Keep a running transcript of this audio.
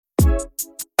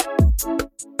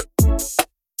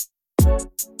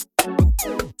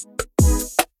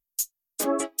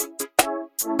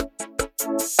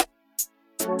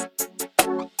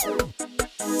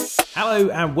Hello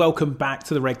and welcome back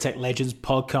to the RegTech Legends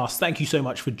podcast. Thank you so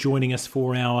much for joining us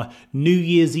for our New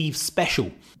Year's Eve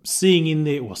special,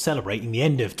 celebrating the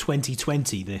end of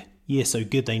 2020, the year so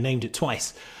good they named it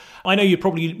twice. I know you'd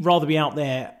probably rather be out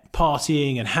there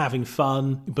partying and having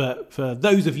fun, but for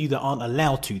those of you that aren't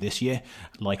allowed to this year,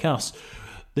 like us,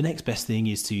 the next best thing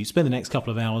is to spend the next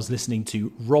couple of hours listening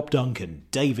to Rob Duncan,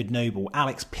 David Noble,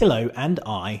 Alex Pillow and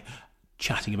I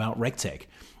chatting about RegTech.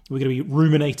 We're going to be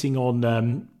ruminating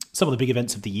on some of the big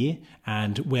events of the year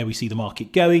and where we see the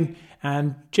market going,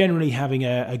 and generally having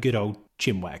a good old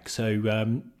chinwag.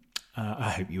 So I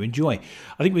hope you enjoy.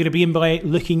 I think we're going to begin by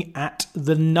looking at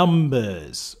the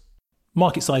numbers.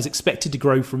 Market size expected to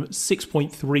grow from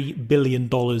 $6.3 billion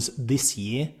this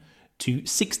year to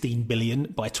 $16 billion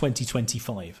by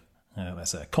 2025.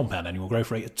 That's a compound annual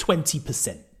growth rate of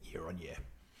 20% year on year.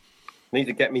 Need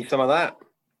to get me some of that.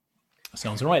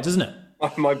 Sounds all right, doesn't it?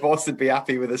 My boss would be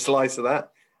happy with a slice of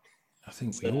that. I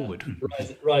think we all would.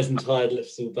 Rising tide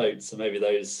lifts all boats, so maybe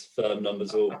those firm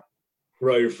numbers will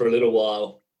grow for a little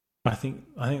while. I think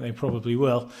they probably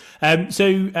will. And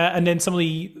then some of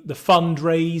the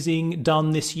fundraising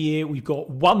done this year. We've got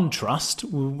OneTrust,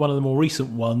 one of the more recent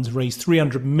ones, raised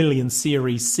 300 million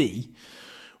Series C,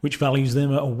 which values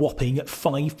them at a whopping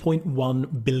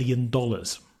 $5.1 billion. Well,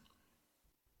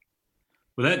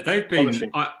 they've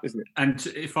been, and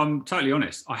if I'm totally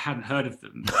honest, I hadn't heard of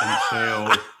them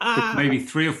until maybe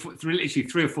three or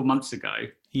four months ago.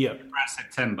 Yeah, around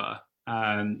September,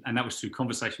 and that was through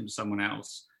conversation with someone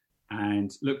else,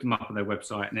 and looked them up on their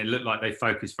website, and it looked like they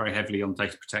focused very heavily on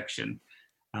data protection.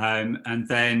 And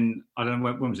then I don't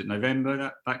know when was it,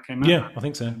 November that came out? Yeah, I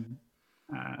think so.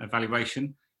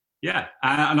 Evaluation, yeah,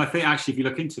 and I think actually if you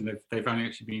look into them, they've only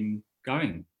actually been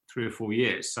going 3 or 4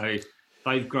 years, so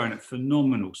they've grown at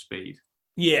phenomenal speed.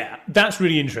 Yeah, that's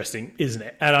really interesting, isn't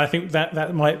it? And I think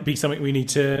that might be something we need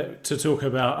to talk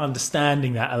about,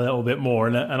 understanding that a little bit more.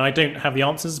 And I don't have the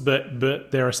answers, but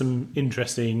there are some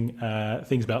interesting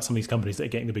things about some of these companies that are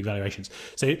getting the big valuations.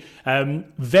 So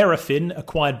Verafin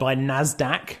acquired by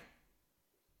NASDAQ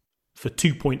for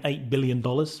 $2.8 billion.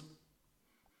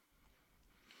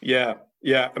 Yeah.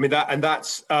 I mean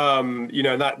that's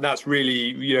that's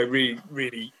really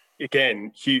really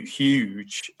again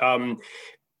huge.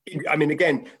 I mean,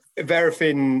 again,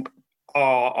 Verafin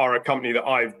are a company that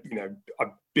I've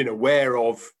been aware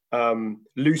of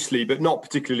loosely, but not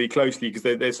particularly closely, because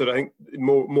they're sort of, I think,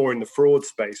 more in the fraud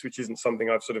space, which isn't something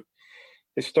I've sort of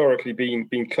historically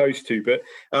been close to. But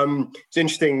it's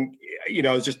interesting.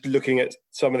 I was just looking at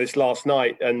some of this last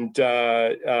night, and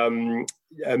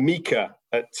Mika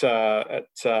at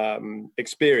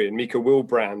Experian, Mika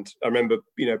Wilbrand, I remember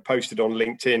posted on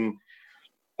LinkedIn.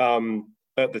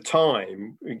 At the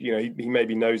time, he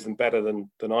maybe knows them better than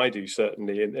I do,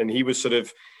 certainly, and he was sort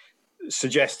of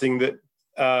suggesting that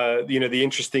the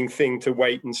interesting thing to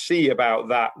wait and see about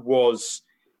that was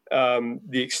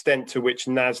the extent to which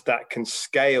NASDAQ can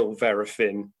scale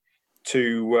Verafin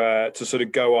to sort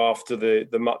of go after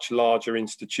the much larger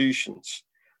institutions.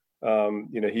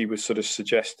 He was sort of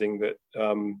suggesting that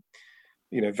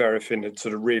Verafin had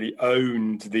sort of really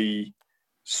owned the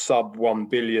sub $1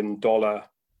 billion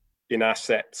in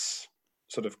assets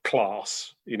sort of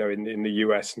class, in the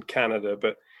US and Canada,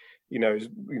 but he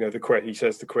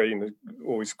says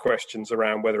always questions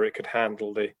around whether it could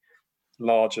handle the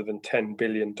larger than $10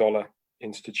 billion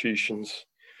institutions.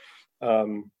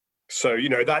 So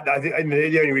that and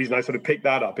the only reason I sort of picked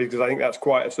that up is because I think that's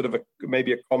quite a sort of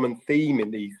maybe a common theme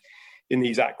in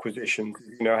these acquisitions.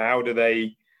 How do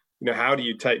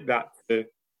you take that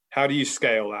how do you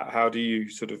scale that? How do you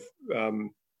sort of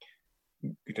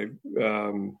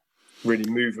really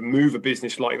move a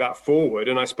business like that forward,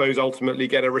 and I suppose ultimately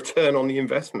get a return on the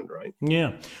investment, right?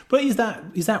 Yeah, but is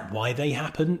that why they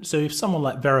happen? So if someone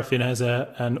like Verafin has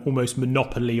an almost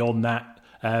monopoly on that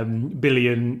 $1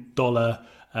 billion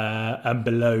and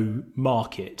below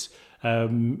market,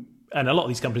 and a lot of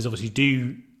these companies obviously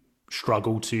do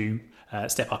struggle to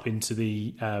step up into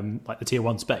the like the tier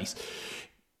one space,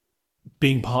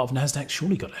 being part of NASDAQ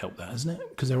surely got to help that, hasn't it?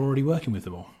 Because they're already working with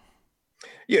them all.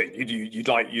 Yeah, you'd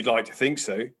like to think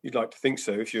so. You'd like to think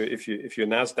so. If you're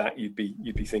NASDAQ, you'd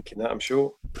be thinking that, I'm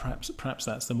sure. Perhaps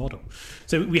that's the model.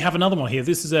 So we have another one here.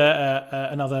 This is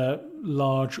another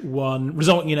large one,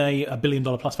 resulting in a $1 billion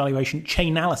plus valuation.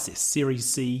 Chainalysis, Series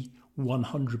C,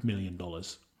 $100 million.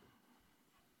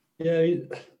 Yeah,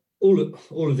 all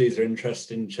of these are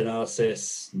interesting.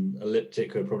 Chainalysis and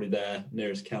Elliptic are probably their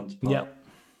nearest counterpart. Yeah.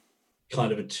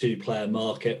 kind of a two-player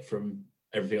market from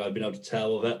everything I've been able to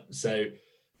tell of it. So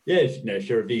yeah, if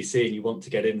you're a VC and you want to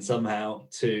get in somehow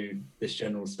to this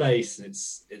general space and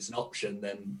it's an option,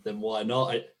 then why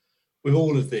not? With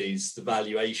all of these, the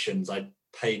valuations I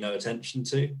pay no attention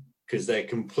to, because they're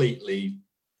completely,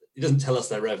 it doesn't tell us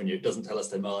their revenue, it doesn't tell us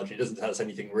their margin, it doesn't tell us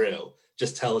anything real. It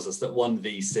just tells us that one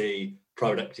VC,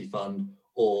 private equity fund,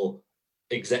 or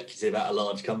executive at a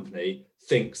large company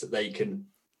thinks that they can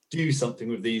do something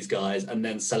with these guys and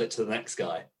then sell it to the next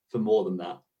guy for more than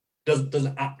that.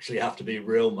 Doesn't actually have to be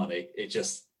real money. It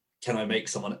just, can I make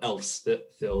someone else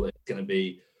that feel that it's going to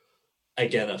be,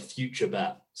 again, a future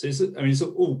bet? So it's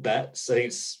all bets. I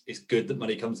think it's good that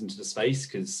money comes into the space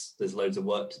because there's loads of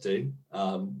work to do.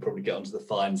 Probably get onto the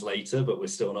fines later, but we're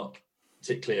still not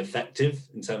particularly effective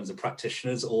in terms of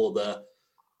practitioners or the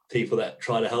people that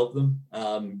try to help them,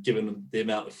 given the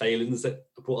amount of failings that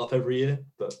are brought up every year.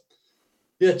 But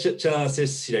yeah,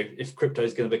 Chainalysis, if crypto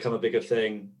is going to become a bigger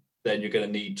thing, then you're going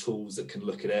to need tools that can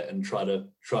look at it and try to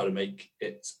make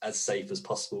it as safe as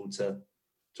possible to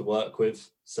work with.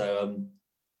 So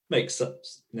makes a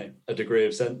degree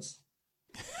of sense.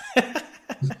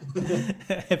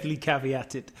 Heavily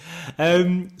caveated.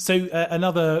 So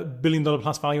another $1 billion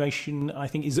plus valuation, I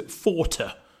think, is at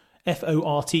Forter,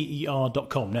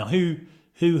 FORTER.com. Now, who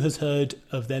has heard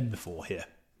of them before here?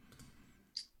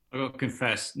 I've got to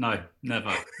confess, no,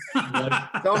 never.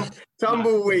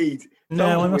 Tumbleweed.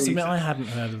 No, I must admit I hadn't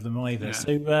heard of them either.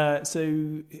 Yeah.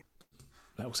 So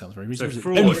that all sounds very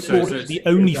reasonable. So the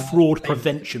only fraud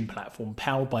prevention platform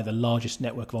powered by the largest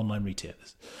network of online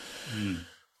retailers.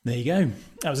 There you go.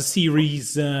 That was a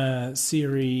series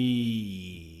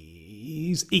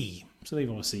E. So they've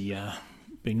obviously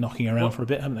been knocking around for a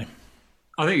bit, haven't they?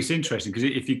 I think it's interesting because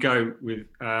if you go with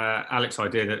Alex's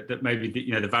idea that maybe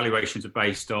the valuations are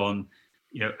based on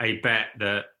a bet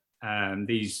that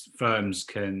these firms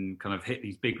can kind of hit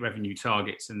these big revenue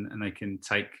targets and they can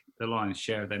take the lion's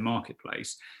share of their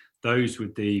marketplace. Those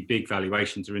with the big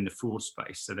valuations are in the fraud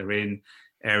space, so they're in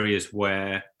areas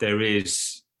where there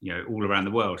is all around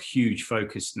the world huge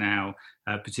focus now,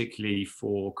 particularly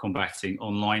for combating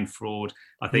online fraud.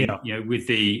 I think with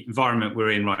the environment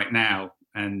we're in right now,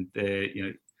 and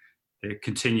the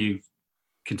continued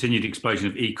explosion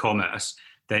of e-commerce,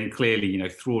 then clearly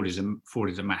fraud is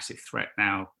a massive threat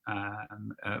now,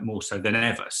 more so than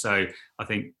ever. So I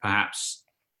think perhaps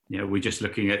we're just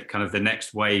looking at kind of the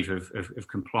next wave of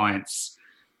compliance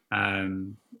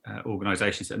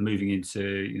organisations that are moving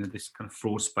into this kind of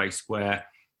fraud space where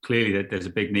clearly there's a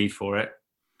big need for it,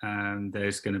 and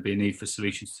there's going to be a need for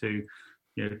solutions to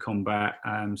combat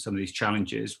some of these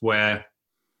challenges where.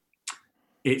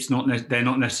 They're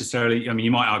not necessarily,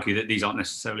 you might argue that these aren't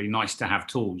necessarily nice to have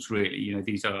tools, really.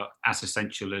 These are as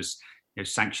essential as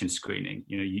sanction screening.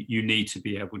 You need to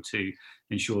be able to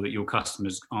ensure that your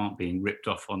customers aren't being ripped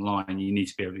off online. You need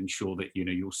to be able to ensure that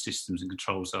your systems and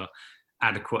controls are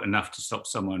adequate enough to stop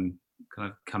someone kind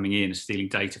of coming in and stealing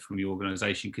data from your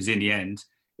organization, because in the end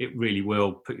it really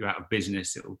will put you out of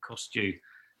business. It will cost you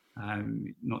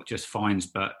not just fines,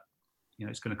 but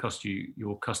it's going to cost you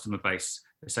your customer base,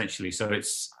 essentially. So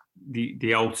it's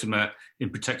the ultimate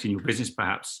in protecting your business,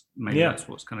 perhaps. Maybe that's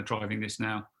what's kind of driving this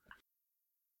now.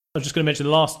 I was just going to mention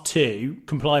the last two,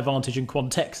 ComplyVantage and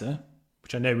Quantexa,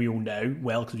 which I know we all know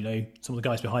well because we know some of the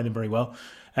guys behind them very well.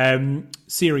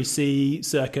 Series C,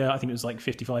 circa, I think it was like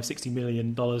 $55-60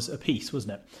 million a piece,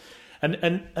 wasn't it?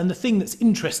 And the thing that's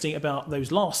interesting about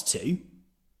those last two,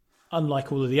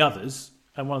 unlike all of the others,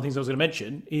 and one of the things I was going to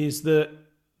mention, is that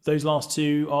those last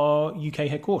two are UK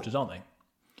headquarters, aren't they?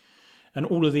 And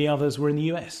all of the others were in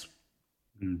the US.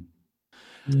 Yeah.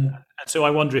 And so I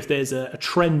wonder if there's a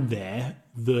trend there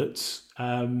that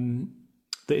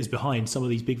is behind some of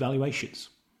these big valuations.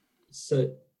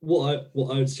 So what I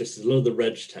would suggest is a lot of the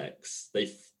reg techs,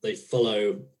 they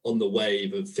follow on the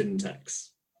wave of fintechs.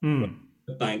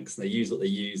 The banks, and they use what they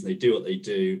use, and they do what they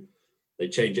do. They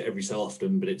change it every so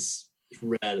often, but it's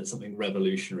rare that something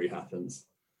revolutionary happens.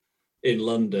 In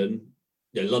London,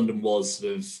 London was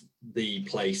sort of the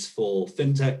place for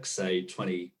fintech, say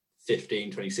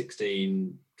 2015,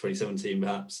 2016, 2017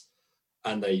 perhaps,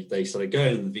 and they started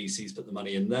going and the VCs put the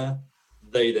money in there.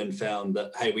 They then found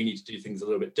that, hey, we need to do things a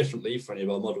little bit differently for any of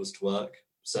our models to work.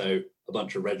 So a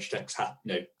bunch of reg techs are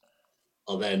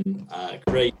then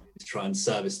created to try and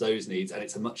service those needs, and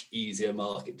it's a much easier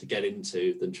market to get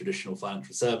into than traditional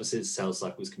financial services. Sales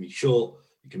cycles can be short.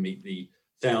 You can meet the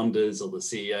founders or the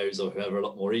CEOs or whoever a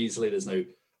lot more easily. There's no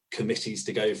committees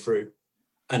to go through.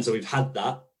 And so we've had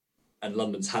that, and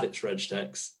London's had its reg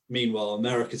techs. Meanwhile,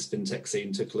 America's fintech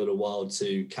scene took a little while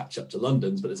to catch up to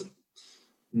London's, but there's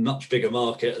much bigger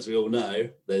market, as we all know.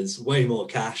 There's way more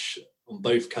cash on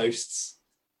both coasts.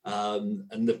 And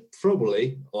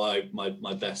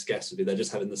my best guess would be they're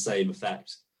just having the same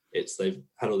effect. They've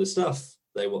had all this stuff.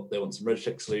 They want some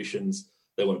RegTech solutions.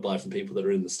 They want to buy from people that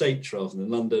are in the States rather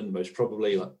than London, most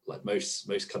probably, like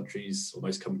most countries or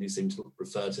most companies seem to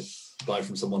prefer to buy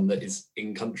from someone that is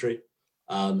in country.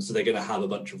 So they're going to have a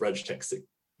bunch of RegTechs that,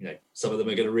 some of them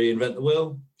are going to reinvent the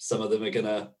wheel. Some of them are going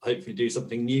to hopefully do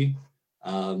something new.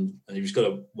 And you've just got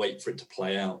to wait for it to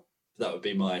play out. That would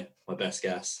be my best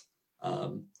guess.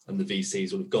 And the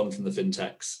VCs will have gone from the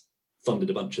fintechs, funded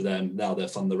a bunch of them. Now they'll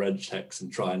fund the RegTechs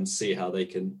and try and see how they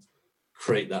can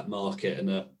create that market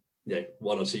and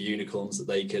one or two unicorns that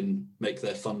they can make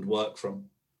their fund work from.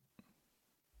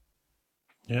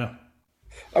 Yeah.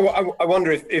 I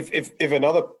wonder if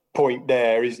another point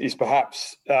there is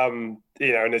perhaps, and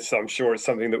I'm sure it's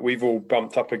something that we've all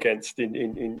bumped up against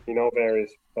in our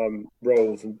various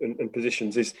roles and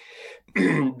positions, is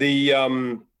the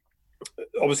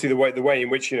obviously the way in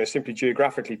which, simply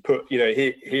geographically put,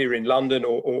 here in London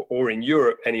or in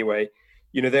Europe anyway,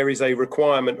 there is a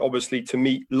requirement obviously to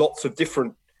meet lots of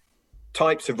different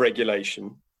types of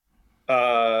regulation,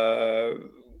 and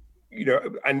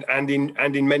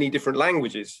in many different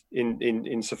languages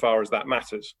in so far as that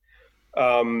matters.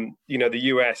 The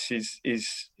US is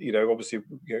obviously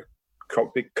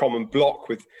big common block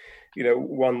with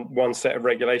one set of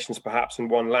regulations perhaps in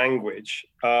one language,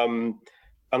 and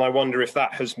I wonder if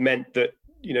that has meant that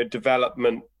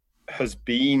development has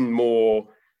been more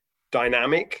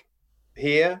dynamic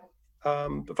here.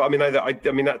 But I mean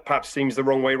that perhaps seems the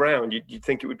wrong way around. You'd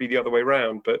think it would be the other way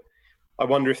around, but I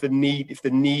wonder if the need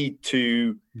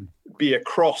to be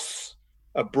across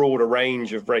a broader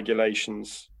range of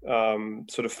regulations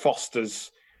sort of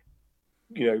fosters,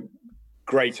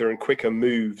 greater and quicker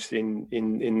moves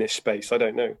in this space. I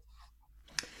don't know.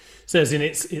 So as in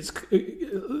it's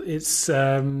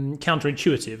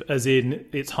counterintuitive, as in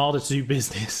it's harder to do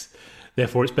business,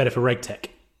 therefore it's better for RegTech.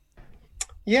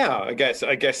 Yeah, I guess.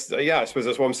 Yeah, I suppose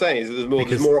that's what I'm saying. Is there's more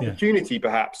opportunity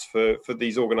perhaps for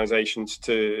these organisations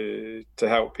to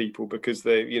help people because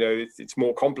it's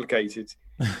more complicated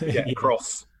to get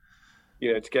across,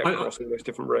 across all those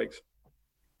different regs.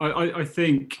 I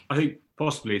think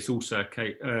possibly it's also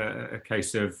a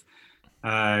case of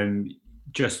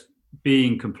just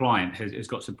being compliant has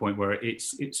got to the point where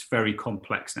it's very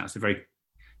complex now. It's a very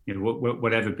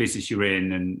whatever business you're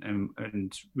in,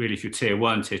 and really if you're tier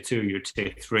 1, tier 2, you're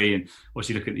tier 3, and once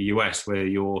you look at the US where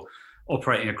you're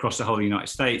operating across the whole of the United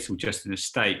States or just in a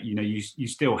state, you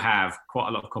still have quite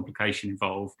a lot of complication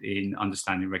involved in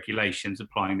understanding regulations,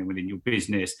 applying them within your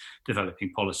business,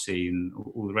 developing policy and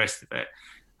all the rest of it.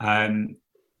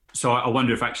 So I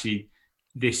wonder if actually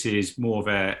this is more of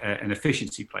an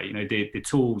efficiency play. The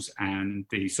tools and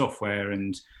the software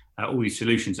and all these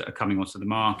solutions that are coming onto the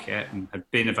market and have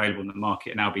been available in the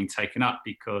market are now being taken up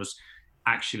because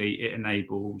actually it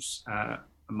enables a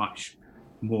much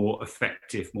more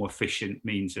effective, more efficient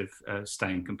means of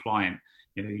staying compliant.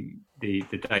 The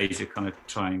days of kind of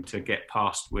trying to get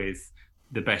past with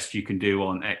the best you can do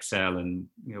on Excel and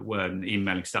Word and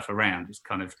emailing stuff around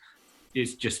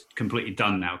is just completely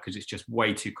done now because it's just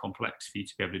way too complex for you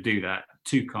to be able to do that,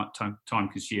 too time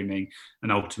consuming,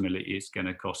 and ultimately it's going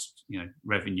to cost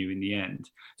revenue in the end.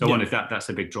 So I wonder if that's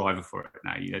a big driver for it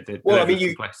now. The level of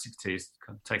complexity is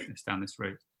kind of taking us down this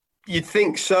route. You'd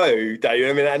think so,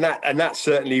 Dave. And that's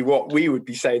certainly what we would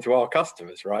be saying to our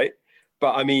customers, right?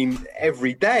 But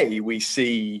every day we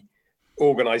see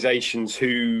organizations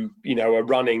who are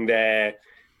running their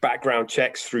background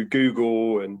checks through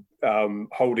Google and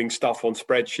holding stuff on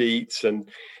spreadsheets, and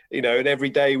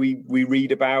every day we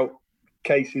read about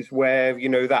cases where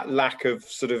that lack of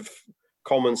sort of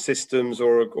common systems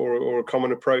or a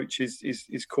common approach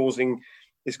is causing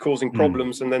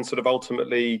problems, and then sort of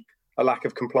ultimately a lack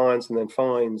of compliance and then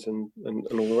fines and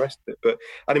all the rest of it. But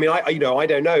I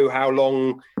don't know how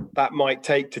long that might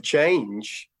take to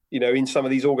change in some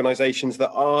of these organizations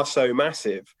that are so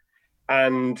massive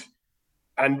and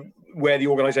where the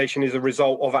organization is a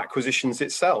result of acquisitions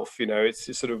itself.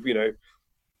 It's sort of,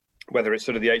 whether it's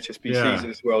sort of the HSBCs of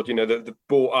this world, the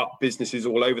bought up businesses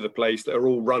all over the place that are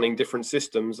all running different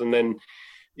systems. And then,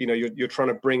 you're trying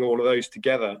to bring all of those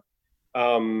together.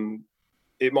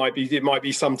 It might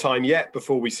be some time yet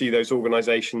before we see those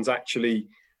organizations actually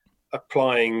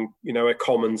applying, a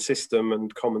common system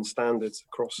and common standards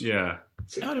across. Yeah.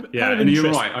 And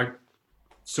you're right.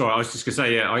 Sorry, I was just going to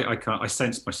say, I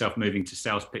sensed myself moving to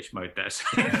sales pitch mode there.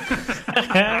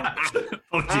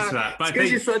 Apologies for that. It's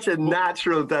because you're such a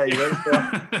natural, Dave.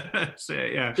 That's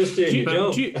it, yeah. Just doing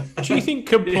your job. Do you think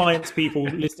compliance people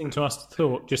listening to us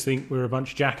just think we're a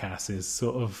bunch of jackasses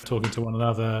sort of talking to one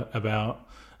another about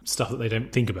stuff that they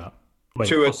don't think about?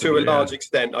 To a large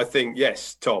extent, I think,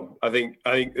 yes, Tom. I think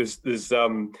there's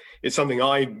it's something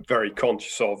I'm very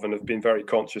conscious of and have been very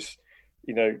conscious,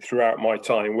 throughout my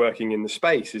time working in the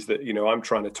space, is that, I'm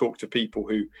trying to talk to people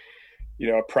who,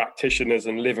 are practitioners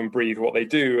and live and breathe what they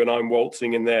do. And I'm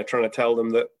waltzing in there trying to tell them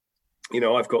that,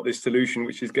 I've got this solution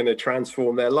which is going to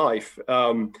transform their life.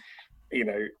 When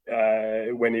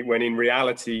in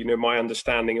reality, my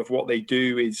understanding of what they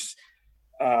do is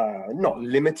not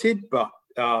limited, but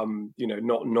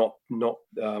not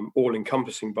all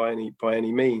encompassing by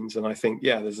any means. And I think,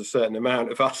 there's a certain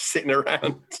amount of us sitting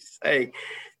around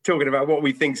talking about what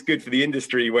we think is good for the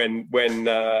industry when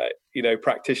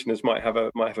practitioners might have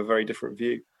a very different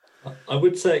view. I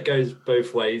would say it goes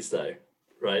both ways though,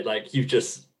 right? Like you've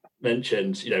just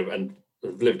mentioned, and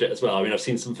I've lived it as well. I mean, I've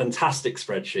seen some fantastic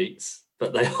spreadsheets,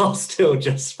 but they are still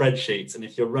just spreadsheets. And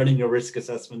if you're running your risk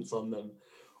assessments on them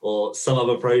or some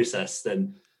other process,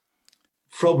 then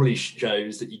probably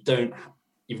shows that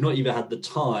you've not either had the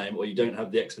time, or you don't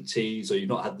have the expertise, or you've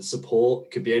not had the support.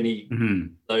 It could be any of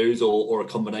those or a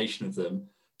combination of them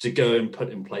to go and put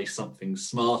in place something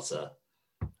smarter.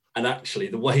 And actually,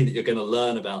 the way that you're going to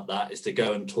learn about that is to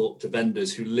go and talk to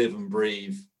vendors who live and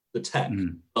breathe the tech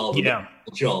rather than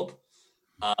the job.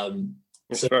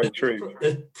 That's very true.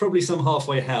 There's probably some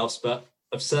halfway house, but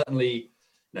I've certainly,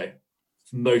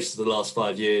 most of the last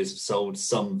 5 years, have sold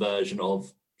some version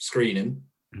of screening,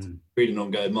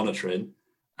 ongoing monitoring,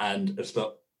 and I've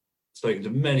spoken to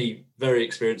many very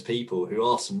experienced people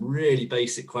who ask some really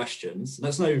basic questions. And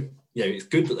that's it's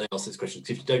good that they ask these questions,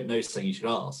 because if you don't know something, you should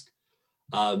ask.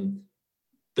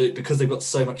 But because they've got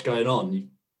so much going on,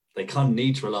 they kind of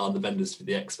need to rely on the vendors to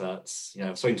be the experts.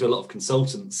 I've spoken to a lot of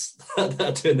consultants that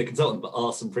are doing the consultant, but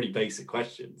ask some pretty basic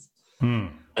questions.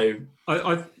 So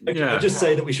I just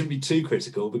say that we shouldn't be too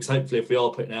critical, because hopefully if we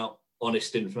are putting out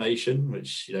honest information,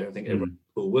 which I think everyone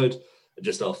would, and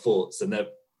just our thoughts, and there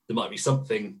might be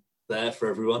something there for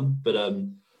everyone. But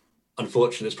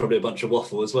unfortunately, there's probably a bunch of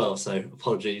waffle as well. So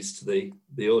apologies to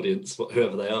the audience,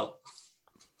 whoever they are.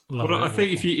 Well, I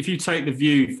think if you take the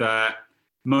view that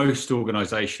most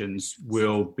organisations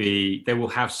will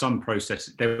have some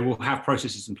process, they will have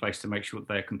processes in place to make sure that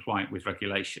they're compliant with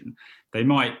regulation. They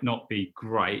might not be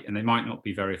great and they might not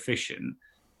be very efficient,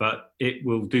 but it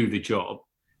will do the job.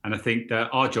 And I think that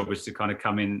our job is to kind of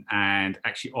come in and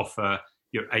actually offer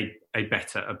a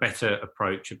better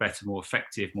approach, a better, more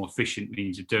effective, more efficient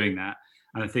means of doing that.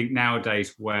 And I think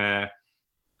nowadays where,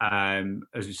 as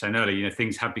we were saying earlier,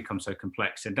 things have become so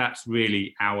complex, and that's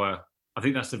really I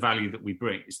think that's the value that we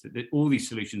bring, is that all these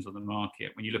solutions on the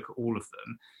market, when you look at all of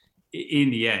them,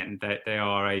 in the end, that they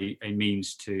are a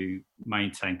means to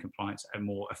maintain compliance at a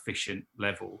more efficient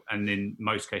level. And in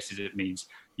most cases, it means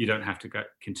you don't have to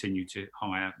continue to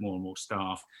hire more and more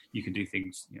staff. You can do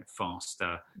things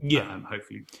faster,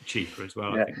 hopefully cheaper as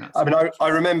well. Yeah. I think that's. I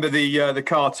remember the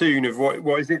cartoon of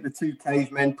what is it? The two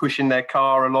cavemen pushing their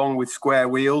car along with square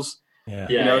wheels.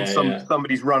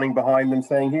 Somebody's running behind them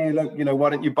saying, "Here, look, why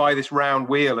don't you buy this round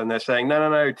wheel?" And they're saying,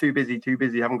 "No, too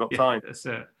busy, haven't got time." That's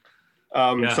it.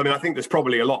 So I think there's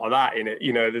probably a lot of that in it.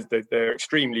 They're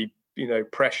extremely,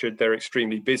 pressured. They're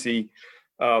extremely busy.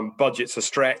 Budgets are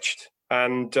stretched,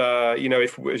 and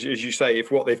if, as you say, if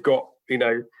what they've got,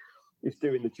 is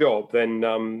doing the job, then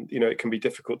it can be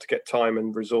difficult to get time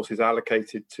and resources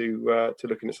allocated to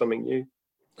looking at something new.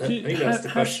 I think that's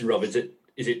the question, Rob. Is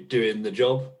it doing the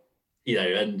job?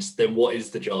 And then what is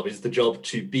the job? Is the job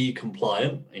to be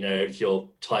compliant? If your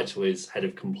title is head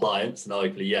of compliance, then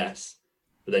arguably yes.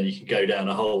 But then you can go down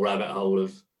a whole rabbit hole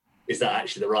of, is that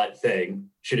actually the right thing?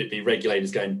 Should it be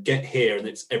regulators going, get here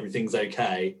and everything's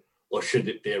okay? Or should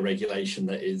it be a regulation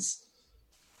that is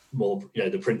more,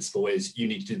 the principle is you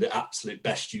need to do the absolute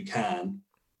best you can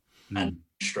and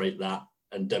demonstrate that.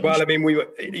 Well, I mean,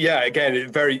 again, a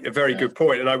very good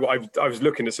point. And I was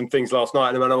looking at some things last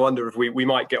night, and I wonder if we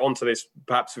might get onto this,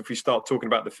 perhaps if we start talking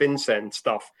about the FinCEN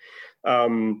stuff.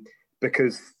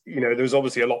 Because there's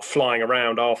obviously a lot flying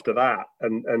around after that,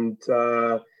 and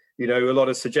a lot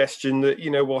of suggestion that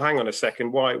well, hang on a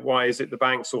second, why is it the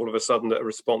banks all of a sudden that are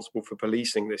responsible for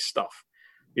policing this stuff?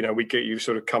 You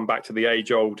sort of come back to the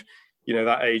age old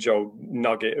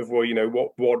nugget of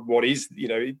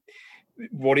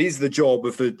what is the job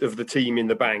of the team in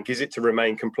the bank? Is it to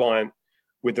remain compliant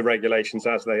with the regulations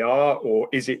as they are, or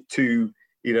is it to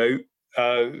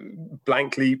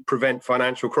blankly prevent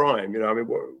financial crime?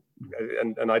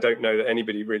 And I don't know that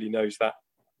anybody really knows that.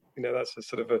 That's a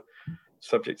sort of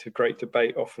subject of great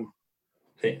debate often.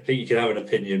 I think you can have an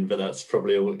opinion, but that's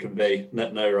probably all it can be.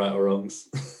 No right or wrongs.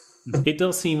 It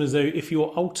does seem as though if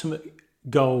your ultimate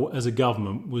goal as a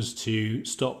government was to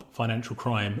stop financial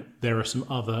crime, there are some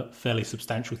other fairly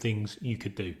substantial things you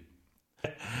could do.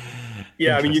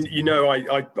 Yeah, I mean,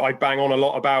 I bang on a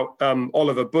lot about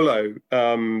Oliver Bullough,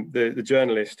 the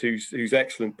journalist, whose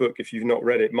excellent book, if you've not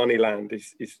read it, Moneyland,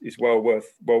 is well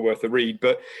worth a read.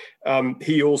 But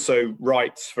he also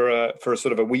writes for a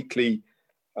sort of a weekly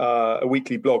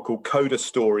blog called Coda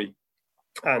Story,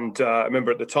 and I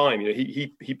remember at the time,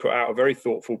 he put out a very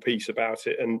thoughtful piece about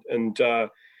it, and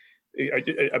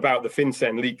about the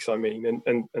FinCEN leaks, I mean,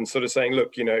 and sort of saying,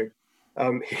 look,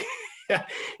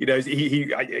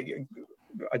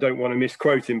 I don't want to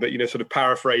misquote him, but sort of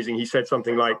paraphrasing, he said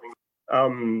something like,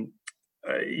 far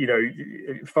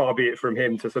be it from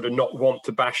him to sort of not want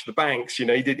to bash the banks. He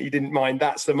didn't mind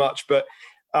that so much, but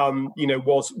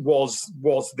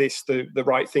was this the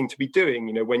right thing to be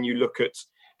doing? When you look at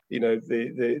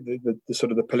the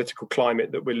sort of the political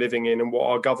climate that we're living in and what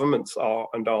our governments are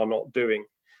and are not doing.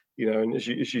 And as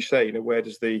you say, where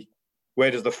does the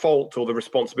fault or the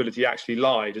responsibility actually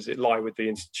lie? Does it lie with the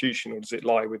institution, or does it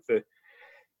lie with the,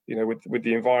 with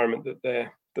the environment that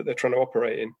they're trying to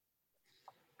operate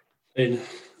in?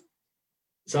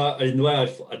 So in the way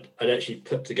I'd actually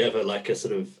put together like a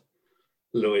sort of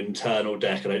little internal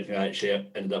deck. I don't think I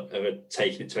actually ended up ever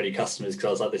taking it to any customers, because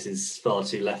I was like, this is far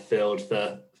too left field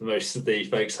for most of the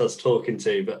folks I was talking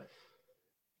to. But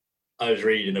I was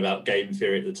reading about game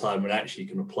theory at the time, and actually you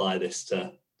can apply this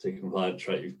to compliance,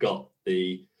 right? You've got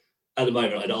at the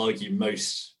moment, I'd argue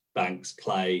most banks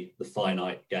play the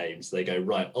finite game. So they go,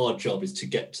 right, our job is to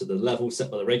get to the level set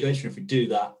by the regulation. If we do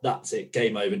that, that's it,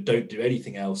 game over. Don't do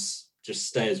anything else. Just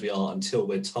stay as we are until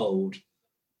we're told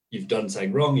you've done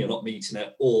something wrong, you're not meeting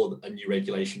it, or a new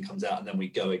regulation comes out, and then we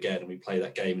go again and we play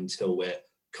that game until we're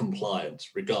compliant,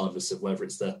 regardless of whether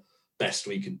it's the best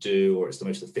we could do or it's the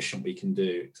most efficient we can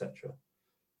do, etc.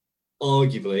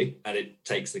 Arguably, and it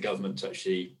takes the government to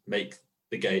actually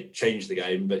change the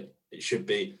game, but it should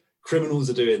be criminals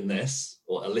are doing this,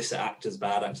 or illicit actors,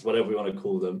 bad actors, whatever we want to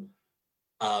call them.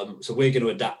 So we're going to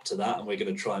adapt to that, and we're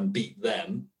going to try and beat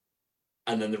them.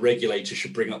 And then the regulator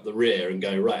should bring up the rear and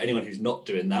go, right, anyone who's not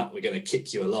doing that, we're going to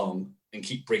kick you along and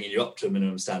keep bringing you up to a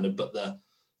minimum standard. But the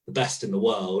best in the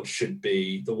world should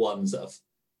be the ones that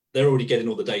they're already getting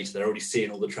all the data, they're already seeing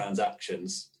all the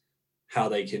transactions, how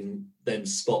they can then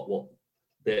spot what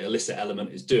the illicit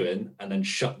element is doing and then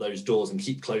shut those doors and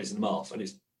keep closing them off. And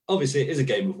it is a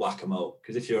game of whack-a-mole,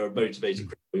 because if you're a motivated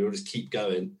criminal, you'll just keep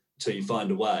going until you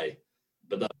find a way.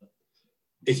 But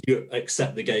if you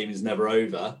accept the game is never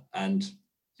over, and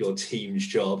your team's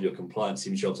job, your compliance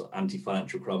team's job, or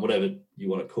anti-financial crime, whatever you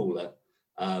want to call it,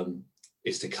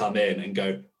 is to come in and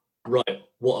go, right,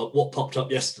 what popped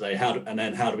up yesterday, how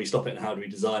do we stop it, and how do we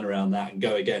design around that, and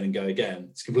go again and go again.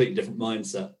 It's a completely different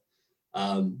mindset.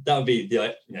 That would be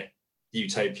the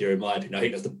utopia, in my opinion. I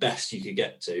think that's the best you could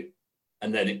get to,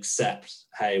 and then accept,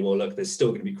 hey, well, look, there's still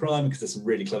going to be crime because there's some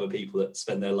really clever people that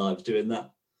spend their lives doing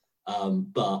that.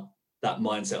 But that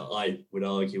mindset, I would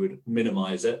argue, would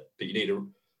minimise it. But you need a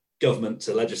government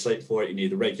to legislate for it. You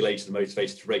need the regulator, the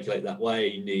motivator to regulate that way.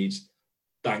 You need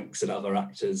banks and other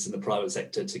actors in the private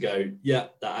sector to go, yeah,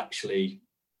 that actually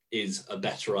is a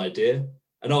better idea.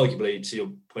 And arguably, to your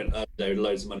point earlier,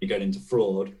 loads of money going into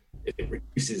fraud, if it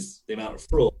reduces the amount of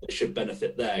fraud, they should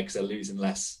benefit there because they're losing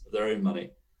less of their own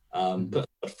money. Put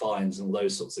fines and all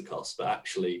those sorts of costs, but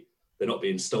actually they're not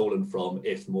being stolen from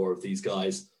if more of these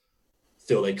guys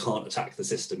feel they can't attack the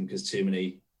system because too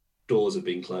many doors have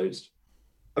been closed.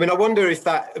 I mean, I wonder if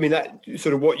that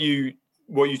sort of what you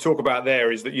talk about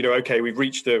there is that, okay, we've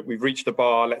reached the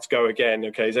bar, let's go again.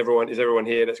 Okay, is everyone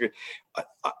here? Let's go.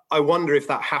 I wonder if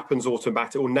that happens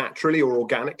automatically or naturally or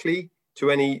organically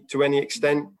to any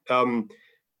extent. The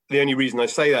only reason I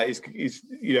say that is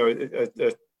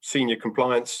a senior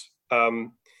compliance,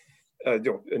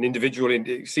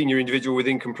 senior individual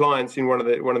within compliance in one of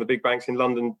the big banks in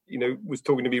London, was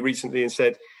talking to me recently and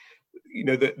said,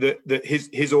 that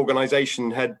his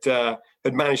organisation had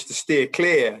managed to steer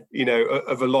clear,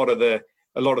 of a lot of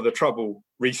the trouble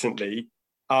recently,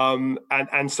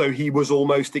 and so he was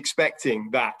almost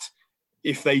expecting that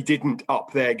if they didn't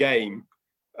up their game,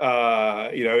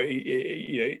 in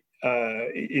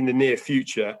the near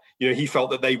future, he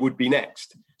felt that they would be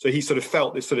next. So he sort of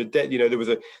felt this sort of there was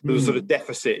a sort of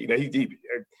deficit. He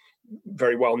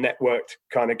very well networked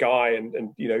kind of guy,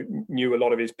 and knew a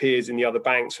lot of his peers in the other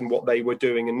banks and what they were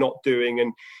doing and not doing,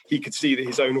 and he could see that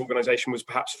his own organisation was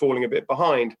perhaps falling a bit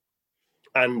behind,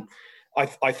 and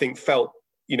I think felt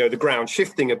the ground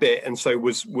shifting a bit, and so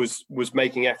was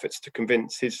making efforts to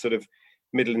convince his sort of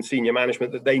middle and senior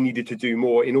management that they needed to do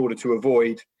more in order to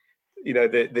avoid,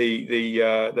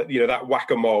 that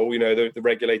whack-a-mole, the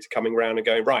regulator coming around and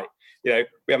going, right, we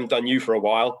haven't done you for a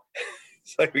while,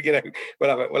 so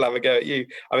we'll have a go at you.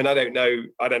 I mean, I don't know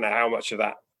how much of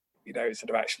that sort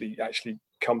of actually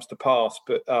comes to pass,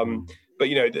 but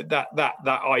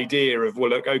that idea of, well,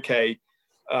 look, okay,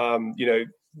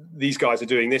 these guys are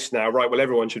doing this now, right? Well,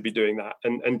 everyone should be doing that,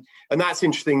 and that's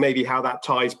interesting. Maybe how that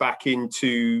ties back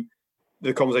into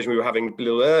the conversation we were having a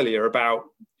little earlier about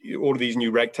all of these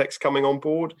new reg techs coming on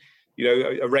board.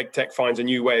 A reg tech finds a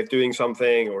new way of doing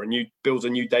something, or builds a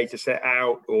new data set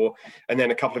out, and then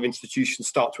a couple of institutions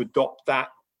start to adopt that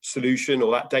solution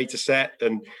or that data set,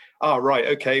 and right,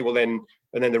 okay, well then,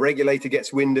 and then the regulator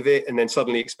gets wind of it, and then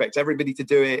suddenly expects everybody to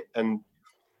do it, and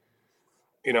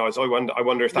so I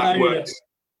wonder if that works.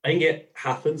 I think it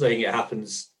happens. I think it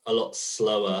happens a lot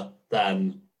slower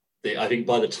than I think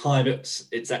by the time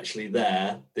it's actually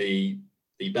there, the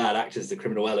bad actors, the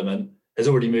criminal element, has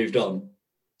already moved on.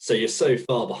 So you're so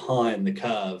far behind the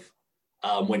curve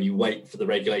when you wait for the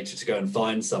regulator to go and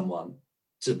find someone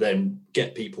to then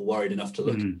get people worried enough to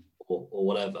look or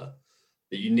whatever,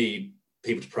 that you need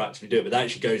people to proactively do it. But that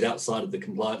actually goes outside of the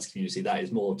compliance community. That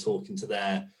is more talking to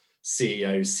their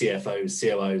CEOs, CFOs,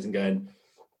 COOs and going,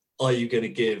 are you going to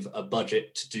give a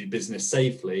budget to do business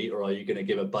safely, or are you going to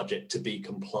give a budget to be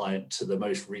compliant to the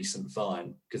most recent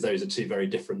fine? Because those are two very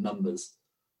different numbers.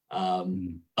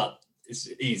 But it's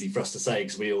easy for us to say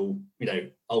because we all,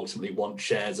 ultimately want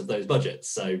shares of those budgets.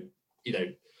 So,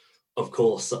 of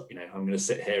course, I'm going to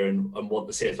sit here and want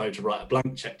the CFO to write a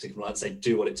blank check to compliance, say,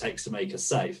 do what it takes to make us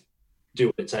safe, do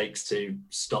what it takes to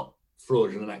stop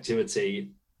fraudulent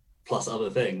activity, plus other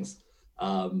things.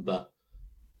 But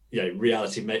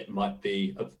reality might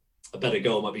be a better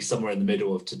goal, might be somewhere in the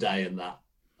middle of today and that,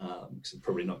 because we're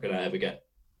probably not going to ever get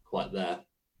quite there.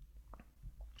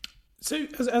 So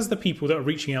as the people that are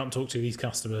reaching out and talk to these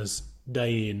customers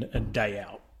day in and day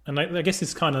out, and I guess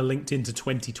it's kind of linked into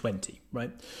 2020,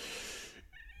 right?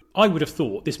 I would have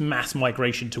thought this mass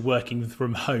migration to working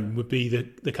from home would be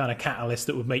the kind of catalyst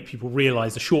that would make people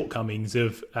realise the shortcomings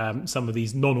of some of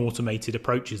these non-automated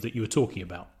approaches that you were talking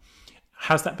about.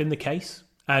 Has that been the case?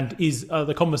 And are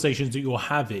the conversations that you're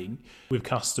having with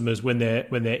customers when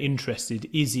they're interested,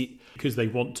 is it because they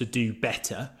want to do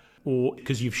better, or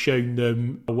because you've shown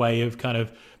them a way of kind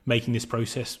of making this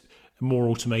process more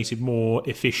automated, more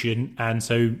efficient, and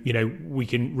so we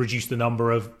can reduce the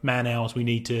number of man hours we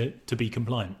need to be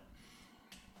compliant?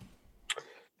 I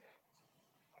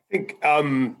think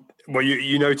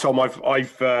well, Tom,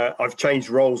 I've changed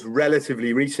roles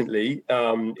relatively recently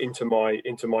into my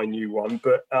new one,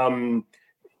 but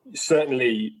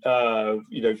certainly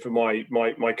for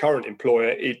my current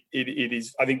employer, it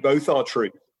is, I think both are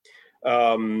true.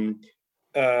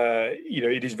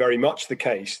 It is very much the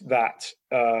case that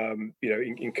and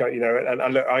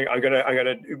look, I'm going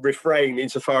to refrain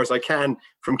insofar as I can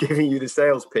from giving you the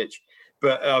sales pitch,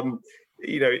 but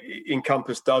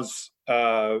Encompass does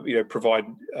provide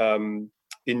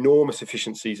enormous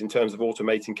efficiencies in terms of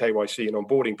automating KYC and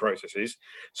onboarding processes.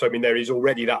 So, there is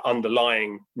already that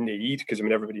underlying need, because,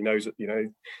 everybody knows that,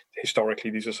 historically,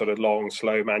 these are sort of long,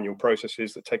 slow manual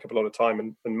processes that take up a lot of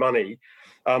time and money.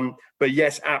 But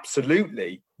yes,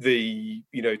 absolutely, the,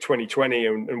 2020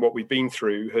 and what we've been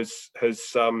through has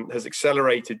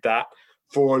accelerated that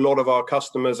for a lot of our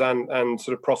customers and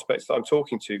sort of prospects that I'm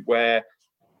talking to, where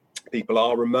people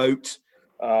are remote,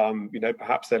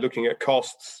 perhaps they're looking at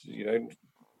costs,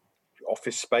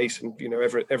 office space and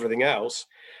everything else,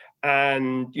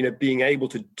 and being able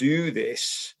to do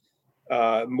this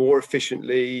more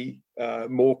efficiently,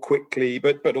 more quickly,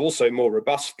 but also more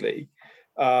robustly,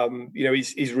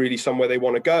 is really somewhere they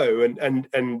want to go. And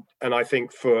I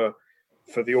think for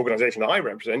the organisation that I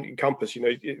represent, Encompass,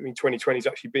 2020 has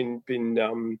actually been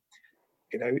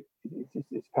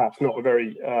it's perhaps not a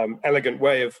very elegant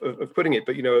way of putting it,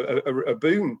 but a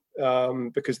boon,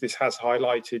 because this has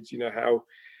highlighted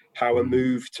how a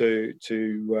move to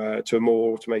a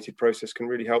more automated process can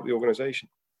really help the organisation.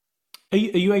 Are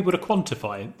you able to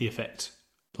quantify the effect?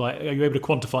 Like, are you able to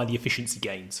quantify the efficiency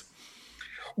gains?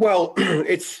 Well,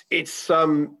 it's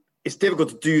difficult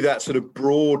to do that sort of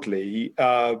broadly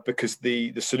because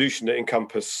the solution that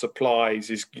Encompass supplies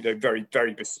is very,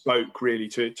 very bespoke really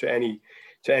to any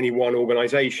one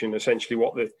organisation. Essentially,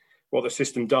 what the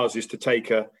system does is to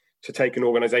take an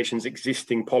organisation's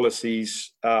existing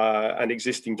policies and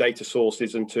existing data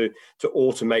sources and to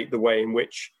automate the way in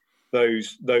which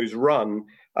those run.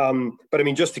 But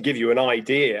just to give you an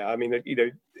idea,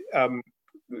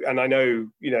 and I know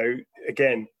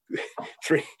again,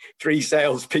 three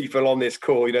salespeople on this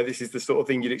call, this is the sort of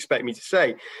thing you'd expect me to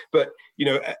say. But,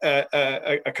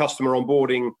 a customer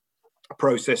onboarding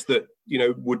process that,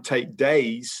 would take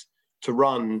days to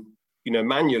run,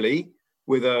 manually,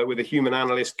 with a human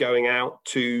analyst going out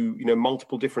to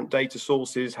multiple different data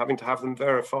sources, having to have them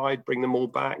verified, bring them all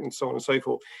back, and so on and so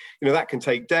forth. That can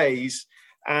take days,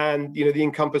 and the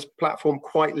Encompass platform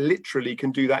quite literally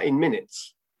can do that in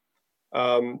minutes.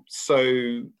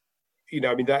 So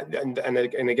that,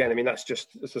 and again, that's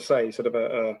just, as I say, sort of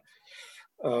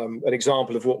an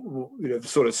example of what the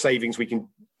sort of savings we can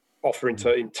offer in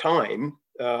time.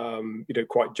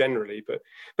 Quite generally, but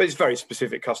it's very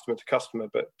specific customer to customer.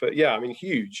 But yeah,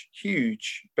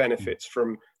 huge benefits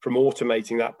from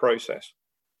automating that process.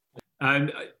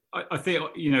 And I think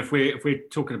if we're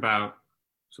talking about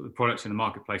sort of products in the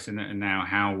marketplace and now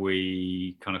how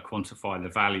we kind of quantify the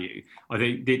value, I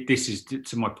think this is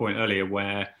to my point earlier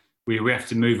where we have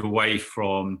to move away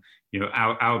from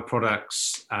our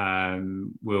products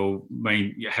will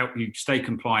help you stay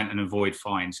compliant and avoid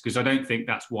fines, because I don't think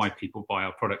that's why people buy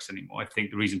our products anymore. I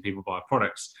think the reason people buy our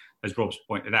products, as Rob's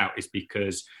pointed out, is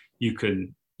because you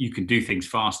can do things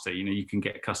faster. You can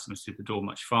get customers through the door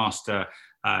much faster.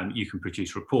 You can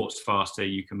produce reports faster.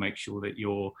 You can make sure that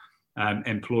your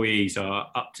employees are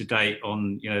up to date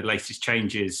on the latest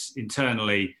changes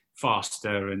internally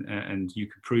faster, and you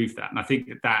can prove that. And I think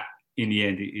that in the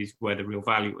end is where the real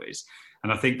value is.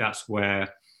 And I think that's where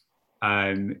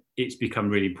it's become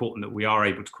really important that we are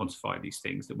able to quantify these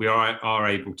things, that we are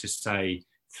able to say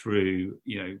through,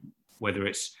 whether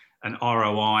it's an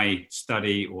ROI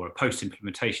study or a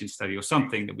post-implementation study or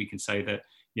something, that we can say that,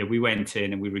 we went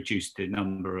in and we reduced the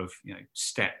number of,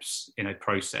 steps in a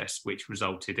process, which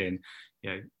resulted in,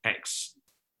 X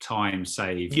time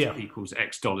saved equals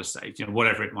X dollars saved,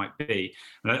 whatever it might be.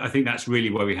 And I think that's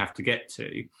really where we have to get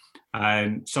to.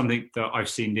 Something that I've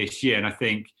seen this year, and I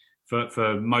think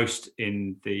for most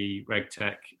in the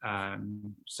RegTech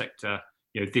sector,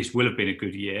 this will have been a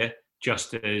good year,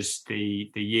 just as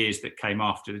the years that came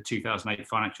after the 2008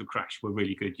 financial crash were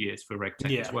really good years for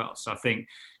RegTech as well. So I think,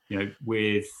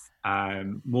 with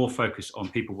more focus on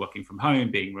people working from home,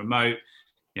 being remote,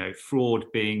 fraud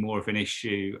being more of an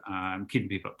issue, keeping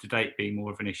people up to date being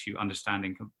more of an issue,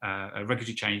 understanding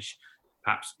regulatory change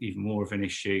perhaps even more of an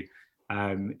issue,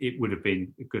 it would have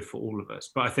been good for all of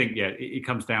us. But I think, it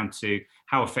comes down to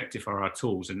how effective are our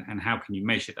tools and how can you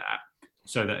measure that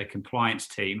so that a compliance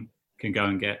team can go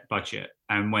and get budget.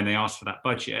 And when they ask for that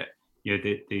budget,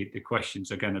 the questions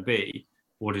are going to be,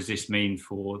 what does this mean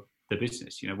for the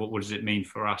business? What does it mean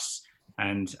for us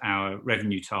and our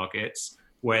revenue targets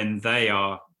when they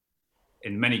are,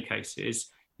 in many cases,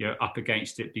 up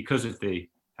against it because of the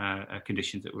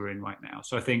conditions that we're in right now.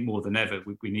 So I think more than ever,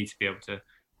 we need to be able to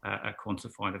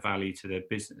quantify the value to the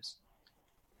business.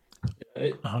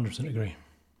 100% agree.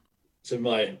 So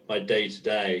my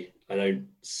day-to-day, I don't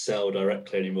sell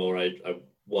directly anymore. I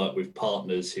work with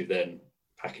partners who then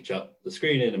package up the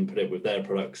screening and put it with their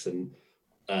products, and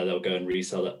they'll go and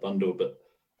resell that bundle. But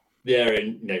the area,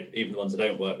 even the ones I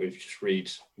don't work with, just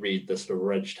read the sort of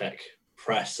RegTech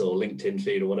press or LinkedIn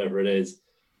feed or whatever it is.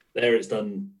 There it's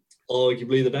done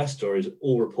arguably the best, or is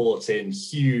all reporting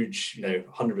huge, 100%, 200%,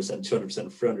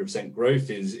 300% growth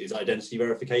is identity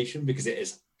verification, because it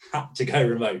has had to go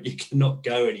remote. You cannot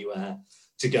go anywhere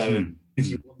to go if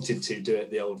you wanted to do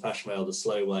it the old-fashioned way or the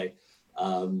slow way,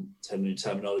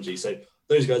 terminology. So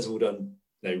those guys have all done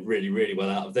really, really well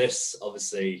out of this.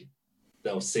 Obviously,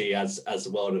 they'll see as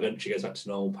the world eventually goes back to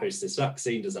normal post this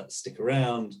vaccine, does that stick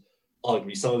around?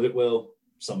 Arguably, some of it will,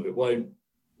 some of it won't.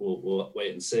 We'll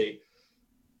wait and see.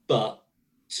 But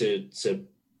to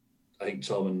I think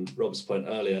Tom and Rob's point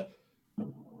earlier,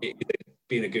 it's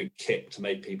been a good kick to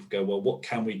make people go, well, what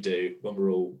can we do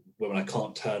when I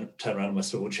can't turn around in my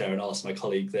swivel chair and ask my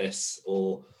colleague this,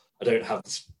 or I don't have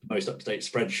the most up-to-date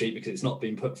spreadsheet because it's not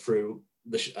been put through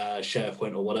the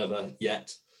SharePoint or whatever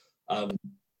yet.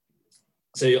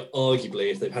 So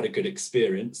arguably, if they've had a good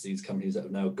experience, these companies that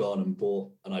have now gone and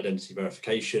bought an identity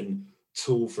verification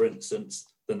tool, for instance,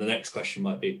 then the next question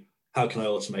might be, how can I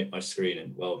automate my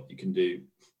screening? Well, you can do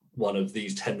one of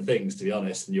these 10 things, to be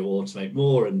honest, and you'll automate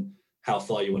more, and how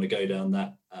far you want to go down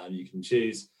that, you can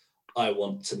choose. I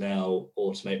want to now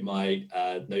automate my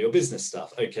know your business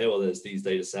stuff. Okay, well, there's these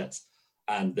data sets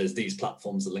and there's these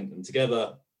platforms that link them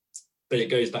together. But it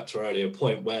goes back to our earlier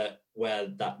point where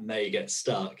that may get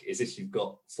stuck is if you've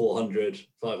got 400,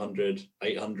 500,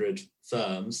 800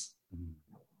 firms,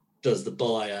 does the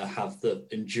buyer have the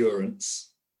endurance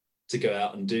to go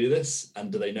out and do this?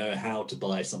 And do they know how to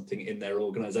buy something in their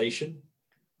organization,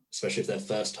 especially if they're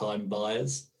first-time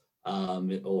buyers?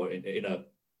 or in a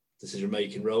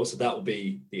decision-making role. So that will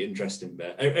be the interesting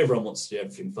bit. Everyone wants to do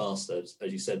everything faster.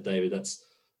 As you said, David, that's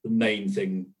the main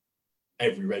thing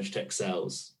every RegTech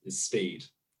sells is speed.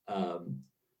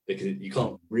 Because you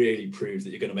can't really prove that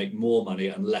you're going to make more money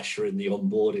unless you're in the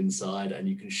onboarding side and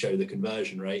you can show the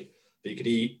conversion rate. But you could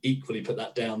equally put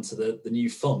that down to the new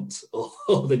font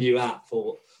or the new app,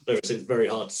 or whatever. So it's very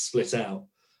hard to split out.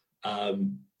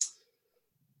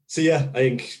 So yeah, I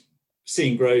think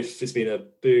seeing growth has been a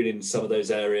boon in some of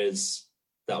those areas.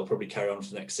 That will probably carry on for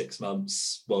the next 6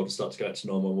 months. World will start to go back to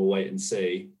normal, and we'll wait and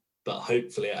see. But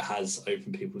hopefully it has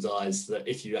opened people's eyes that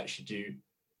if you actually do,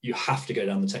 you have to go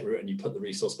down the tech route and you put the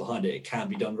resource behind it, it can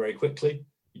be done very quickly.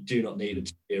 You do not need a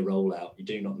 2-year rollout. You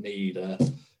do not need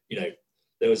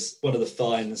there was one of the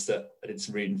fines that I did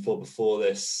some reading for before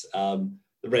this. The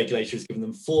regulator has given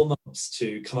them 4 months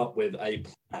to come up with a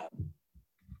plan,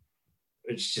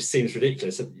 which just seems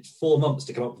ridiculous. 4 months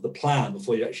to come up with a plan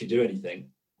before you actually do anything.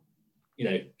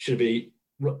 Should be,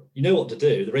 you know what to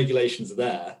do. The regulations are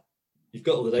there. You've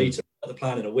got all the data, the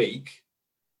plan in a week.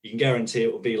 You can guarantee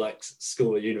it will be like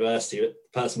school or university. The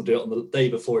person will do it on the day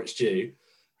before it's due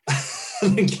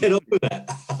and then get on with it.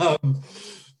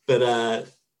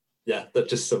 Yeah, that's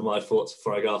just some of my thoughts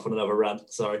before I go off on another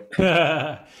rant. Sorry.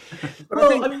 I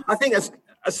think that's.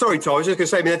 Sorry, Tom. I was just going to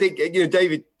say. I mean, I think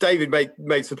David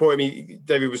makes the point. I mean,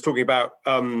 David was talking about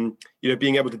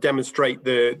being able to demonstrate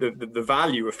the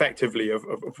value effectively of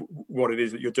what it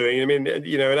is that you're doing. I mean,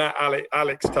 and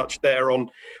Alex touched there on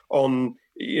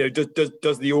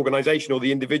does the organisation or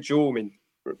the individual. I mean,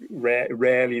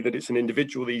 rarely that it's an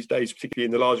individual these days, particularly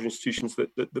in the larger institutions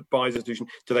that buys a solution.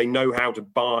 Do they know how to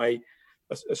buy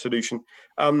a solution?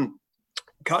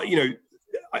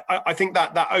 I think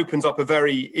that opens up a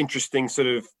very interesting sort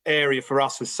of area for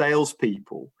us as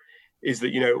salespeople, is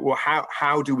that,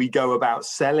 how do we go about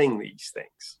selling these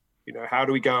things? How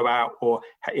do we go about,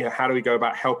 how do we go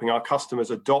about helping our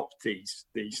customers adopt these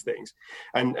things?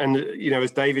 And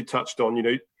as David touched on,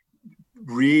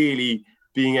 really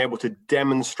being able to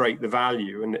demonstrate the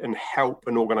value and help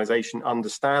an organization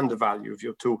understand the value of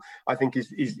your tool, I think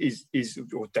is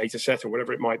or data set or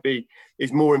whatever it might be,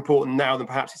 is more important now than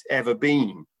perhaps it's ever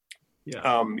been.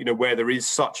 Yeah. Where there is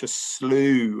such a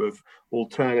slew of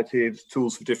alternatives,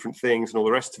 tools for different things and all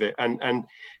the rest of it. And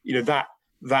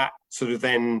that sort of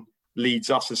then leads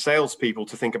us as salespeople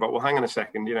to think about, well, hang on a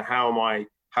second, how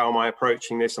am I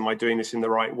approaching this? Am I doing this in the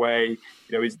right way?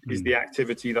 Is the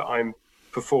activity that I'm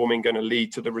performing going to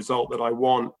lead to the result that I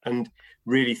want? And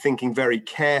really thinking very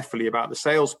carefully about the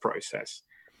sales process.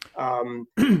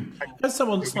 As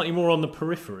someone slightly more on the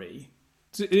periphery,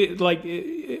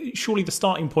 surely the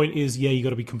starting point is, you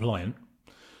got to be compliant.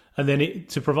 And then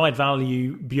to provide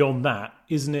value beyond that,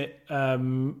 isn't it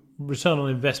return on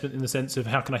investment in the sense of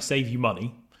how can I save you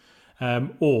money?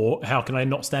 Or how can I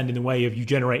not stand in the way of you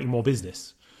generating more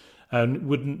business? And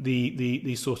wouldn't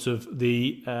the sort of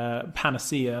the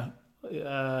panacea,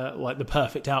 like the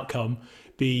perfect outcome,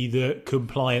 be that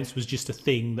compliance was just a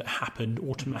thing that happened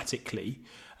automatically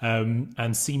and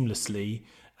seamlessly,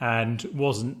 and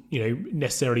wasn't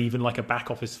necessarily even like a back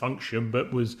office function,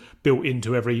 but was built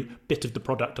into every bit of the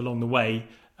product along the way,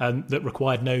 that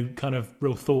required no kind of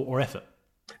real thought or effort?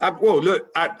 Well, look,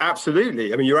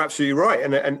 absolutely. I mean, you're absolutely right,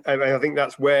 and I think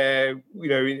that's where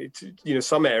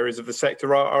some areas of the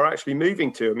sector are actually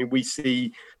moving to. I mean, we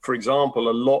see, for example,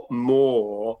 a lot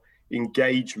more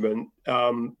engagement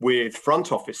with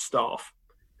front office staff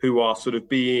who are sort of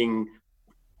being,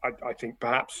 I think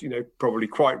perhaps, probably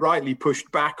quite rightly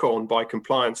pushed back on by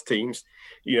compliance teams,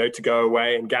 to go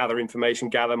away and gather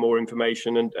more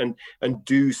information and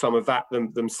do some of that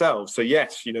themselves. So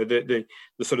yes, the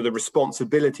sort of the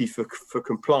responsibility for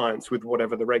compliance with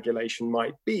whatever the regulation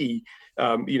might be,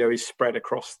 is spread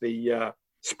across the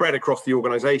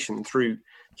organization through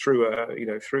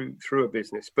a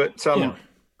business. But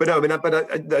no, I mean,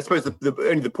 I suppose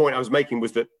the point I was making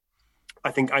was that I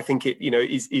think it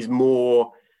is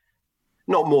more,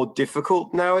 not more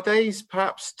difficult nowadays,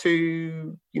 perhaps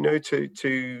to at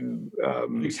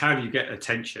least how do you get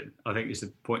attention? I think is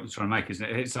the point you're trying to make, isn't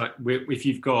it? It's like if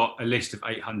you've got a list of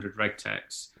 800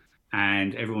 RegTechs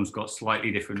and everyone's got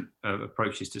slightly different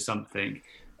approaches to something,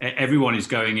 everyone is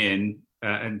going in,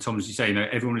 and Tom, as you say,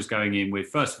 everyone is going in with,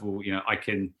 first of all, I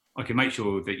can make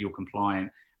sure that you're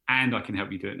compliant, and I can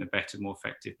help you do it in a better, more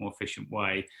effective, more efficient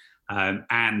way.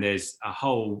 And there's a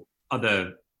whole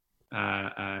other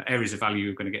areas of value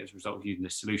you're going to get as a result of using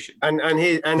this solution. And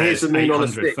here's the moon on a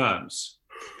stick. Firms.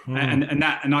 And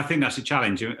I think that's a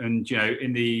challenge. And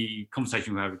in the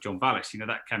conversation we had with John Vallis,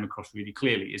 that came across really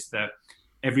clearly, is that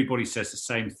everybody says the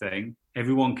same thing.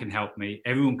 Everyone can help me.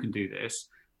 Everyone can do this.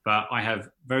 but I have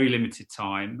very limited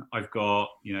time. I've got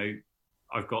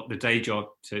the day job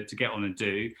to get on and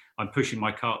do. I'm pushing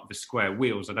my cart with square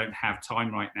wheels. I don't have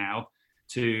time right now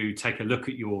to take a look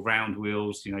at your round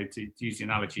wheels, to use the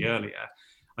analogy earlier.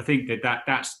 I think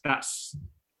that's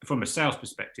from a sales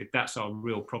perspective, that's our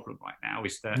real problem right now,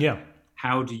 is that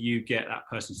how do you get that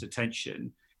person's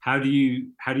attention? How do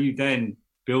you then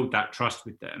build that trust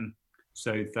with them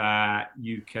so that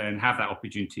you can have that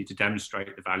opportunity to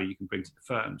demonstrate the value you can bring to the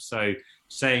firm? So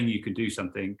saying you can do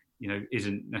something,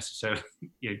 isn't necessarily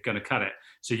going to cut it.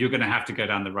 So you're going to have to go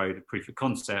down the road of proof of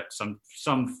concept,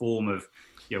 some form of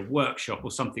workshop or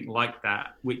something like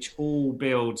that, which all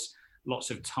builds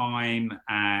lots of time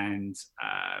and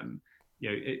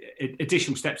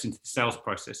additional steps into the sales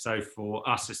process. So for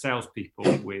us as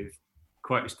salespeople with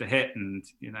quotas to hit and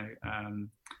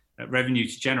revenue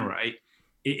to generate,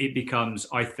 it becomes,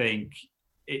 I think,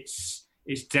 it's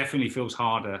definitely feels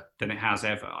harder than it has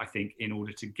ever, I think, in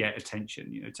order to get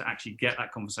attention, to actually get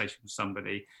that conversation with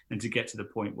somebody and to get to the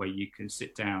point where you can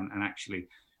sit down and actually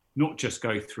not just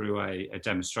go through a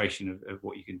demonstration of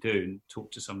what you can do and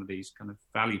talk to some of these kind of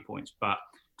value points, but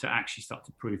to actually start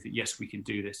to prove that, yes, we can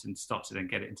do this and start to then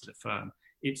get it into the firm.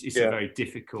 It's a very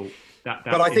difficult, that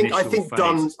but I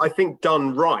think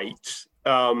done right,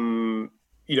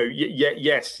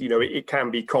 yes, it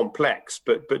can be complex,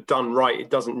 but done right, it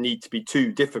doesn't need to be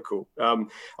too difficult.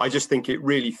 I just think it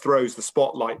really throws the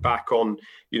spotlight back on,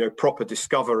 proper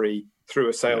discovery through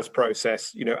a sales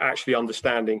process, actually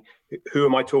understanding who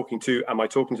am I talking to? Am I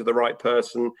talking to the right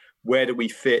person? Where do we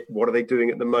fit? What are they doing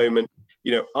at the moment?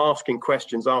 Asking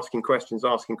questions, and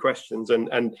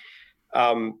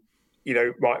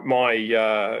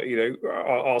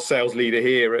our sales leader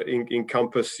here in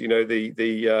Compass,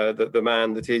 the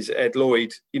man that is Ed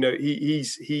Lloyd,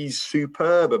 he's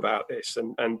superb about this,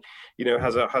 and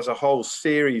has a whole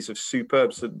series of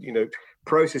superb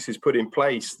processes put in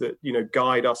place that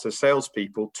guide us as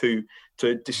salespeople to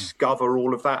discover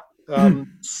all of that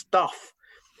stuff,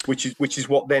 which is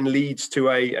what then leads to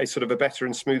a sort of a better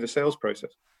and smoother sales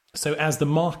process. So as the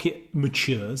market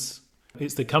matures,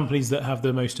 it's the companies that have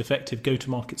the most effective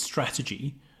go-to-market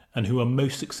strategy and who are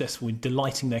most successful in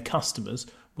delighting their customers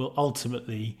will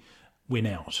ultimately win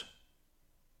out.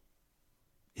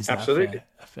 Is absolutely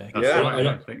that fair?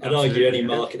 I'd argue any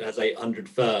market that has 800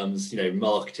 firms,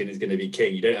 marketing is going to be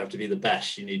king. You don't have to be the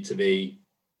best. You need to be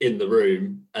in the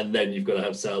room, and then you've got to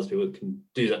have salespeople that can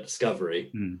do that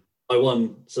discovery. I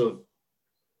want sort of,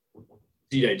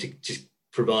 to just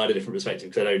provide a different perspective,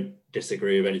 because I don't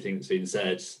disagree with anything that's been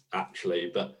said, actually.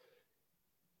 But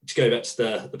to go back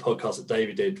to the podcast that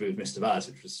David did with Mr. Vaz,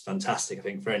 which was fantastic, I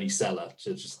think, for any seller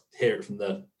to just hear it from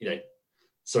the,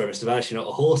 sorry, Mr. Vaz, you're not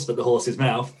a horse, but the horse's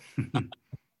mouth.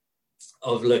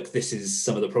 Of, look, this is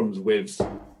some of the problems with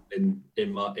in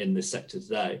this sector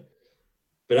today.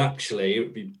 But actually, it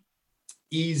would be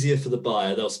easier for the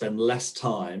buyer. They'll spend less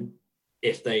time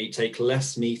if they take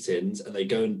less meetings and they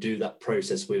go and do that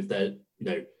process with their,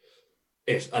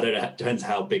 if, I don't know, it depends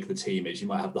how big the team is. You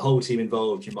might have the whole team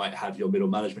involved, you might have your middle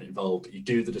management involved, but you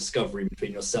do the discovery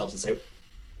between yourselves and say,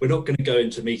 we're not going to go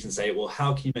into a meeting and say, well,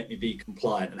 how can you make me be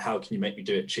compliant and how can you make me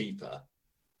do it cheaper?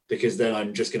 Because then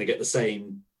I'm just going to get the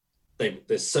same.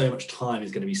 There's so much time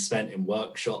is going to be spent in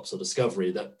workshops or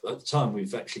discovery that at the time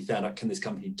we've actually found out, can this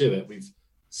company do it? We've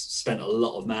spent a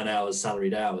lot of man hours,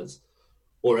 salaried hours.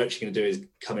 What we're actually going to do is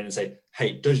come in and say,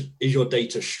 hey, is your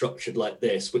data structured like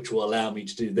this, which will allow me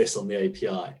to do this on the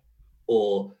API?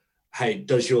 Or, hey,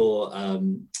 does your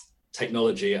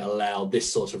technology allow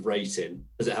this sort of rating?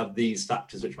 Does it have these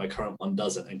factors which my current one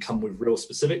doesn't? And come with real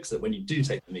specifics that when you do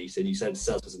take the meeting, you say to the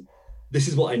salesperson, this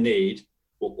is what I need.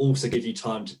 We'll also give you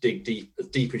time to dig as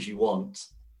deep as you want.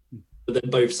 But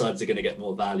then both sides are going to get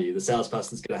more value. The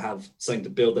salesperson's going to have something to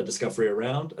build their discovery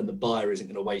around, and the buyer isn't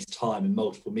going to waste time in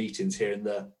multiple meetings here in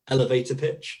the elevator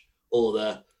pitch or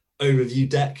the overview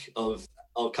deck of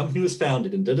our company was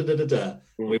founded in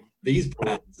with these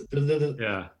brands.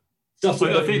 Stuff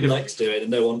that nobody likes doing and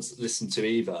no one's listened to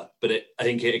either. But I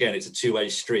think it's a two-way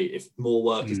street. If more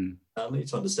work is done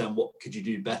to understand what could you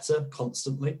do better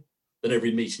constantly, then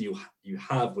every meeting you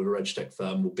have with a RegTech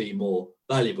firm will be more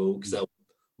valuable, because they'll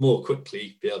more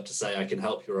quickly be able to say, I can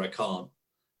help you or I can't.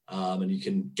 And you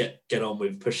can get on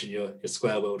with pushing your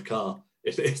square-wheeled car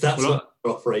if that's what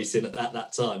you're operating at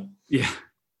that time. Yeah.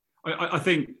 I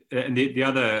think, and the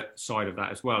other side of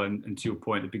that as well, and to your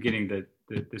point at the beginning,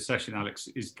 the session, Alex,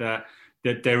 is that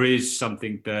that there is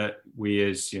something that we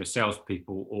as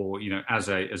salespeople or as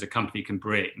a company can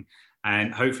bring,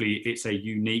 and hopefully it's a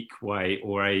unique way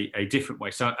or a different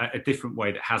way, so a different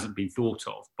way that hasn't been thought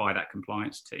of by that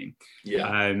compliance team.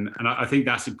 And I think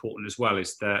that's important as well,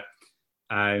 is that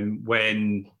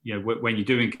when you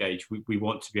do engage, we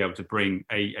want to be able to bring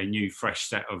a new fresh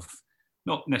set of,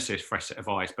 not necessarily a fresh set of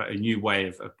eyes, but a new way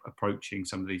of approaching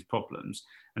some of these problems.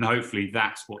 And hopefully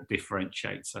that's what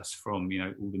differentiates us from,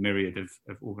 all the myriad of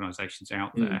organisations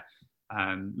out there,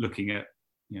 looking at,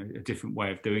 a different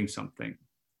way of doing something.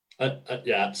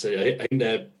 Yeah, absolutely. I think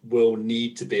there will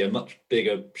need to be a much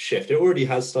bigger shift. It already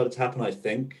has started to happen, I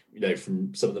think,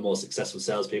 from some of the more successful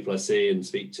salespeople I see and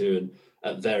speak to, and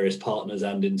at various partners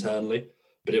and internally.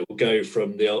 But it will go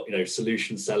from the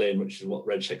solution selling, which is what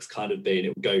RegTech's kind of been.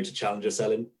 It will go to challenger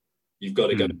selling. You've got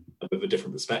to go with a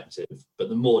different perspective. But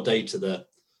the more data the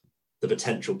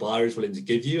potential buyer is willing to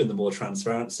give you, and the more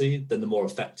transparency, then the more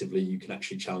effectively you can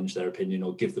actually challenge their opinion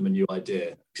or give them a new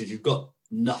idea. Because if you've got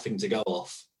nothing to go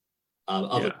off,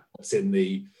 other than what's in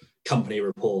the company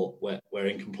report, where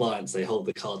in compliance they hold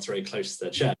the cards very close to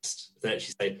their chest, they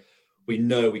actually say, we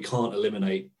know we can't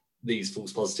eliminate these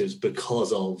false positives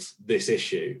because of this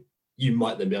issue. You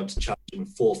might then be able to challenge them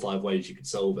with 4 or 5 ways you could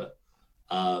solve it,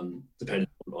 depending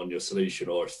on your solution.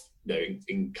 Or if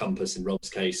in Compass, in Rob's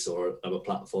case, or another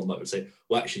platform that would say,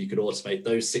 well, actually you could automate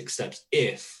those 6 steps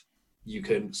if you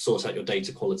can sort out your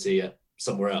data quality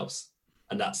somewhere else.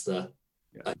 And that's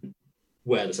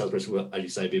where the salesperson will, as you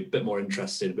say, be a bit more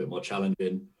interested, a bit more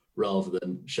challenging, rather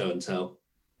than show and tell.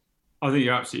 I think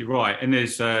you're absolutely right. And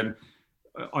there's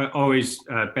I always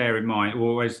bear in mind, or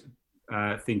always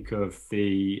think of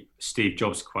the Steve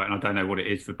Jobs quote, and I don't know what it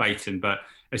is verbatim, but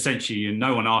essentially,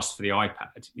 no one asked for the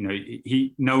iPad.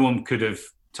 No one could have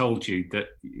told you that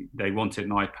they wanted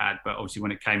an iPad, but obviously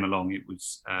when it came along, it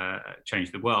was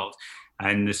changed the world.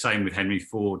 And the same with Henry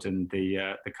Ford and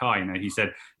the car. He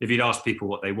said if he'd asked people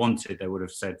what they wanted, they would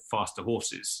have said faster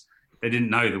horses. They didn't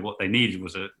know that what they needed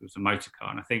was a motor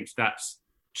car, and I think that's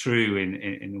true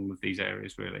in all of these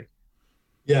areas, really.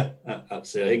 Yeah,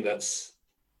 absolutely. I think that's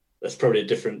probably a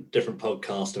different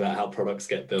podcast about how products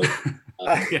get built.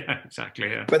 Yeah, exactly.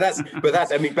 Yeah. But that's.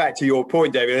 I mean, back to your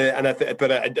point, David, and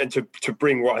and to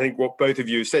bring what both of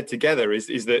you have said together is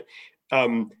that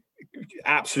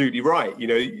absolutely right.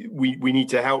 We need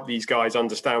to help these guys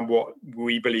understand what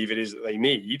we believe it is that they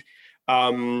need,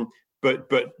 but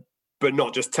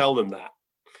not just tell them that.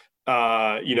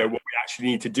 What we actually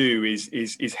need to do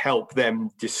is help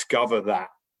them discover that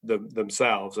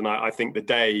themselves. And I think the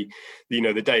day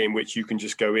in which you can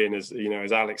just go in, as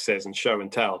Alex says, and show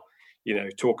and tell,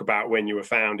 talk about when you were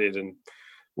founded and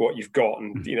what you've got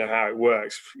and how it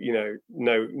works,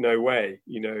 no way.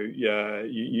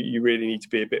 You really need to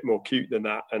be a bit more cute than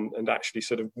that, and actually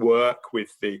sort of work with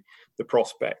the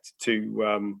prospect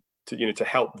to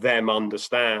help them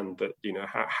understand that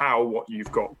how what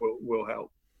you've got will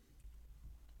help.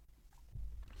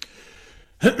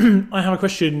 I have a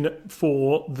question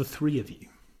for the three of you.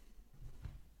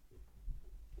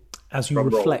 As you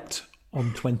reflect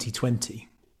on 2020,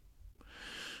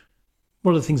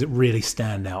 what are the things that really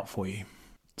stand out for you?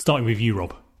 Starting with you,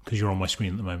 Rob, because you're on my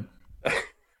screen at the moment.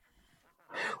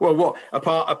 Well, what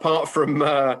apart from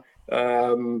Harry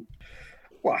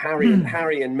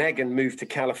and Meghan moved to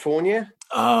California?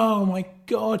 Oh my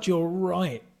God, you're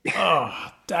right.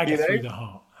 Oh, dagger through the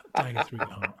heart. Dagger through the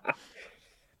heart.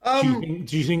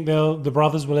 Do you think the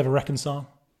brothers will ever reconcile?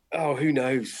 Oh, who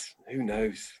knows? Who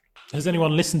knows? Has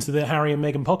anyone listened to the Harry and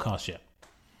Meghan podcast yet?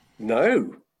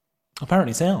 No. Apparently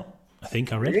it's out. I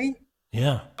think I read. Really?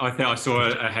 Yeah. I think I saw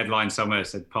a headline somewhere that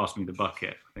said, "Pass me the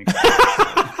bucket." I think.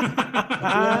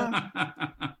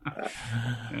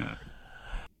 Yeah.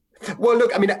 Well,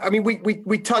 look, I mean,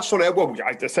 we touched on it. Well,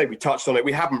 I say we touched on it.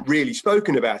 We haven't really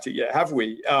spoken about it yet, have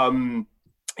we?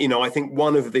 I think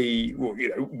one of the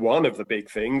big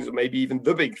things, or maybe even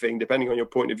the big thing, depending on your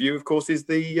point of view, of course, is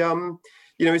the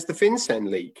FinCEN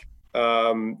leak.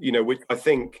 Which I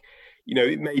think,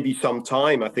 it may be some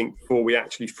time, I think, before we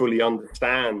actually fully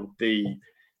understand the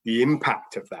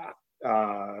impact of that.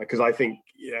 Because I think,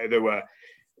 I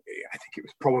think it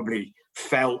was probably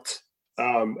felt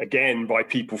again by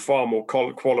people far more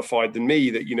qualified than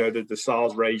me that the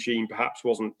SARS regime perhaps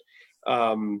wasn't.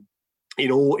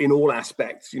 In all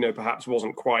aspects, perhaps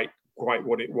wasn't quite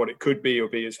what it could be, or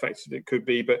be as effective as it could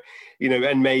be. But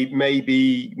and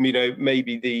maybe the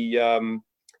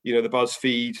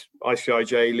BuzzFeed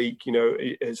ICIJ leak,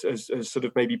 has sort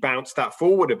of maybe bounced that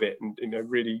forward a bit, and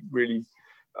really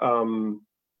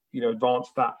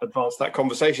advanced that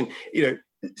conversation.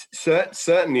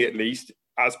 Certainly, at least,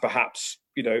 as perhaps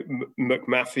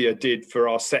McMafia did for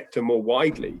our sector more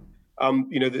widely.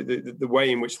 The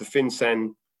way in which the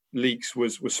FinCEN leaks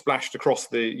was splashed across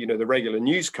the regular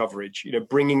news coverage,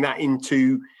 bringing that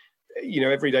into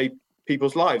everyday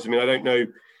people's lives. I mean, I don't know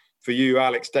for you,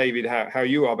 Alex, David, how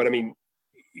you are, but I mean,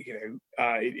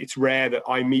 it's rare that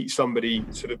I meet somebody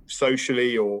sort of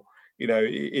socially or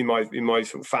in my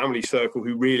sort of family circle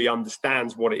who really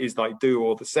understands what it is that I do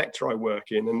or the sector I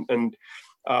work in, and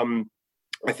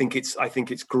I think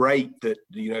it's great that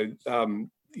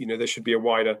there should be a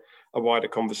wider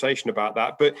conversation about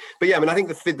that. But yeah, I mean, I think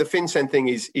the FinCEN thing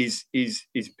is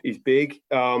big.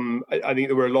 I think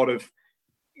there were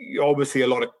obviously a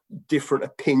lot of different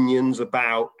opinions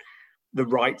about the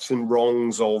rights and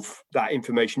wrongs of that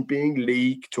information being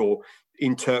leaked, or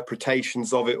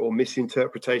interpretations of it or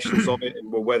misinterpretations of it,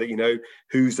 and whether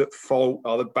who's at fault.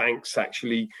 Are the banks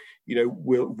actually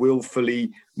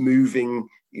willfully moving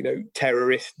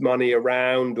terrorist money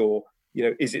around, or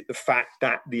is it the fact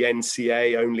that the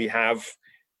NCA only have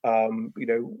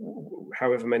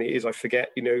however many it is, I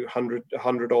forget,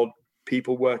 100 odd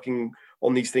people working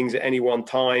on these things at any one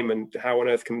time, and how on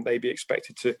earth can they be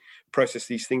expected to process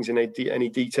these things in any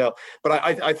detail? But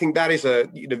I think that is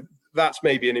that's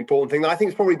maybe an important thing that I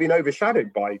think has probably been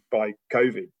overshadowed by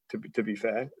COVID, to be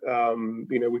fair.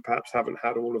 We perhaps haven't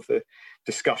had all of the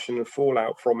discussion and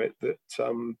fallout from it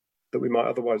that we might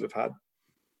otherwise have had.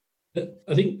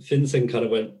 I think FinCEN kind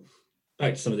of went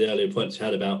back to some of the earlier points you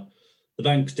had about the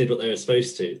banks did what they were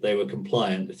supposed to. They were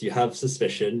compliant. If you have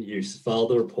suspicion, you file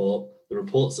the report. The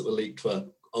reports that were leaked were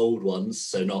old ones,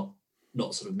 so not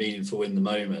sort of meaningful in the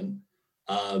moment.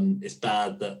 It's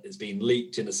bad that it's been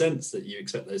leaked in a sense that you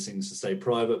expect those things to stay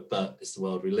private, but it's the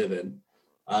world we live in.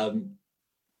 I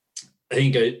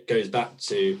think it goes back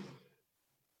to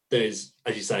those,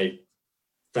 as you say,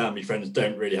 family friends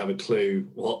don't really have a clue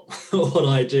what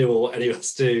I do or what any of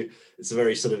us do. It's a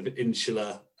very sort of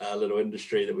insular little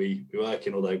industry that we work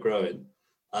in, although growing.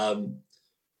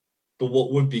 But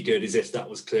what would be good is if that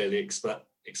was clearly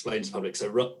explained to the public.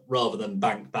 So rather than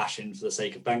bank bashing for the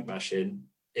sake of bank bashing,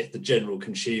 if the general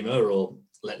consumer, or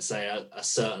let's say a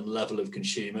certain level of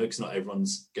consumer, because not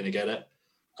everyone's going to get it,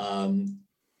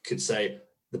 could say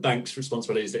the bank's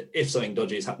responsibility is that if something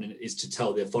dodgy is happening is to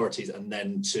tell the authorities and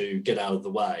then to get out of the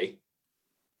way,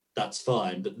 that's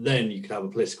fine. But then you could have a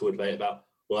political debate about,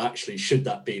 well, actually, should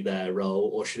that be their role,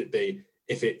 or should it be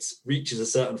if it reaches a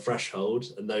certain threshold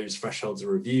and those thresholds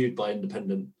are reviewed by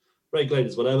independent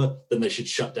regulators, whatever, then they should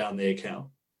shut down the account,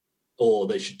 or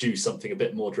they should do something a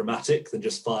bit more dramatic than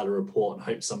just file a report and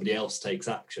hope somebody else takes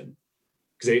action.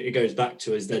 Because it goes back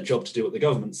to, is their job to do what the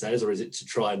government says, or is it to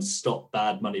try and stop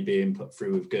bad money being put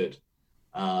through with good?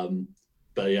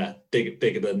 But yeah,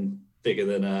 bigger than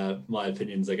my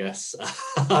opinions, I guess.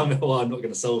 Well, I'm not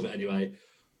going to solve it anyway.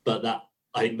 But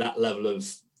I think that level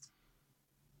of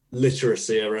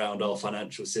literacy around our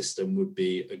financial system would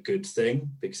be a good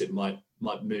thing, because it might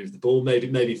move the ball. Maybe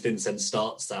FinCEN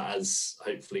starts that as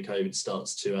hopefully COVID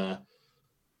starts to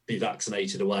be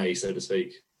vaccinated away, so to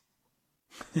speak.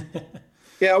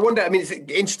 Yeah, I wonder. I mean, it's an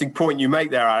interesting point you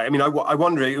make there. I mean, I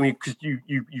wonder. I mean, because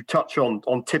you touch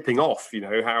on tipping off.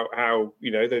 How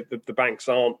the banks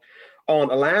aren't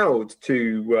allowed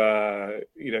to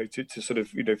to sort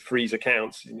of freeze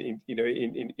accounts in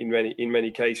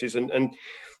many cases, and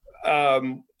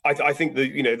I think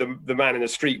the man in the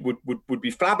street would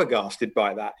be flabbergasted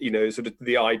by that. Sort of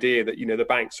the idea that the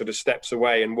bank sort of steps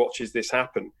away and watches this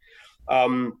happen. I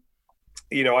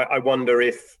wonder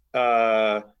if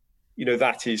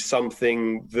that is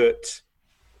something that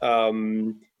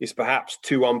is perhaps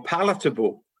too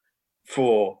unpalatable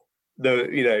for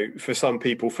for some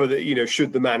people.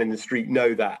 Should the man in the street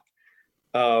know that,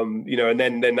 and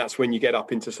then that's when you get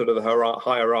up into sort of the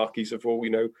hierarchies of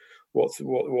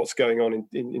what's going on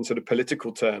in sort of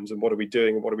political terms, and what are we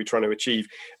doing and what are we trying to achieve,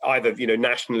 either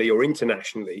nationally or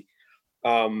internationally.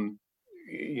 Do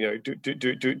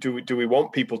we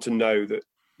want people to know that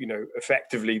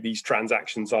effectively these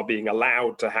transactions are being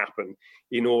allowed to happen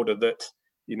in order that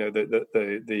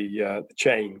the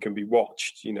chain can be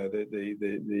watched,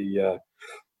 the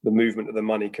movement of the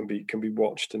money can be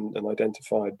watched and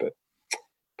identified.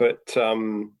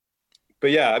 But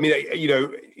yeah, I mean,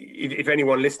 if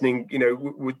anyone listening,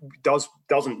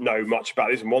 doesn't know much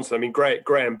about this and wants to, I mean,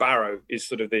 Graham Barrow is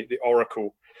sort of the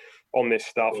oracle on this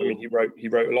stuff. I mean, he wrote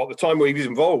a lot at the time where he was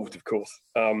involved, of course.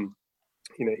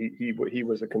 He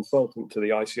was a consultant to the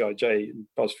ICIJ and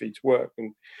BuzzFeed's work,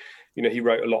 and he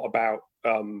wrote a lot about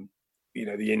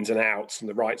the ins and outs and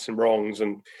the rights and wrongs,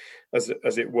 and as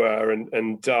it were,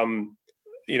 and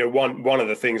one of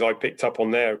the things I picked up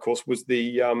on there, of course, was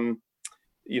the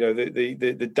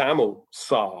the DAML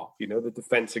SAR, the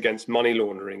Defense Against Money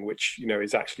Laundering, which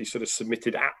is actually sort of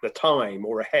submitted at the time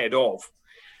or ahead of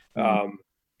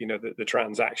the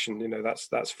transaction.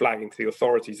 That's flagging to the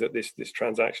authorities that this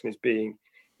transaction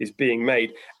is being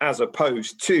made, as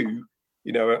opposed to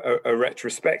a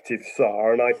retrospective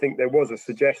SAR. And I think there was a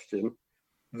suggestion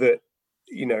that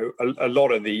a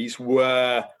lot of these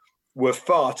were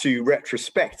far too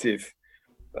retrospective.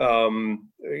 And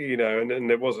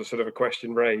there was a sort of a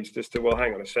question raised as to, well,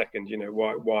 hang on a second,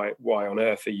 why on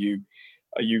earth are you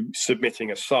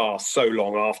submitting a SAR so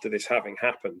long after this having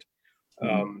happened?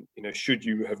 Should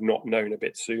you have not known a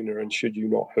bit sooner, and should you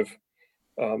not have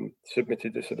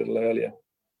submitted this a little earlier?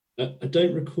 I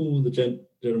don't recall the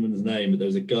gentleman's name, but there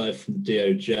was a guy from the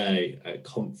DOJ at a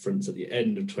conference at the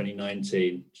end of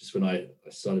 2019, just when I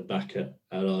started back at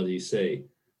RDC.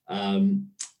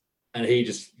 And he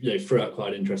just threw out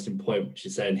quite an interesting point, which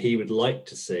is saying he would like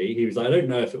to see, he was like, I don't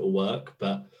know if it will work,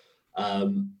 but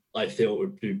I feel it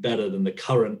would do better than the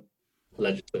current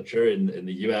legislature in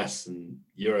the US and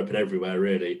Europe and everywhere,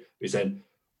 really. He's saying,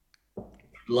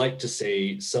 like to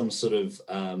see some sort of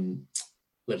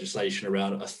legislation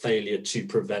around a failure to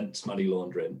prevent money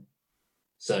laundering.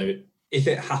 So if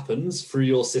it happens through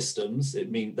your systems,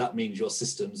 that means your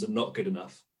systems are not good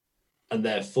enough. And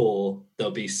therefore,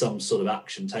 there'll be some sort of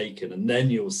action taken. And then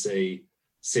you'll see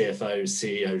CFOs,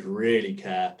 CEOs really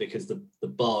care, because the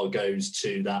bar goes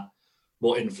to that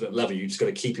more infinite level. You just got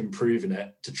to keep improving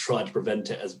it to try to prevent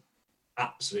it as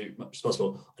absolute much as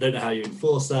possible. I don't know how you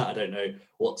enforce that. I don't know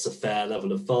what's a fair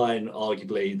level of fine.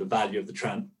 Arguably, the value of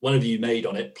the whatever you made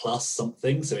on it plus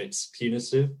something, so it's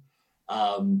punitive.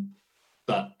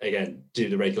 But again, do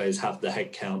the regulators have the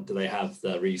headcount? Do they have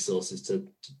the resources to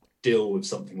deal with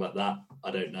something like that?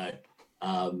 I don't know.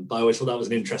 But I always thought that was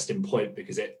an interesting point,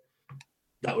 because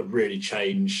that would really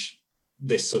change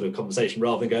this sort of conversation,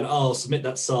 rather than going, I'll submit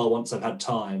that SAR once I've had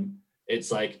time.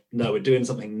 It's like, no, we're doing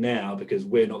something now because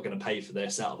we're not going to pay for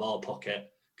this out of our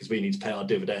pocket, because we need to pay our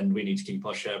dividend. We need to keep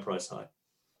our share price high.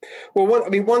 Well,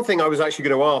 one thing I was actually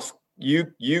going to ask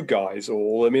you guys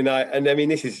all,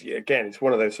 this is, again, it's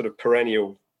one of those sort of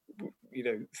perennial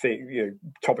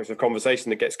topics of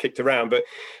conversation that gets kicked around, but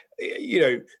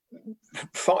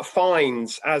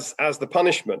fines as the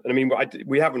punishment. And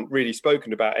we haven't really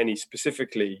spoken about any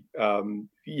specifically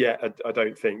yet, I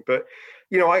don't think, but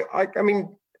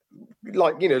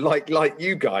like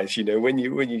you guys, when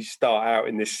you start out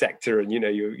in this sector and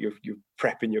you're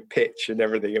prepping your pitch and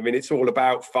everything, it's all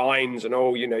about fines and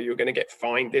you're going to get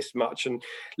fined this much, and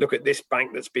look at this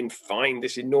bank that's been fined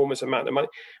this enormous amount of money.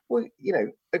 Well,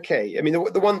 okay.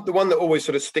 The one that always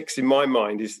sort of sticks in my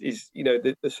mind is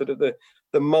the sort of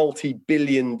the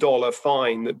multi-billion-dollar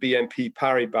fine that BNP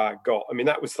Paribas got.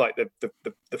 That was like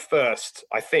the first,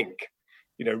 I think,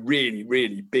 really,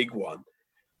 really big one.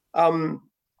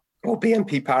 Well,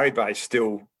 BNP Paribas is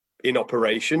still in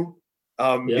operation.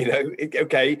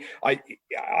 Okay.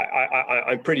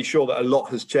 I'm pretty sure that a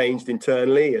lot has changed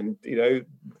internally, and there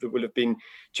will have been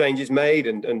changes made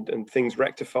and things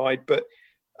rectified. But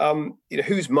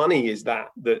whose money is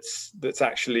that's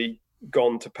actually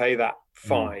gone to pay that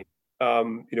fine?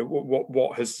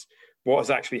 What has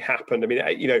actually happened?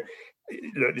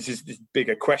 This is this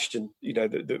bigger question.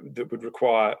 That would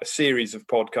require a series of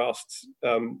podcasts.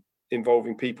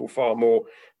 Involving people far more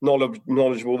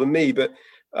knowledgeable than me, but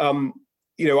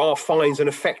are fines an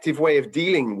effective way of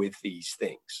dealing with these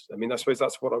things? I suppose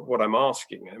that's what I'm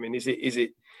asking. Is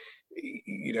it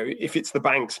if it's the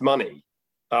bank's money,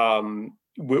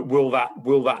 will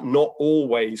that not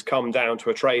always come down to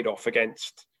a trade-off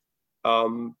against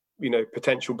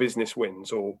potential business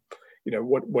wins, or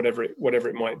whatever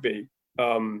it might be?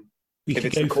 We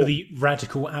could go for the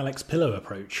radical Alex Pillow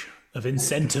approach of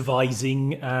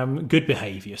incentivizing good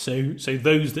behaviour. So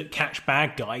those that catch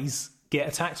bad guys get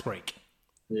a tax break.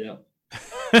 Yeah.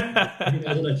 I think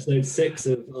that was on episode 6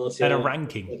 of RTR. And a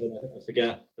ranking. I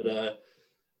forget. But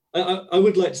I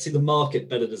would like to see the market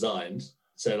better designed.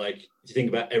 So, like, if you think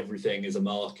about everything as a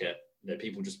market,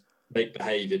 people just make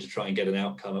behaviour to try and get an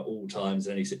outcome at all times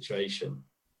in any situation.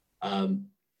 And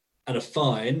a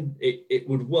fine, it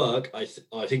would work. I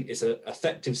think it's an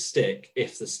effective stick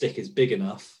if the stick is big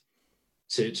enough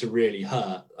to really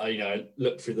hurt. I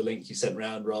looked through the link you sent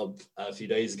around, Rob, a few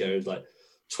days ago. It was like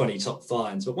 20 top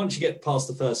fines. But once you get past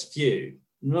the first few,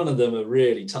 none of them are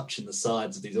really touching the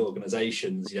sides of these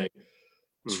organisations.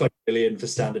 20 million for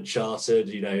Standard Chartered,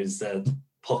 is their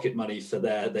pocket money for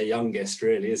their youngest,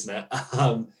 really, isn't it?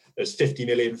 There's 50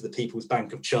 million for the People's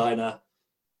Bank of China.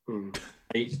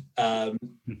 These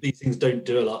things don't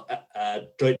do a lot.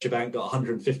 Deutsche Bank got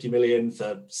 150 million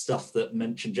for stuff that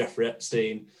mentioned Jeffrey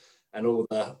Epstein. and all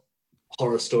the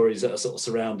horror stories that are sort of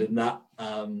surrounding that.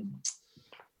 I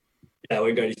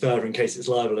won't go any further in case it's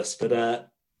libelous, but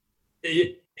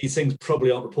these things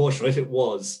probably aren't proportional. If it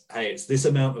was, hey, it's this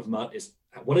amount of money, it's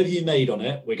whatever you made on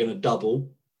it, we're going to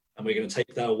double, and we're going to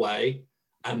take that away,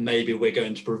 and maybe we're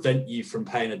going to prevent you from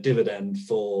paying a dividend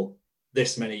for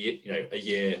this many, a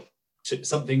year, to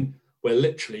something where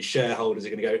literally shareholders are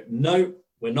going to go, no,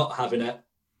 we're not having it.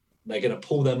 They're going to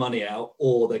pull their money out,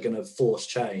 or they're going to force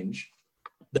change.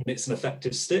 Then it's an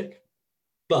effective stick.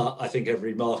 But I think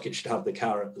every market should have the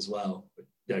carrot as well.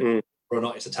 Whether or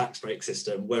not it's a tax break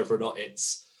system, whether or not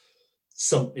it's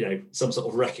some sort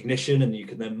of recognition, and you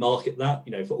can then market that.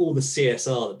 For all the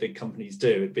CSR that big companies do,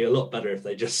 it'd be a lot better if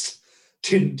they just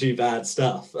didn't do bad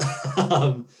stuff.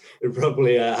 It would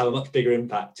probably have a much bigger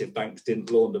impact if banks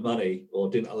didn't launder money, or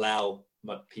didn't allow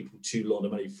people to launder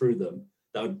money through them.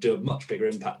 That would do a much bigger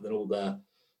impact than all the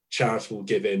charitable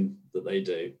giving that they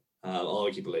do,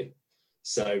 arguably.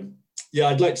 So, yeah,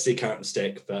 I'd like to see carrot and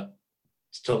stick, but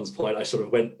to Tom's point, I sort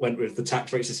of went with the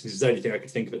tax rate system, because it's the only thing I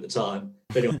could think of at the time.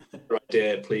 If anyone has an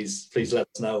idea, please let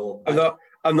us know.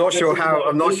 I'm not sure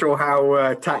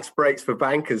how tax breaks for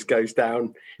bankers goes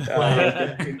down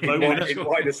in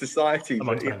wider society.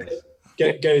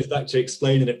 Goes back to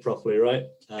explaining it properly, right?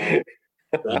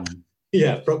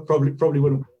 Yeah, probably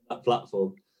wouldn't put that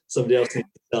platform. Somebody else needs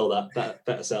to sell that,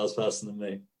 better salesperson than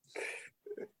me.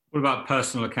 What about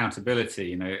personal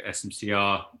accountability?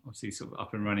 SMCR obviously sort of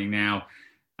up and running now.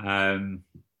 I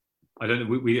don't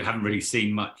know. We haven't really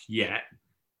seen much yet,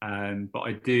 but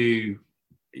I do.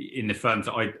 In the firms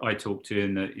that I talk to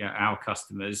and our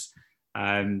customers,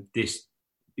 this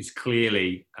is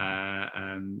clearly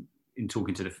in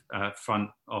talking to the front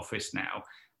office now.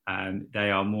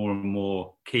 They are more and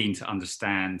more keen to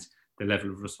understand the level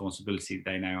of responsibility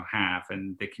they now have,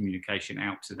 and the communication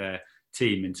out to their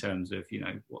team in terms of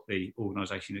what the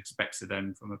organisation expects of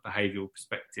them from a behavioural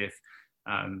perspective.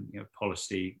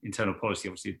 Policy, internal policy,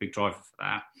 obviously a big driver for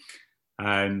that.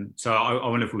 So I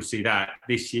wonder if we'll see that.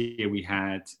 This year we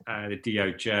had the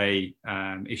DOJ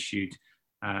issued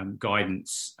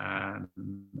guidance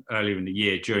earlier in the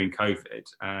year during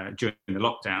COVID, during the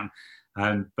lockdown,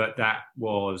 but that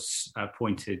was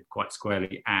pointed quite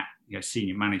squarely at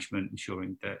senior management,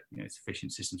 ensuring that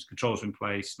sufficient systems controls are in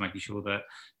place, making sure that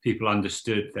people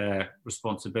understood their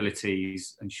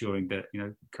responsibilities, ensuring that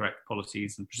correct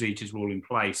policies and procedures were all in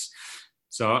place.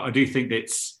 So I do think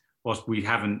that whilst we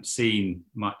haven't seen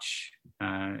much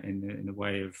in the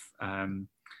way of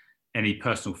any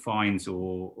personal fines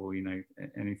or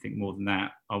anything more than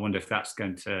that, I wonder if that's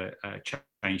going to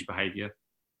change behaviour.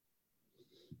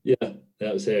 Yeah,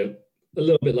 that was a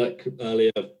little bit like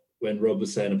earlier when Rob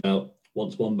was saying about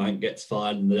once one bank gets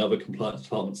fined and the other compliance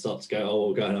department starts to go, oh,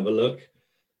 we'll go and have a look.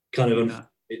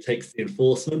 It takes the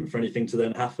enforcement for anything to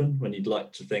then happen, when you'd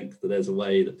like to think that there's a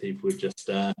way that people would just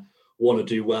want to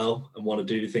do well and want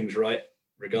to do things right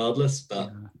regardless, but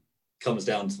it comes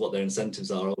down to what their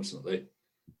incentives are ultimately.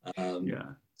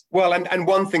 Well, and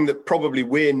one thing that probably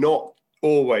we're not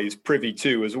always privy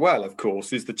to as well, of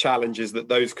course, is the challenges that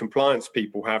those compliance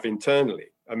people have internally.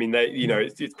 I mean,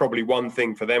 it's probably one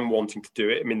thing for them wanting to do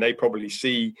it. I mean, they probably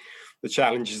see the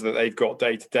challenges that they've got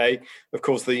day to day. Of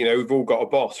course, we've all got a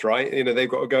boss, right? They've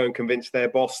got to go and convince their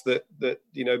boss that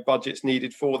budget's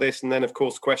needed for this, and then of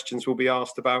course questions will be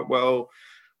asked about, well,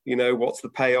 what's the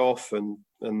payoff, and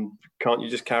can't you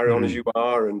just carry on as you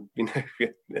are, and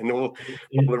and all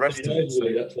the rest of it. So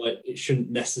that's why it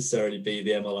shouldn't necessarily be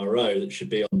the MLRO that should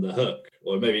be on the hook,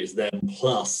 or maybe it's them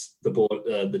plus the board,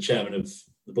 the chairman of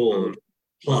the board,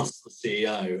 plus the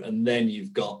CEO, and then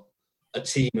you've got a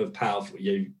team of powerful.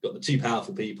 You've got the two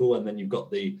powerful people, and then you've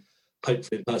got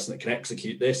hopefully the person that can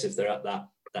execute this if they're at that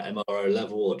MLRO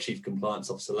level or chief compliance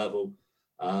officer level.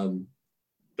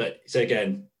 But so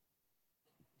again,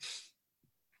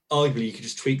 arguably you could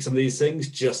just tweak some of these things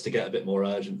just to get a bit more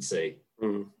urgency.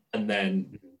 And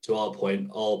then to our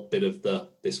point, our bit of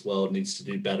this world needs to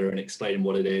do better in explaining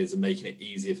what it is and making it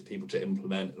easier for people to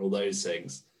implement and all those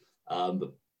things.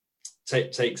 But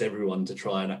takes everyone to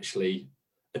try and actually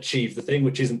achieve the thing,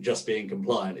 which isn't just being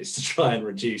compliant, it's to try and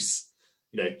reduce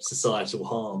societal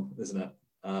harm, isn't it?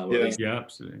 Yeah,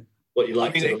 absolutely. What you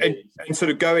like and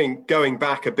sort of going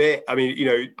back a bit, I mean,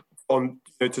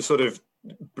 to sort of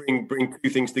bring two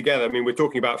things together. I mean, we're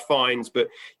talking about fines, but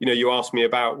you asked me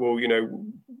about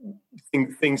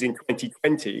things in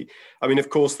 2020. I mean, of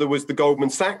course, there was the Goldman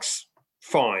Sachs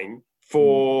fine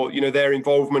for their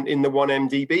involvement in the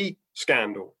 1MDB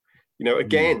scandal.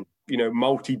 Again,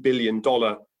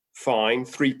 multi-billion-dollar fine,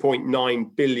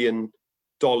 $3.9 billion.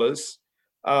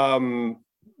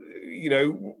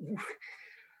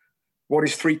 what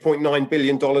is $3.9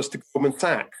 billion to Goldman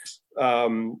Sachs?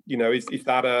 Is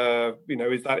that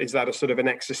a sort of an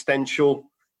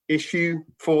existential issue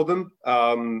for them?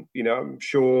 I'm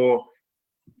sure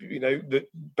that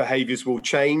behaviours will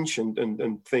change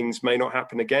and things may not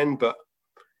happen again, but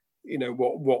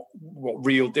what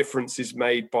real difference is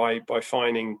made by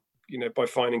fining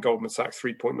Goldman Sachs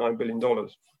 $3.9 billion?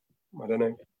 I don't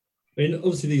know. I mean,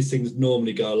 obviously these things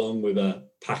normally go along with a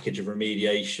package of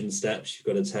remediation steps you've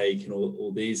got to take and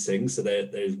all these things. So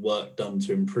there's work done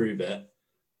to improve it.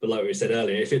 But like we said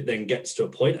earlier, if it then gets to a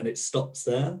point and it stops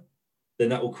there, then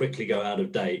that will quickly go out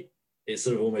of date. It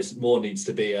sort of almost more needs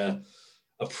to be a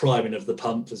priming of the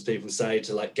pump, as people say,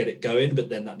 to like get it going, but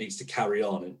then that needs to carry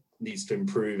on. It needs to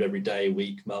improve every day,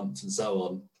 week, month, and so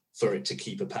on for it to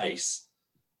keep a pace.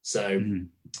 So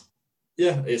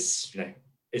yeah, it's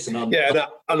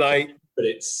but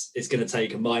it's going to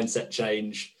take a mindset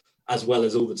change as well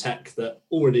as all the tech that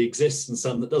already exists and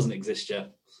some that doesn't exist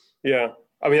yet. Yeah,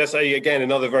 I mean that's again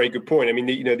another very good point. I mean,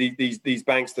 these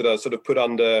banks that are sort of put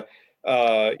under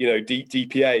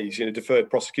DPAs, deferred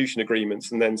prosecution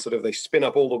agreements, and then sort of they spin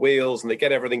up all the wheels and they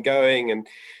get everything going, and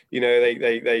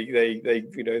they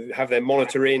have their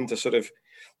monitor in to sort of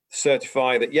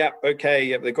certify that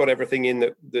they've got everything in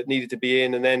that needed to be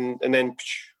in, and then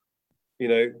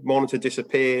monitor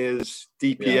disappears,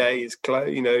 DPA is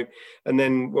and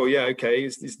then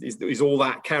is all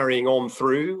that carrying on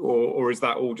through, or is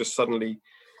that all just suddenly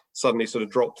sort of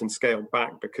dropped and scaled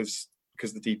back because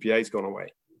the DPA's gone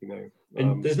away?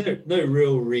 And there's no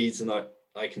real reason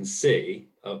I can see.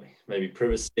 Maybe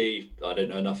privacy, I don't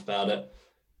know enough about it,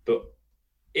 but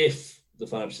if the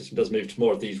financial system does move to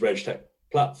more of these RegTech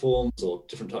platforms or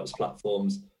different types of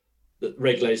platforms, that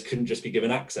regulators couldn't just be given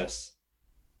access.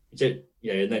 And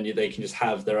then they can just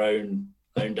have their own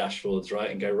dashboards,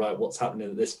 right, and go, right, what's happening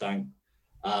at this bank,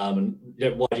 and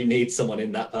why do you need someone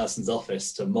in that person's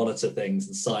office to monitor things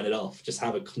and sign it off? Just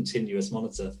have a continuous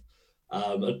monitor.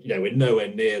 We're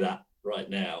nowhere near that right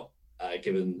now,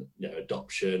 given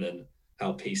adoption and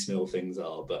how piecemeal things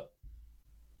are. But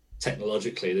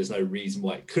technologically, there's no reason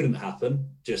why it couldn't happen.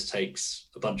 Just takes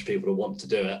a bunch of people to want to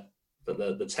do it, but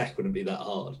the tech wouldn't be that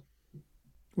hard.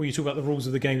 Well, you talk about the rules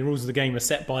of the game. The rules of the game are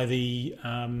set by the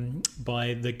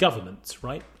government,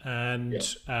 right? And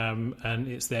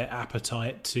it's their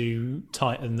appetite to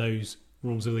tighten those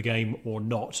rules of the game or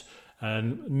not.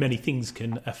 And many things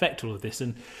can affect all of this.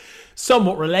 And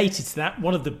somewhat related to that,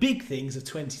 one of the big things of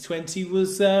 2020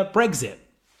 was Brexit.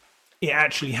 It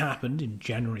actually happened in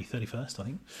January 31st, I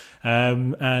think.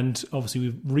 And obviously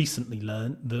we've recently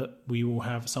learned that we will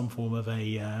have some form of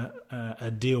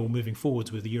a deal moving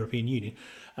forwards with the European Union.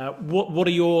 What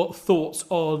are your thoughts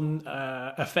on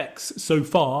effects so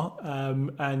far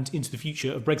and into the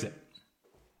future of Brexit?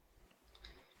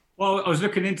 Well, I was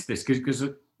looking into this because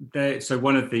so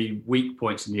one of the weak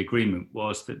points in the agreement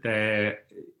was that the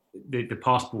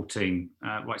passporting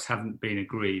rights haven't been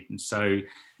agreed, and so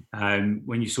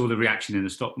when you saw the reaction in the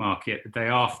stock market the day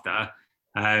after,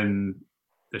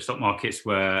 the stock markets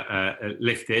were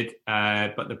lifted,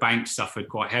 but the banks suffered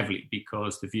quite heavily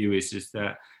because the view is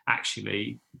that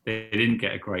actually they didn't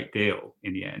get a great deal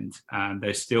in the end.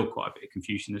 There's still quite a bit of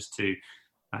confusion as to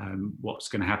what's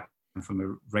going to happen from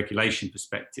a regulation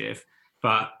perspective,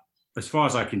 but as far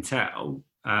as I can tell,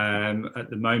 at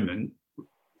the moment,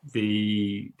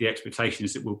 the expectation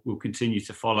is that we'll continue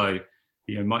to follow,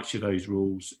 much of those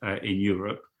rules in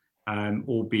Europe,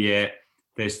 albeit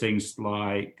there's things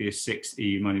like the 6th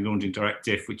EU Money Laundering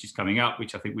Directive, which is coming up,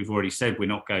 which I think we've already said we're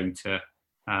not going to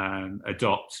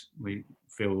adopt. We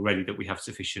feel already that we have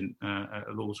sufficient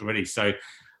laws already. So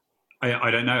I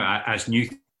don't know, as new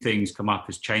things come up,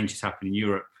 as changes happen in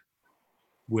Europe,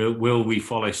 Will we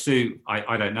follow suit?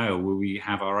 I don't know. Will we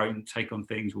have our own take on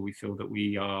things? Will we feel that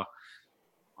we are?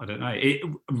 I don't know.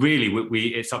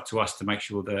 It's up to us to make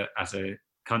sure that as a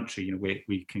country,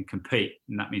 we can compete,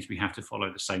 and that means we have to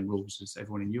follow the same rules as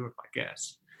everyone in Europe, I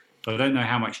guess. So I don't know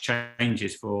how much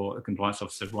changes for a compliance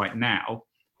officer right now,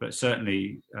 but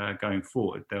certainly going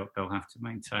forward, they'll have to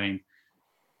maintain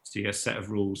a set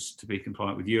of rules to be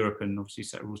compliant with Europe, and obviously a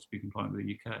set of rules to be compliant with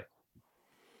the UK.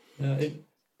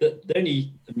 The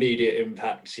only immediate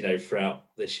impact, throughout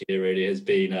this year really has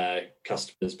been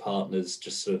customers, partners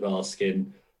just sort of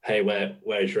asking, hey,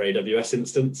 where's your AWS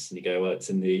instance? And you go, well, it's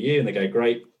in the EU. And they go,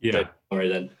 great. Yeah. Don't worry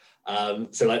then.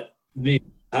 So the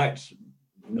impact,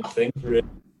 nothing really.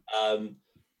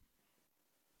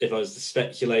 If I was to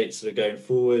speculate sort of going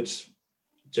forward,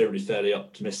 generally fairly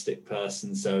optimistic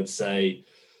person. So I'd say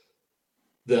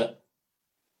that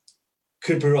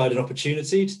could provide an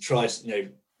opportunity to try,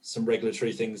 some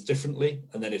regulatory things differently,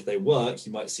 and then if they work,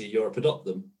 you might see Europe adopt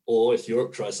them, Or if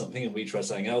Europe tries something and we try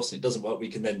something else and it doesn't work, we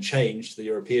can then change to the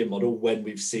European model when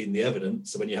we've seen the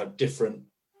evidence. So when you have different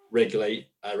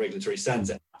regulatory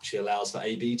standards, it actually allows for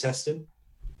A/B testing.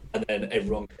 And then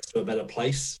everyone gets to a better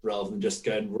place rather than just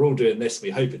going, we're all doing this, we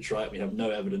hope it's right, we have no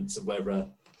evidence of whether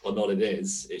or not it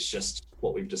is. It's just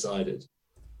what we've decided.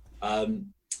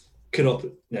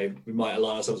 We might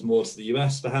align ourselves more to the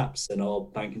US perhaps, and our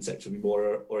banking sector will be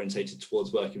more orientated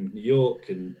towards working with New York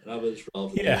and others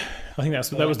rather than... Yeah, I think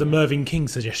that was the Mervyn King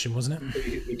suggestion, wasn't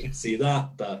it? We can see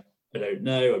that, but I don't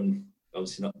know. I'm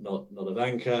obviously not a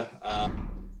banker.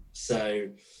 So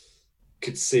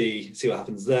could see what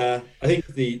happens there. I think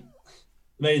the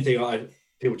main thing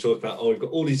people talk about, we've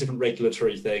got all these different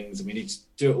regulatory things and we need to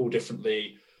do it all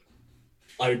differently.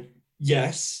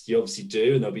 Yes, you obviously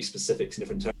do, and there'll be specifics in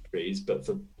different territories, but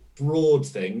for broad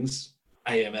things,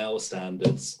 AML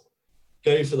standards,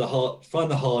 find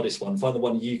the hardest one, find the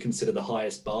one you consider the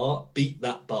highest bar, beat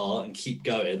that bar and keep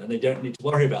going, and they don't need to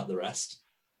worry about the rest.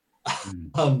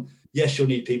 Yes, you'll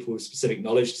need people with specific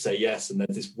knowledge to say yes, and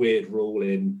there's this weird rule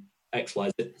in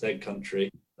XYZ country,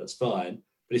 that's fine.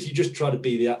 But if you just try to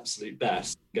be the absolute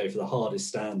best, go for the hardest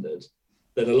standard,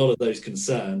 then a lot of those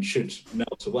concerns should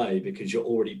melt away because you're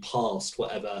already past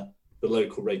whatever the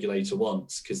local regulator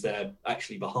wants because they're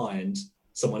actually behind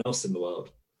someone else in the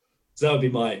world. So that would be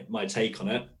my take on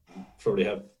it. Probably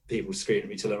have people screaming at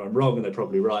me till I'm wrong, and they're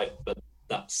probably right, but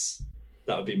that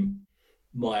would be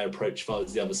my approach if I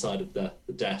was the other side of the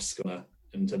desk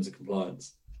in terms of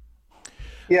compliance.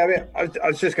 Yeah, I mean, I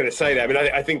was just going to say that. I mean,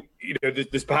 I think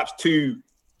there's perhaps two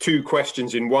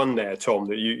questions in one there, Tom,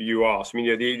 that you asked. I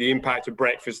mean, the impact of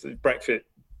Brexit.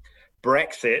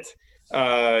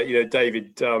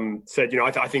 David said,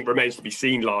 I think remains to be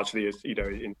seen largely as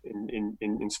in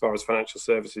as far as financial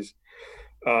services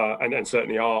and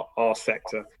certainly our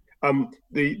sector.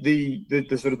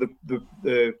 The sort of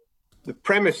the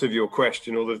premise of your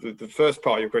question, or the first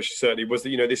part of your question, certainly was that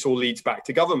this all leads back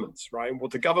to governments, right? And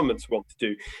what the governments want to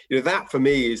do. That for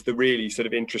me is the really sort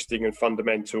of interesting and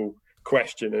fundamental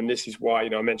question, and this is why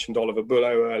I mentioned Oliver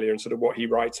Bullough earlier and sort of what he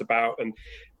writes about,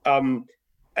 and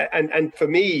for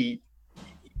me,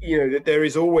 that there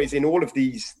is always in all of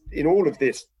this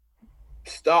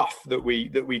stuff that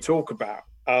we talk about,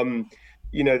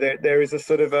 there is a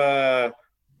sort of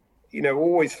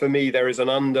always for me there is an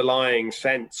underlying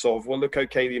sense of, well, look,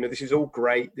 okay, this is all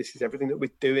great, this is everything that we're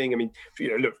doing. I mean,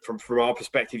 look from our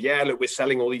perspective, we're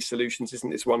selling all these solutions, isn't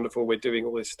this wonderful, we're doing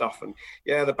all this stuff, and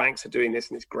the banks are doing this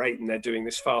and it's great, and they're doing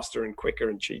this faster and quicker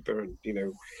and cheaper, and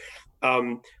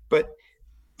but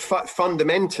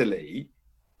fundamentally,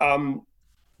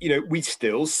 we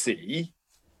still see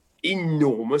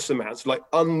enormous amounts, like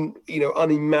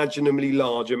unimaginably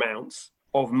large amounts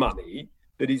of money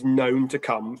that is known to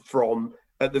come from,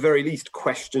 at the very least,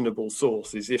 questionable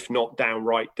sources, if not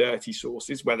downright dirty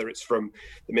sources, whether it's from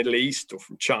the Middle East or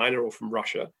from China or from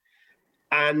Russia.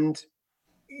 And,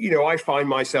 I find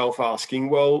myself asking,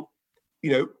 well,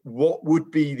 what would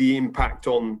be the impact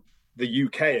on the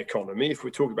UK economy, if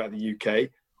we're talking about the UK,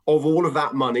 of all of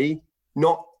that money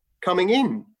not coming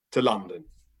in to London?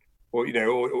 Or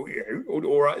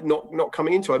not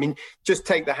coming into. I mean, just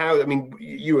take the house. I mean,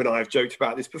 you and I have joked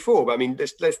about this before, but I mean,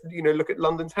 let's look at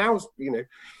London's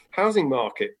housing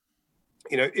market.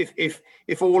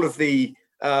 If all of the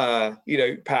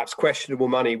perhaps questionable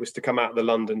money was to come out of the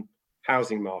London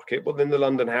housing market, well, then the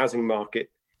London housing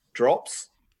market drops.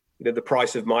 The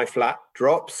price of my flat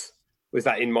drops. Was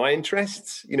that in my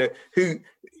interests?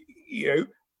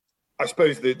 I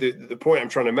suppose the point I'm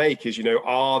trying to make is,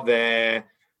 are there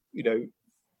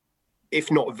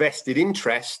if not vested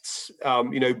interests,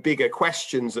 bigger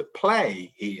questions at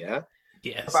play here.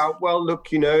 Yes. About, well, look,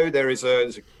 there's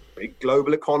a big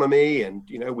global economy, and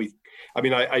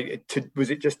was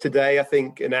it just today? I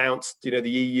think announced, the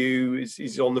EU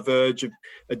is on the verge of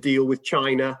a deal with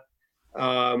China.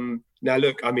 Now,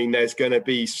 look, I mean, there's going to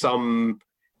be some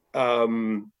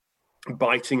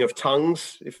biting of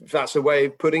tongues, if that's a way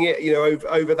of putting it.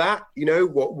 Over that,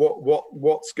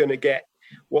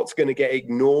 what's going to get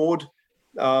ignored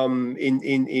in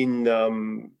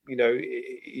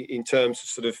terms of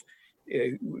sort of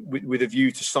with a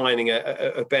view to signing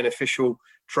a beneficial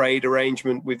trade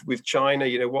arrangement with China.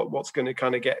 What's going to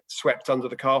kind of get swept under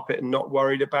the carpet and not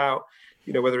worried about,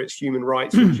 whether it's human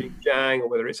rights in Xinjiang or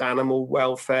whether it's animal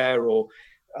welfare or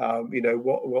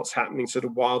what's happening, sort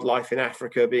of wildlife in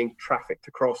Africa being trafficked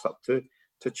across up to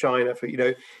China for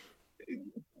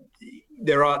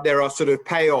There are sort of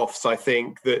payoffs, I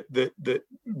think, that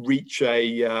reach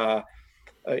a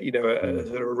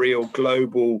real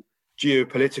global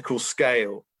geopolitical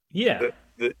scale. Yeah,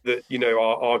 that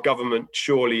our government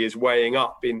surely is weighing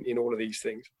up in all of these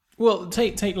things. Well,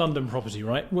 take London property,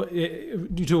 right?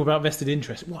 You talk about vested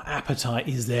interest. What appetite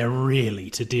is there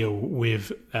really to deal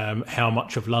with how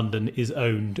much of London is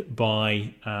owned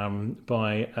by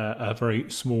a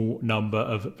very small number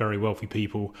of very wealthy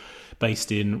people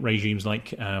based in regimes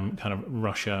like kind of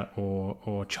Russia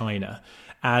or China,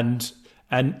 and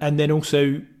then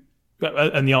also,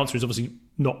 and the answer is obviously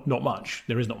not much.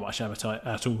 There is not much appetite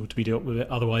at all to be dealt with it.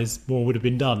 Otherwise, more would have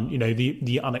been done.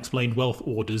 The unexplained wealth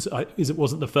orders. It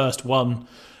wasn't the first one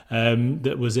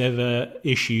that was ever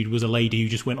issued. Was a lady who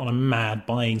just went on a mad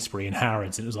buying spree in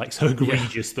Harrods, and it was like so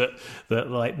egregious that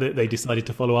they decided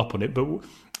to follow up on it. But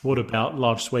what about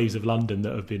large swathes of London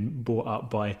that have been bought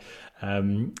up by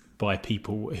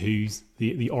people whose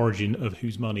the origin of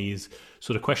whose money is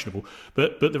sort of questionable?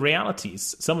 But the reality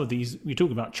is, some of these, we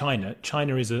talk about China.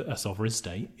 China is a sovereign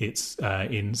state. It's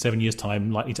in 7 years'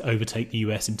 time likely to overtake the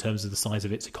US in terms of the size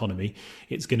of its economy.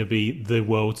 It's going to be the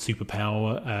world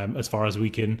superpower as far as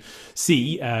we can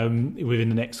see within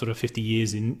the next sort of 50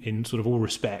 years in sort of all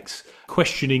respects.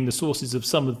 Questioning the sources of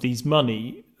some of these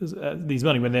money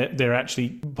when they're actually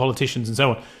politicians and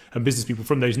so on and business people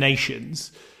from those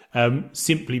nations,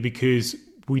 simply because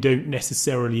we don't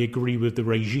necessarily agree with the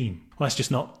regime. Well, that's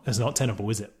not tenable,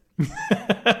 is it?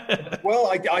 Well,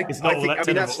 I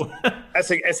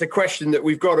think that's a question that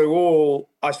we've got to all,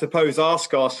 I suppose,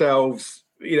 ask ourselves,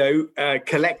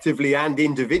 collectively and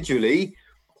individually.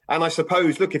 And I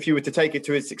suppose, look, if you were to take it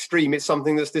to its extreme, it's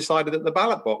something that's decided at the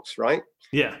ballot box, right?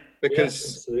 Yeah.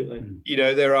 Because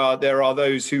there are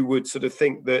those who would sort of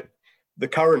think that the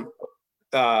current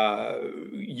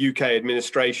UK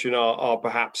administration are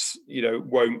perhaps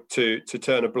won't to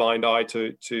turn a blind eye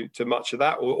to much of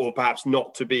that, or perhaps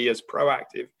not to be as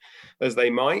proactive as they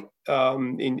might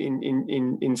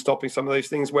in stopping some of those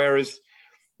things, whereas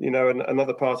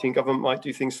another party in government might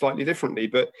do things slightly differently.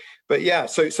 But yeah,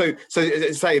 so say,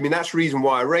 I mean, that's the reason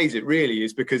why I raise it really,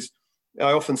 is because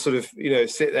I often sort of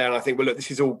sit there and I think, well, look,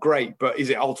 this is all great, but is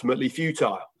it ultimately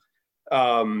futile?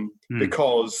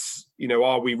 Because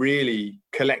are we really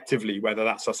collectively, whether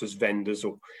that's us as vendors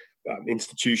or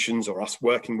institutions or us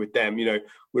working with them,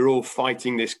 we're all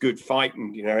fighting this good fight,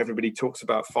 and everybody talks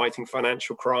about fighting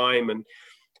financial crime,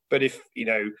 but if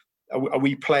are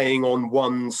we playing on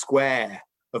one square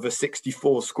of a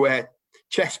 64 square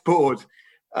chessboard,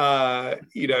 and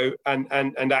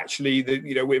actually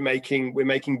we're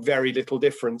making very little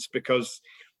difference, because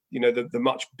the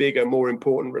much bigger, more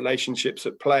important relationships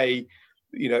at play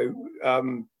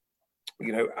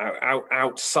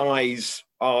outsize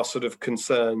our sort of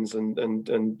concerns and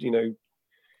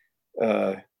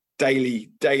daily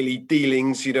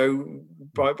dealings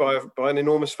by an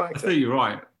enormous factor. I think you're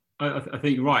right. I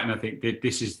think you're right, and I think that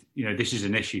this is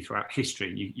an issue throughout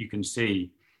history. You can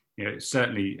see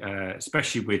certainly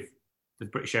especially with the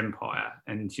British Empire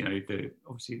and the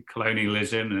obviously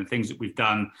colonialism and the things that we've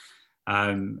done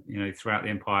throughout the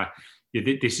empire.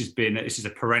 This is a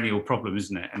perennial problem,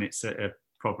 isn't it? And it's a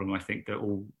problem I think that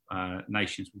all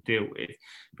nations will deal with.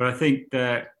 But I think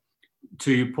that,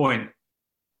 to your point,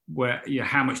 where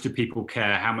how much do people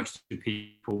care?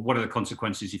 What are the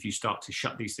consequences if you start to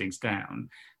shut these things down?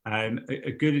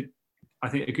 A good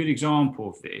example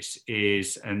of this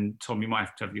is, and Tom, you might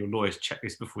have to have your lawyers check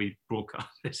this before you broadcast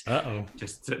this.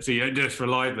 Just so you don't do us for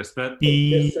libelous, but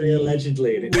just say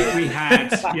allegedly. We had,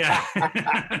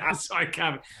 sorry,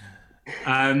 Cav.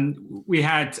 We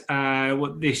had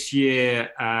this year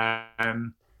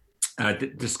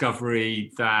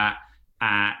discovery that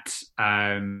at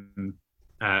a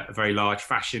very large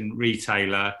fashion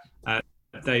retailer,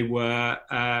 they were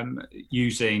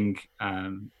using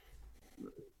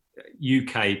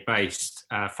UK-based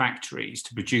factories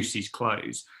to produce these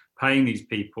clothes, paying these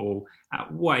people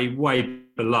at way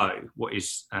below what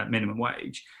is minimum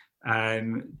wage,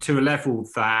 to a level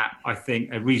that I think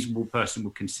a reasonable person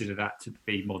would consider that to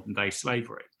be modern-day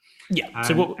slavery. Yeah.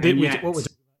 So what we're doing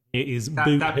is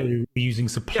Boohoo using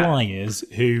suppliers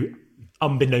who,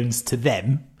 unbeknownst to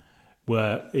them,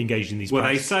 were engaged in these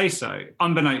practices. They say so.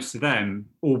 Unbeknownst to them,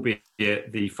 albeit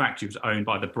the factory was owned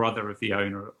by the brother of the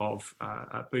owner of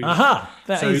Boohoo.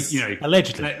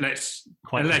 Allegedly.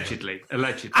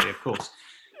 Allegedly, of course.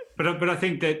 But I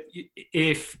think that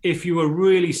if you were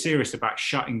really serious about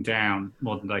shutting down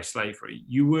modern day slavery,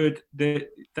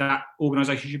 that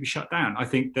organisation should be shut down. I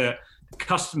think that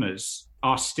customers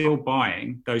are still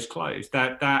buying those clothes.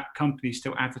 That company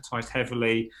still advertised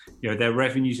heavily. Their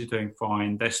revenues are doing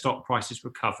fine. Their stock prices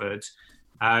recovered,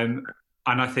 and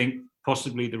I think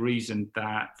possibly the reason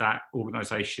that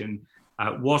organisation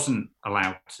wasn't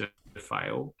allowed to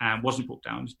fail and wasn't brought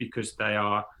down is because they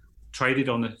are traded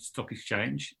on the stock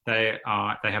exchange. They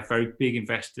have very big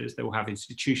investors. They will have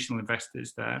institutional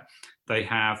investors there. They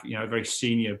have a very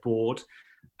senior board,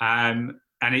 and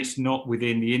it's not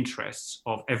within the interests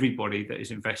of everybody that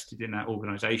is invested in that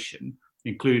organisation,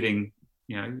 including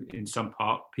in some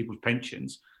part people's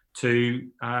pensions, to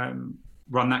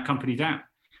run that company down.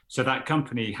 So that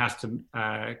company has to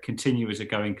continue as a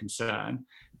going concern.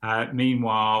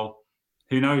 Meanwhile,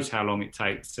 who knows how long it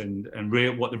takes and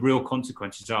what the real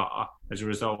consequences are as a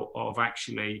result of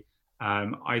actually,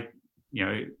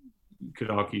 you could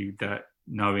argue that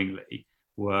knowingly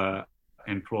were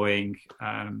employing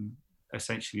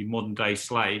essentially modern day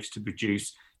slaves to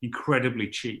produce incredibly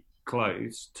cheap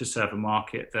clothes to serve a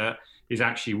market that is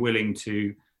actually willing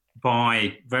to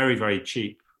buy very, very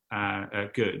cheap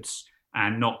goods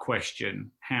and not question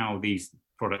how these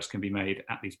products can be made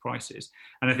at these prices.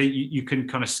 And I think you can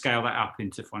kind of scale that up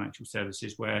into financial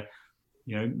services where,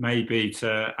 maybe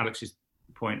to Alex's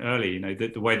point earlier,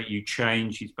 that the way that you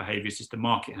change these behaviours is the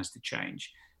market has to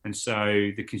change. And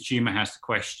so the consumer has to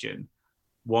question,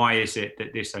 why is it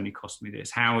that this only cost me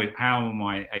this? How am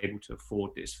I able to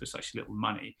afford this for such little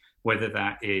money? Whether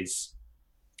that is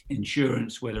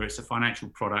insurance, whether it's a financial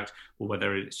product, or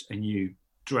whether it's a new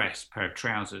dress, pair of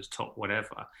trousers, top,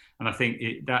 whatever. And I think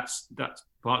that's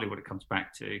partly what it comes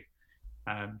back to.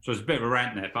 So it's a bit of a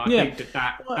rant there, but I think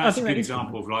that's a good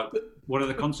example of like, what are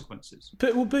the consequences?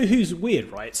 But who's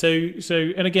weird, right? So,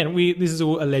 and again, this is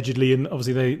all allegedly, and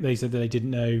obviously they said that they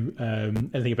didn't know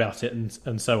anything about it,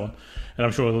 and so on. And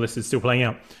I'm sure the list is still playing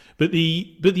out. But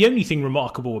the only thing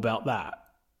remarkable about that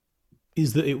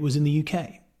is that it was in the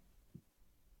UK,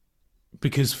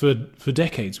 because for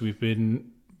decades we've been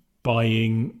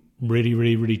buying really,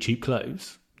 really, really cheap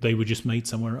clothes. They were just made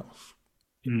somewhere else.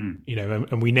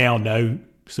 And we now know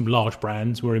some large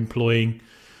brands were employing.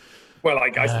 Well,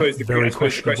 I suppose the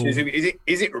question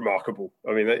is it remarkable?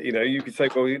 I mean, you could say,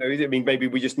 well, maybe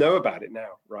we just know about it now,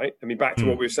 right? I mean, back to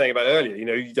what we were saying about earlier,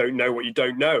 you don't know what you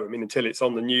don't know. I mean, until it's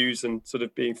on the news and sort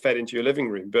of being fed into your living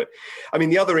room. But I mean,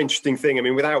 the other interesting thing,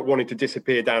 without wanting to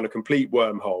disappear down a complete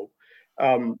wormhole,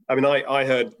 I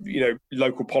heard,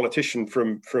 local politician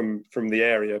from the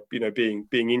area, being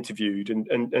interviewed,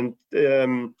 and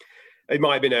it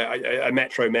might have been a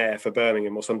Metro Mayor for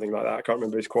Birmingham or something like that. I can't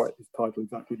remember his title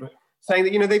exactly, but saying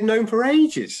that they've known for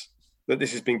ages that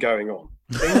this has been going on.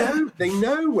 They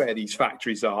know where these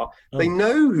factories are. They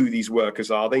know who these workers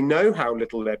are. They know how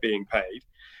little they're being paid.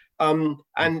 And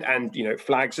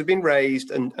flags have been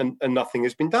raised and nothing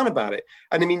has been done about it.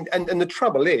 And I mean, and the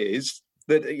trouble is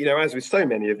that, as with so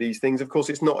many of these things, of course,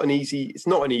 it's not an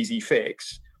easy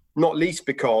fix, not least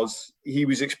because he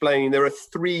was explaining there are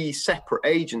 3 separate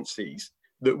agencies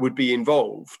that would be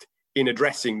involved in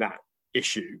addressing that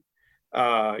issue,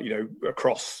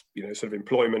 across, sort of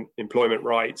employment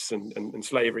rights and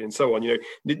slavery and so on.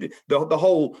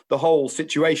 The whole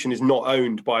situation is not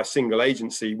owned by a single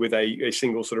agency with a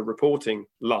single sort of reporting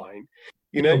line,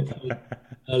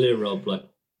 Earlier, Rob,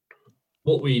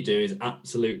 what we do is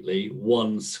absolutely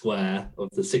one square of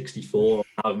the 64,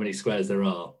 however many squares there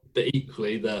are. But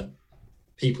equally, the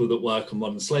people that work on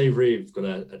modern slavery, we've got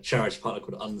a charity partner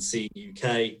called Unseen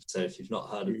UK. So if you've not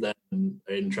heard of them and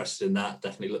are interested in that,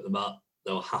 definitely look them up.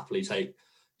 They'll happily take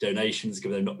donations,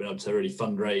 given they've not been able to really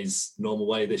fundraise normal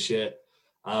way this year.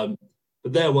 But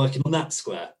they're working on that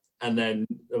square. And then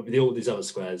with all these other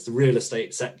squares, the real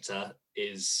estate sector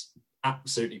is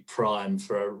absolutely prime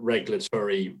for a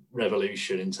regulatory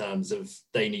revolution in terms of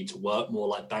they need to work more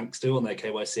like banks do on their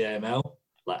KYC AML,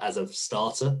 as a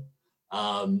starter,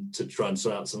 to try and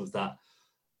sort out some of that,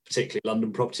 particularly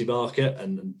London property market,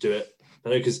 and do it.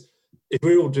 Because if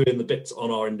we're all doing the bits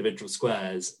on our individual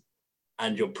squares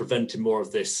and you're preventing more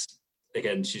of this,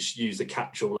 again, just use the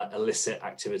catch-all illicit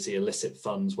activity, illicit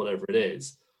funds, whatever it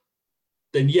is,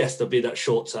 then yes, there'll be that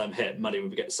short-term hit. Money will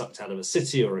get sucked out of a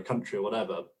city or a country or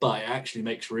whatever, but it actually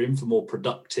makes room for more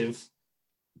productive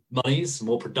monies,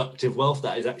 more productive wealth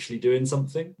that is actually doing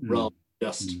something, rather than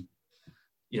just,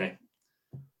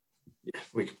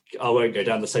 I won't go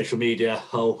down the social media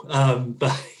hole,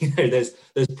 but there's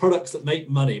products that make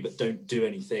money but don't do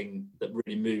anything that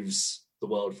really moves the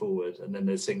world forward, and then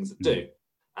there's things that do.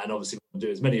 And obviously we want to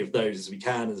do as many of those as we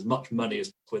can, as much money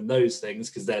as possible in those things,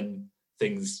 because then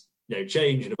things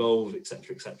change and evolve,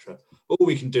 etc. All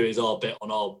we can do is our bit on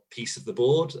our piece of the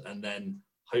board, and then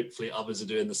hopefully others are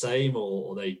doing the same,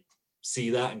 or they see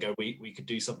that and go, we could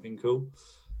do something cool.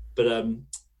 But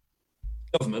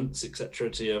governments, etc.,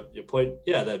 to your point,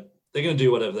 they're going to do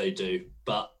whatever they do,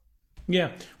 but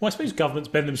Yeah, well, I suppose governments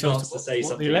bend themselves Chance to to say what the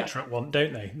something. electorate want,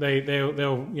 don't they?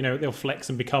 They'll flex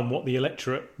and become what the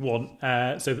electorate want,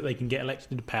 so that they can get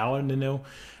elected into power, and then they'll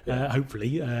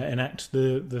hopefully enact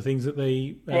the things that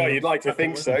they. Well, you'd like to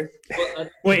think so.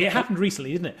 Well, it happened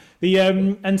recently, didn't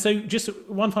it? And so just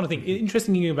one final thing.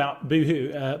 Interesting thing about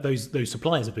Boohoo, those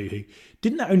suppliers of Boohoo,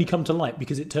 didn't that only come to light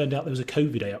because it turned out there was a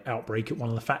COVID outbreak at one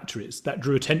of the factories that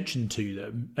drew attention to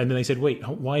them, and then they said, "Wait,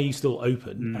 why are you still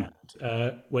open?"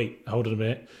 And, wait, hold on a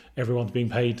minute. Everyone's being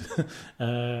paid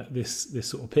this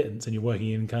sort of pittance, and you're working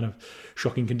in kind of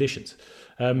shocking conditions.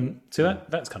 So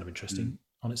that's kind of interesting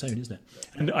on its own, isn't it?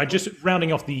 And I just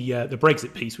rounding off the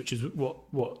Brexit piece, which is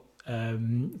what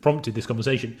prompted this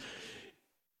conversation,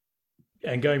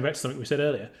 and going back to something we said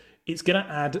earlier, it's going to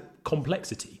add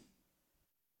complexity.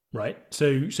 Right,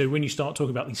 so when you start talking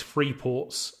about these free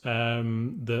ports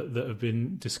that have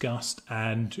been discussed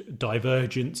and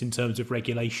divergence in terms of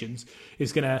regulations,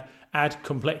 it's going to add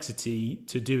complexity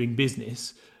to doing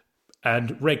business,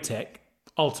 and RegTech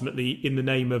ultimately, in the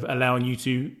name of allowing you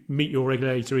to meet your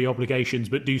regulatory obligations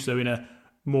but do so in a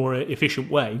more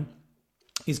efficient way,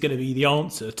 is going to be the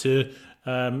answer to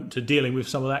dealing with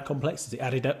some of that complexity,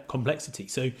 added up complexity.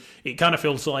 So it kind of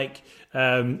feels like,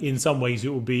 in some ways, it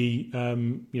will be,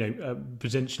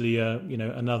 potentially,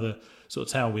 another sort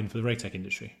of tailwind for the RegTech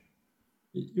industry.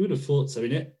 You would have thought so.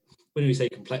 When we say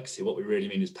complexity, what we really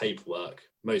mean is paperwork.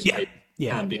 Most paper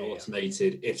can be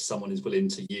automated if someone is willing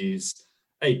to use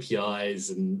APIs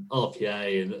and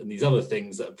RPA and these other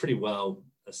things that are pretty well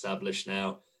established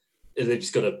now. They've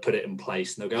just got to put it in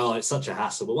place, and they'll go, "Oh, it's such a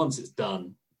hassle." But once it's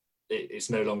done, it's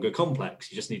no longer complex.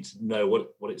 You just need to know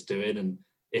what it's doing, and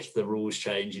if the rules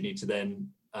change, you need to then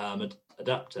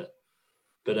adapt it.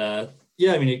 But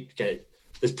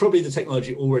there's probably the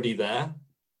technology already there,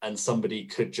 and somebody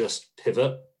could just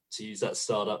pivot to use that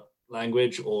startup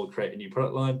language or create a new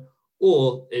product line,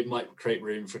 or it might create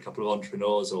room for a couple of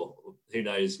entrepreneurs, or who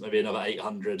knows, maybe another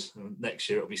 800. Next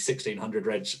year it'll be 1,600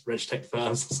 RegTech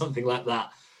firms or something like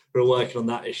that who are working on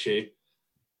that issue.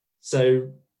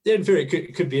 So in theory,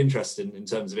 it could be interesting in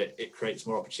terms of it creates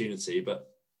more opportunity. But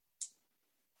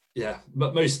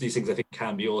most of these things I think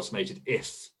can be automated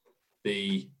if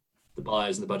the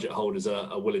buyers and the budget holders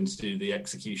are willing to do the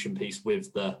execution piece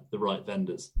with the right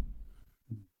vendors.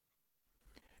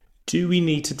 Do we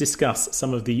need to discuss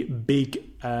some of the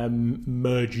big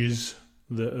mergers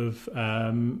that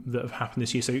have happened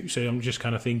this year? So I'm just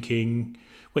kind of thinking,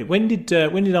 wait, when did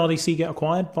RDC get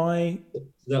acquired by?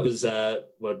 That was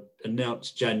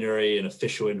announced January and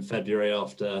official in February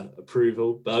after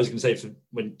approval. But I was going to say, to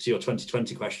your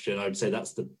 2020 question, I would say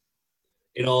that's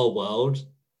in our world,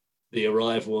 the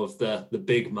arrival of the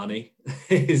big money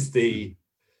is the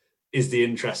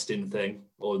interesting thing,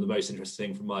 or the most interesting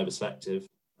thing from my perspective.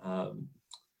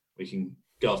 We can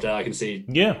go after. I can see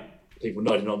people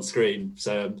nodding on screen.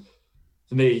 So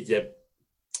for me,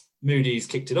 Moody's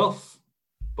kicked it off.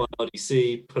 By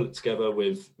RDC, pull it together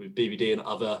with BVD and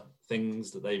other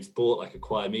things that they've bought, like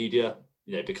Acquire Media,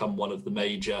 become one of the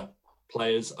major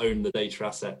players, own the data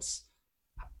assets,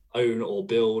 own or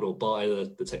build or buy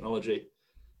the technology.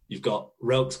 You've got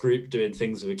Relx Group doing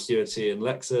things with Acuity and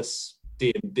Lexis.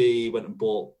 D&B went and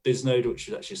bought Bisnode, which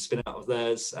is actually a spin out of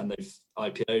theirs, and they've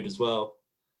IPO'd as well.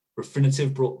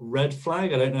 Refinitiv brought Red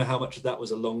Flag. I don't know how much of that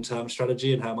was a long-term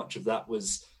strategy and how much of that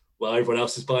was, well, everyone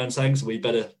else is buying saying, so we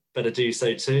better do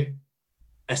so too.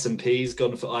 S&P's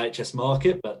gone for IHS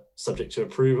Market, but subject to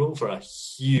approval for a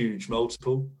huge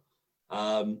multiple.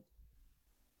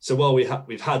 So while we've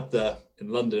had in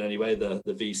London anyway, the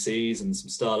VCs and some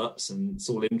startups, and it's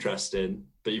all interesting,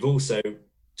 but you've also,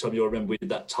 Tom, you'll remember we did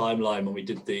that timeline when we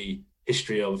did the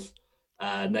history of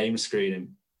name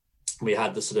screening. We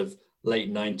had the sort of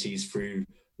late 90s through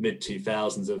mid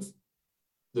 2000s of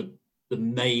the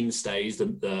mainstays,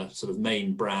 the sort of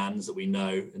main brands that we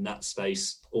know in that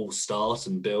space all start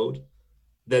and build.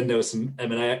 Then there was some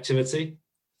M&A activity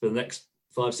for the next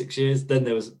 5-6 years. Then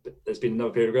there's been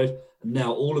another period of growth. And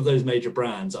now all of those major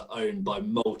brands are owned by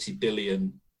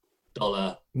multi-billion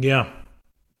dollar. Yeah.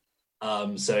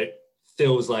 So it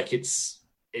feels like it's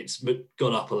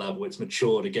gone up a level. It's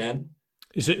matured again.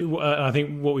 I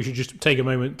think what we should just take a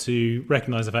moment to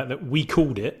recognise the fact that we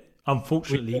called it.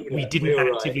 Unfortunately, we didn't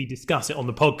actively discuss it on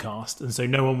the podcast, and so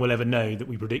no one will ever know that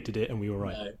we predicted it and we were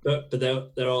right. No, but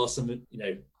there are some,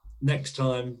 next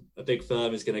time a big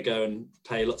firm is going to go and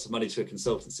pay lots of money to a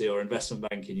consultancy or investment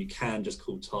banking, you can just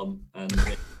call Tom and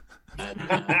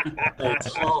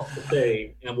it's half the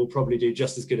thing, and we'll probably do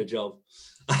just as good a job.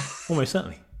 Almost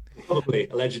certainly. Probably,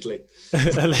 allegedly.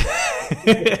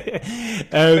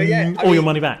 Your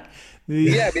money back.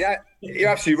 Yeah, I mean, you're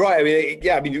absolutely right. I mean,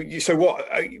 yeah, I mean, so what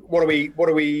have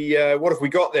we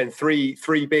got then? Three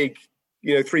big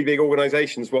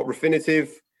organisations. What? Refinitiv,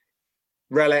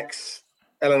 RELX,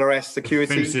 LNRS,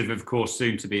 Security. Refinitiv, of course,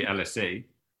 soon to be LSE.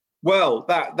 Well,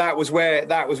 that was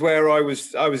where I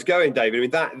was going, David. I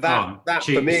mean, that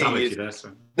for me is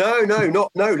no,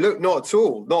 not at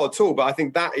all. But I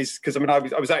think that is because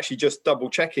I was actually just double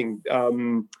checking.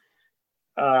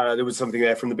 There was something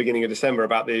there from the beginning of December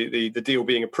about the deal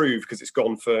being approved because it's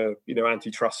gone for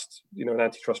antitrust, an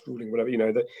antitrust ruling, whatever.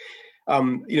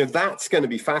 That's going to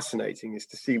be fascinating, is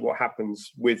to see what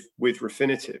happens with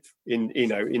Refinitiv in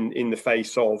the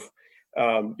face of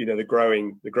the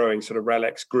growing sort of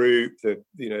RELX group, the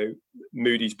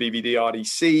Moody's BVD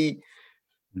RDC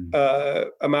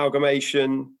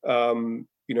amalgamation.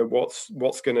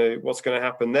 What's going to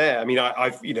happen there? I mean,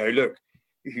 I've look,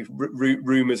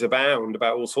 rumors abound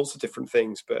about all sorts of different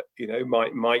things, but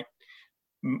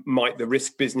might the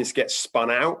risk business get spun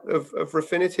out of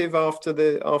Refinitiv after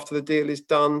the deal is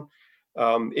done?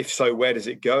 If so, where does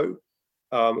it go?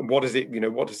 What does it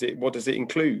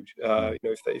include?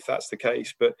 If that's the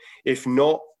case, but if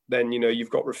not, then you've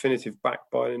got Refinitiv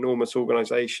backed by an enormous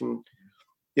organisation.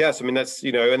 Yes, I mean that's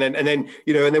and then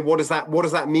what does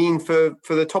that mean for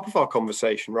the top of our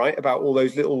conversation, right? About all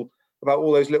those little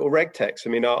reg techs. I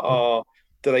mean,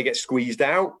 do they get squeezed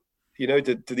out?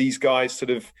 Do these guys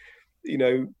sort of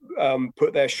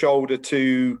put their shoulder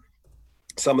to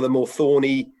some of the more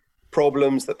thorny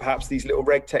problems that perhaps these little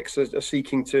reg techs are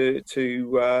seeking to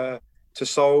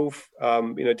solve?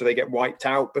 Do they get wiped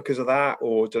out because of that,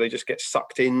 or do they just get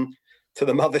sucked in to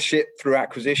the mothership through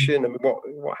acquisition? I mean,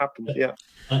 what happens? Yeah,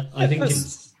 I think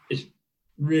it's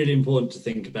really important to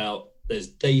think about there's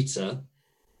data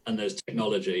and there's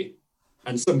technology,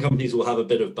 and some companies will have a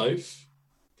bit of both.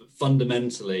 But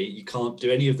fundamentally, you can't do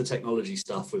any of the technology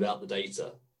stuff without the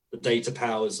data. The data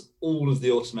powers all of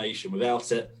the automation.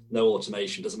 Without it, no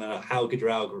automation. Doesn't matter how good your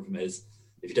algorithm is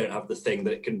if you don't have the thing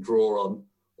that it can draw on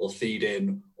or feed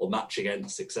in or match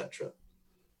against, etc.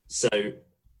 So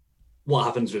what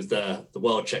happens with the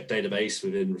WorldCheck database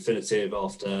within Refinitiv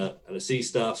after LSE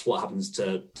stuff? What happens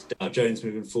to Dow Jones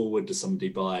moving forward? Does somebody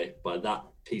buy that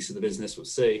piece of the business? We'll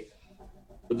see.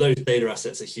 But those data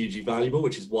assets are hugely valuable,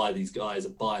 which is why these guys are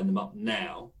buying them up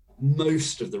now.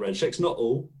 Most of the reg checks, not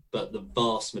all, but the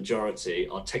vast majority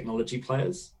are technology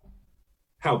players.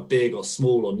 How big or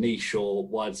small or niche or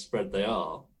widespread they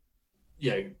are,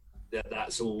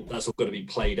 that's all got to be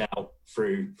played out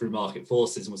through market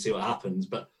forces, and we'll see what happens.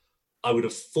 But I would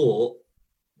have thought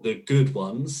the good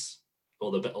ones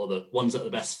or the ones that are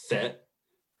the best fit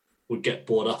would get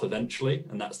bought up eventually,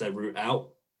 and that's their route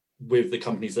out with the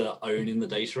companies that are owning the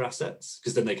data assets,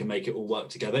 because then they can make it all work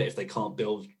together if they can't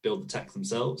build the tech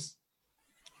themselves.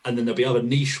 And then there'll be other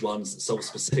niche ones that solve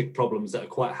specific problems that are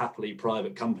quite happily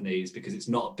private companies, because it's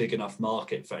not a big enough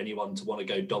market for anyone to want to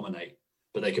go dominate,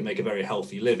 but they can make a very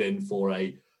healthy living for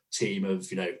a team of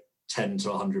 10 to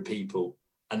 100 people.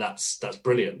 And that's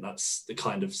brilliant. That's the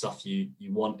kind of stuff you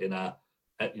want in a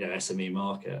SME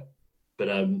market.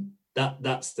 But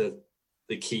that's the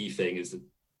key thing, is that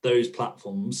those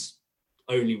platforms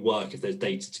only work if there's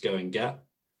data to go and get.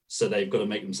 So they've got to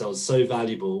make themselves so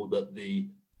valuable that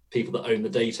the people that own the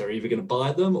data are either going to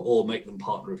buy them or make them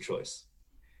partner of choice,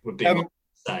 would be my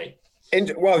say.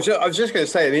 Well, I was just going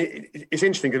to say, I mean, it's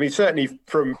interesting because, I mean, certainly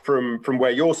from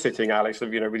where you're sitting, Alex,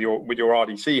 with your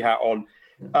RDC hat on,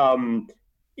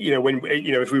 when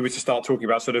if we were to start talking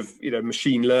about sort of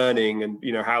machine learning and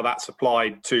how that's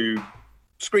applied to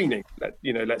screening,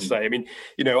 let's say, I mean,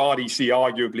 RDC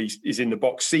arguably is in the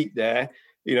box seat there,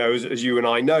 as you and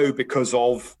I know, because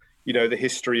of the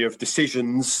history of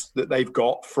decisions that they've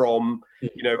got from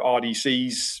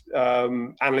RDC's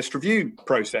analyst review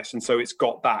process, and so it's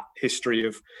got that history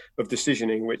of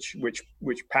decisioning,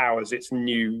 which powers its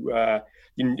new AI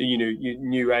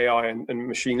and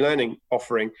machine learning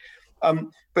offering.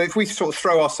 But if we sort of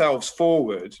throw ourselves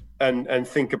forward and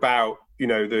think about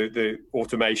the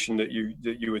automation that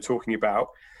you were talking about,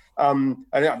 and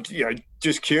I'm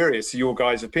just curious your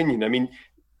guys' opinion. I mean,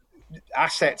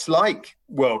 assets like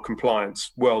World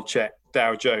Compliance, WorldCheck,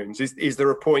 Dow Jones, is there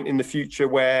a point in the future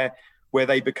where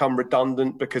they become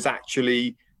redundant because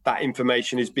actually that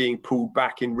information is being pulled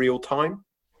back in real time?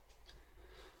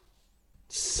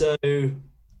 So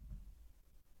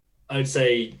I would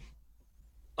say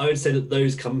that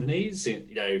those companies,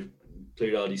 include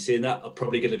RDC and that, are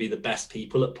probably going to be the best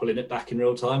people at pulling it back in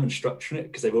real time and structuring it,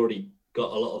 because they've already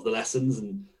got a lot of the lessons.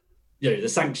 And the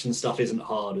sanction stuff isn't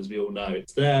hard, as we all know.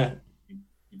 It's there,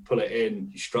 you pull it in,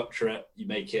 you structure it, you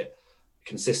make it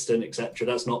consistent, etc.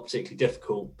 That's not particularly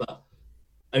difficult. But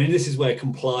I mean, this is where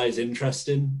comply is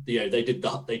interesting. They're trying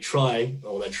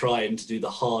to do the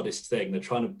hardest thing. They're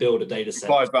trying to build a data set.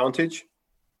 Supply advantage.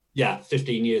 Yeah,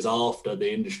 15 years after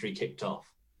the industry kicked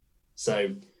off.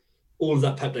 So all of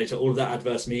that PEP data, all of that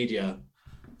adverse media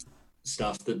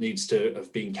stuff that needs to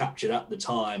have been captured at the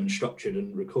time and structured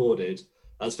and recorded,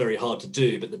 that's very hard to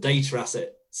do. But the data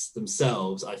assets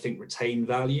themselves, I think, retain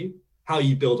value. How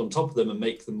you build on top of them and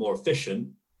make them more efficient,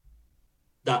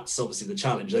 that's obviously the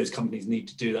challenge. Those companies need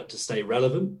to do that to stay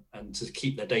relevant and to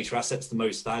keep their data assets the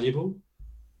most valuable.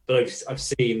 But I've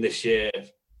seen this year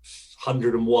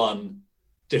 101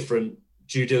 different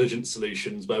due diligence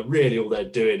solutions where really all they're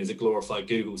doing is a glorified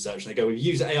Google search. And they go, we've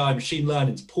used AI and machine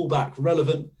learning to pull back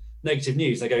relevant negative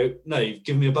news. They go, no, you've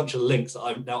given me a bunch of links that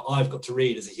I've got to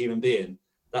read as a human being.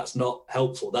 That's not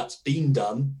helpful. That's been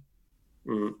done.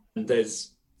 And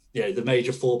there's, the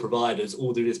major 4 providers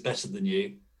all do this better than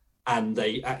you, and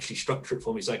they actually structure it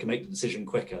for me so I can make the decision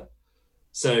quicker.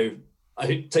 So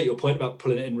I take your point about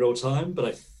pulling it in real time,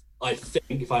 but I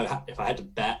think if I had to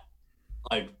bet,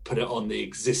 I'd put it on the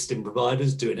existing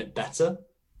providers doing it better.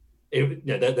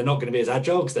 They're not going to be as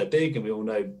agile because they're big, and we all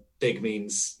know big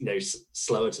means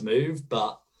slower to move,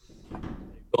 but they've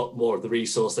got more of the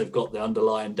resource. They've got the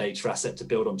underlying data asset to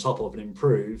build on top of and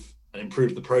improve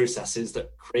the processes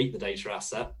that create the data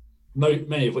asset,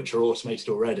 many of which are automated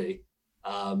already.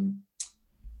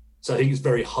 So I think it's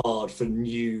very hard for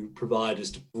new providers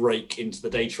to break into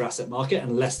the data asset market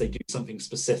unless they do something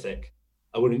specific.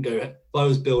 If I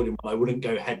was building one, I wouldn't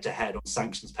go head to head on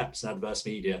sanctions, PEPs and adverse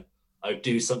media. I would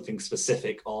do something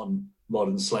specific on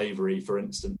modern slavery, for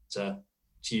instance, to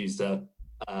use the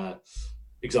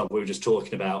example we were just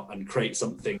talking about, and create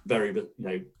something very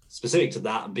specific to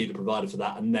that and be the provider for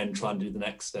that, and then try and do the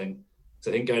next thing.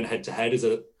 So I think going head to head is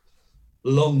a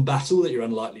long battle that you're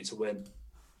unlikely to win.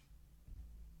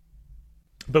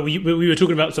 But we were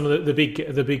talking about some of the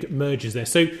big mergers there.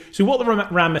 So what are the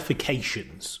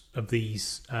ramifications of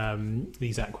these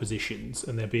acquisitions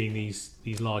and there being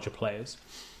these larger players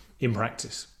in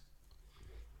practice?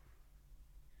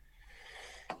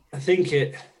 I think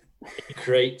it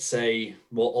creates a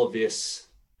more obvious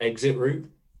exit route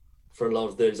for a lot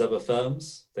of those other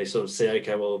firms. They sort of say,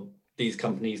 okay, well, these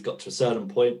companies got to a certain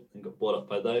point and got bought up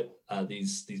by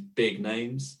these big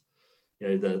names.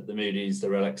 The Moody's, the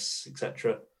RELX,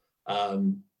 etc.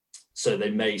 So they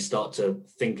may start to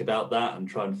think about that and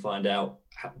try and find out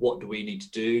what do we need to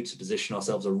do to position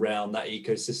ourselves around that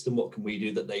ecosystem? What can we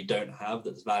do that they don't have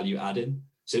that's value adding?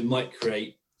 So it might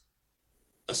create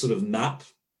a sort of map,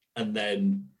 and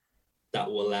then that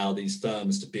will allow these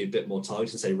firms to be a bit more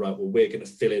targeted and say, right, well, we're going to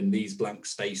fill in these blank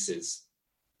spaces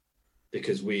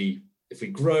because if we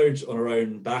grow on our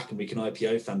own back and we can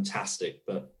IPO, fantastic,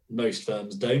 but most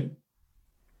firms don't.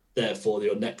 Therefore,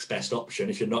 your next best option,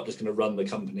 if you're not just going to run the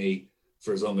company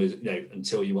for as long as,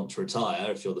 until you want to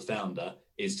retire, if you're the founder,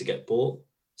 is to get bought.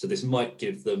 So this might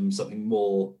give them something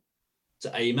more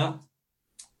to aim at,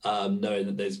 knowing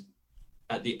that there's,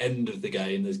 at the end of the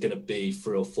game, there's going to be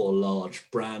 3 or 4 large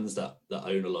brands that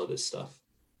own a lot of this stuff.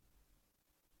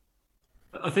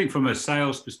 I think from a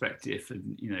sales perspective,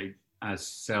 and as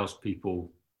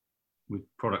salespeople with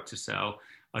product to sell,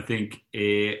 I think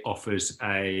it offers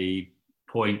a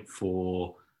point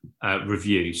for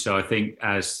review. So I think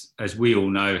as we all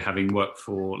know, having worked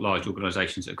for large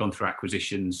organisations that have gone through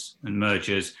acquisitions and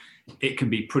mergers, it can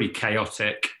be pretty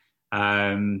chaotic.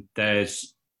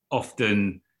 There's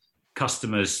often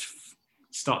customers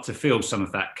start to feel some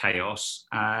of that chaos.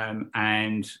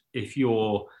 And if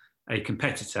you're a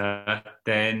competitor,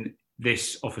 then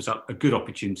this offers up a good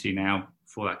opportunity now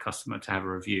for that customer to have a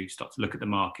review, start to look at the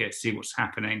market, see what's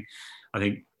happening. I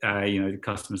think, the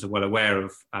customers are well aware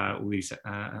of all these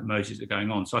mergers that are going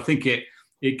on. So I think it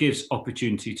gives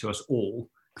opportunity to us all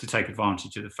to take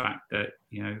advantage of the fact that,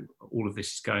 all of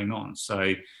this is going on.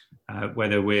 So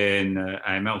whether we're in the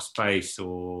AML space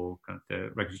or kind of the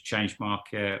regulatory change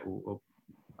market or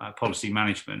policy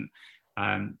management,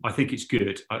 I think it's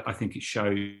good. I think it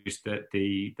shows that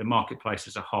the marketplace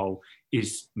as a whole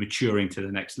is maturing to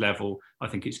the next level. I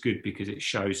think it's good because it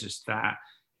shows us that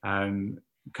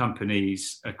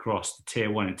companies across the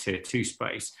tier 1 and tier 2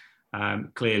 space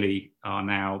clearly are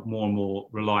now more and more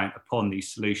reliant upon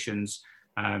these solutions,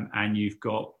 and you've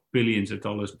got billions of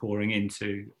dollars pouring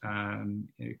into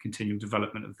continual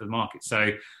development of the market.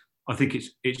 So I think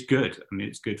it's good. I mean,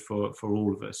 it's good for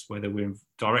all of us, whether we're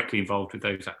directly involved with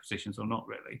those acquisitions or not,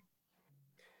 really.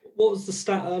 What was the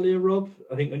stat earlier, Rob?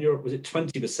 I think on Europe, was it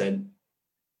 20%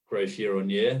 growth year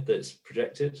on year that's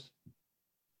projected?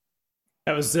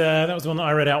 That was the one that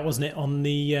I read out, wasn't it? On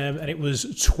the and it was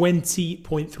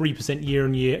 20.3%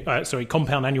 year-on-year,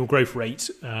 compound annual growth rate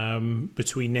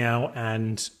between now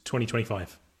and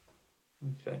 2025.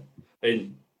 Okay,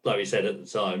 and like we said at the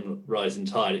time, rising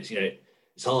tide. It's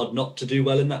it's hard not to do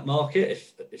well in that market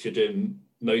if you're doing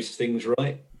most things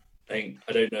right. I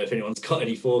don't know if anyone's got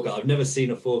any forecast. I've never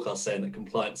seen a forecast saying that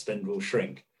compliance spend will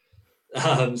shrink.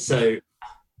 So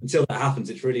until that happens,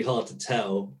 it's really hard to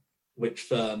tell which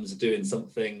firms are doing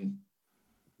something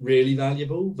really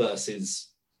valuable versus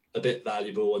a bit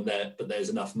valuable, but there's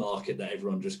enough market that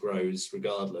everyone just grows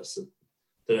regardless. I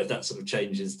don't know if that sort of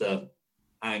changes the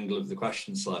angle of the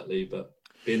question slightly, but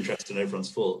be interested in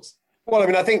everyone's thoughts. Well, I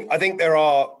mean, I think there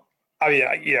are. I mean,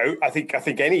 I think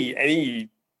any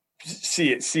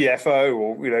CFO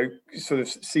or sort of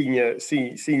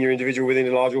senior individual within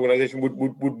a large organisation would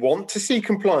want to see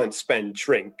compliance spend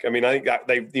shrink. I mean, I think that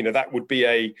that would be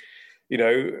a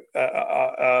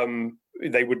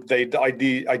they'd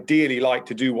ideally like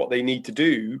to do what they need to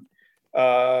do,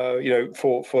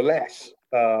 for less.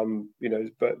 I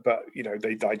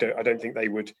don't think they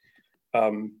would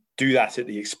do that at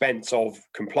the expense of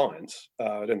compliance.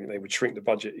 I don't think they would shrink the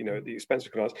budget, at the expense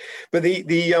of compliance. But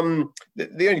the only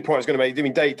point I was going to make, I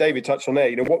mean, David touched on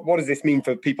there. What does this mean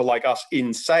for people like us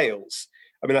in sales?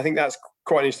 I mean, I think that's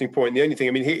quite an interesting point. The only thing,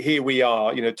 I mean, here we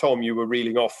are. Tom, you were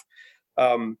reeling off.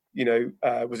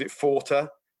 Was it Forta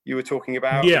you were talking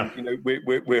about? Yeah. And,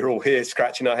 we're all here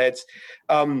scratching our heads.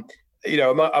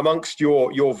 Amongst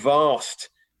your vast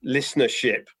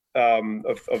listenership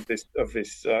of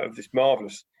this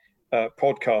marvelous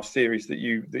podcast series that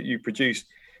you produced,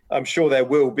 I'm sure there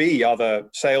will be other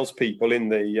salespeople in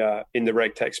the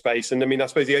RegTech space. And I mean, I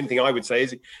suppose the only thing I would say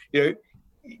is,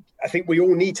 I think we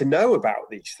all need to know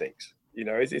about these things.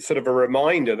 It's sort of a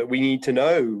reminder that we need to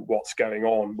know what's going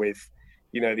on with,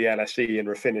 the LSE and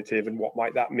Refinitiv, and what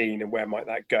might that mean and where might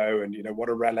that go, and what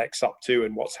are RELX up to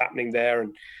and what's happening there,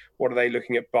 and what are they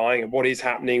looking at buying, and what is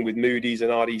happening with Moody's and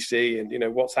RDC,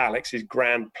 and what's Alex's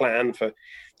grand plan for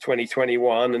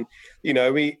 2021, and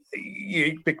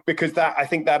because that, I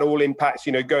think that all impacts,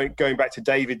 going back to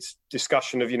David's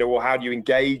discussion of how do you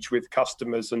engage with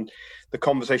customers and the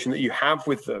conversation that you have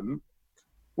with them.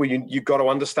 Well, you've got to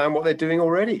understand what they're doing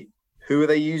already. Who are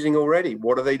they using already?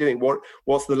 What are they doing?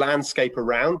 What's the landscape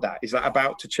around that? Is that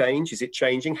about to change? Is it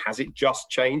changing? Has it just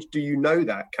changed? Do you know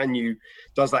that?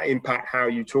 Does that impact how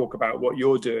you talk about what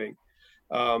you're doing?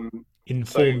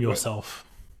 Inform yourself.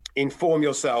 Inform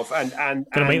yourself and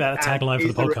gonna make that a tagline for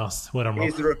the podcast. When I'm wrong.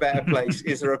 Is there a better place?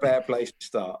 Is there a better place to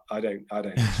start? I don't.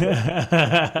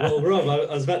 Well, Rob, I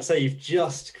was about to say you've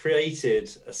just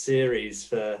created a series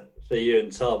for you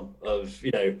and Tom of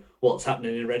what's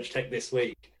happening in RegTech this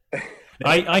week.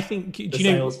 I think the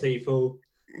salespeople.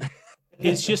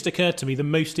 It's just occurred to me the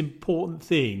most important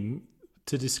thing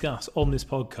to discuss on this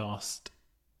podcast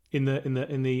in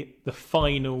the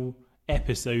final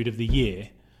episode of the year,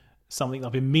 something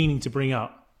I've been meaning to bring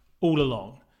up all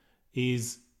along,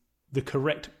 is the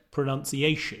correct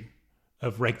pronunciation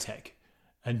of RegTech.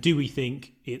 And do we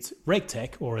think it's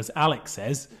RegTech, or as Alex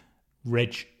says,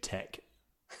 RegTech?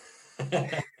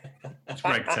 It's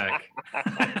RegTech.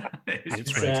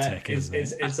 It's RegTech, isn't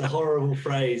it? It's a horrible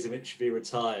phrase and it should be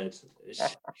retired. It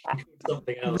should be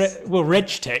something else. Well,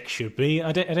 RegTech should be.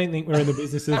 I don't think we're in the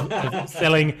business of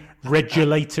selling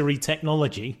regulatory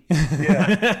technology.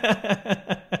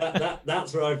 Yeah.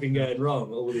 That's where I've been going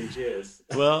wrong all these years.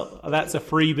 Well, that's a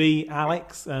freebie,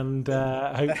 Alex, and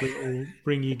hopefully it will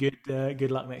bring you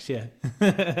good luck next year.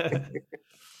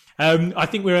 I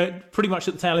think we're pretty much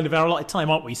at the tail end of our allotted time,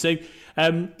 aren't we? So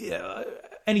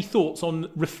any thoughts on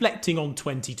reflecting on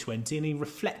 2020? Any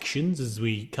reflections as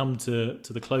we come to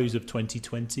the close of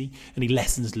 2020? Any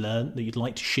lessons learned that you'd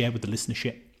like to share with the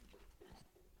listenership?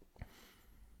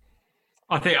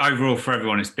 I think overall for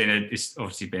everyone, it's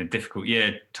obviously been a difficult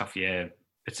year, tough year,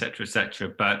 et cetera,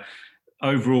 but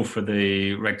overall for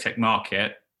the RegTech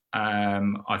market,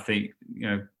 I think,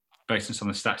 based on some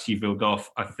of the stats you build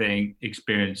off, I think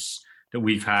experience that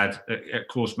we've had at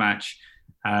CourseMatch,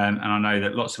 and I know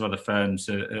that lots of other firms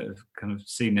have kind of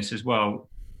seen this as well.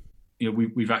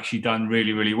 We've actually done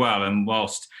really, really well. And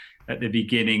whilst at the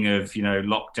beginning of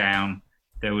lockdown,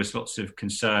 there was lots of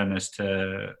concern as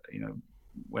to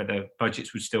whether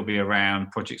budgets would still be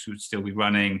around, projects would still be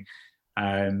running.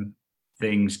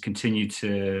 Things continued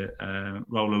to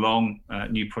roll along.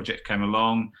 New projects came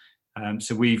along.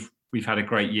 So we've had a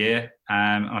great year,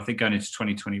 and I think going into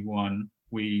 2021,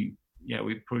 we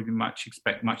pretty much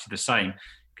expect much of the same,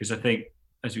 because I think,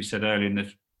 as we said earlier in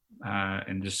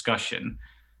the discussion,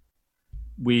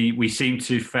 we seem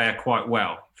to fare quite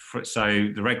well so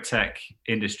the RegTech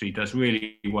industry does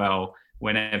really well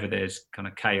whenever there's kind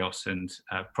of chaos and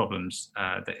problems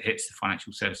that hits the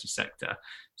financial services sector.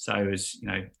 So as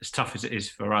tough as it is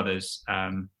for others,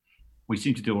 we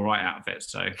seem to do all right out of it.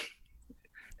 So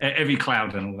every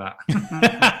cloud and all that.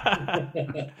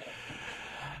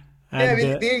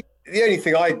 The only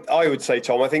thing I would say,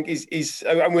 Tom, I think is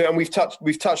and we've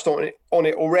touched on it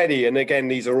already. And again,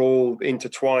 these are all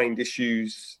intertwined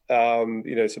issues,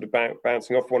 sort of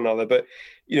bouncing off one another. But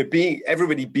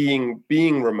everybody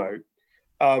being remote,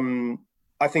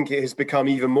 I think it has become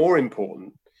even more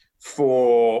important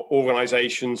for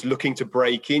organisations looking to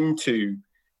break into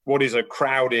what is a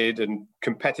crowded and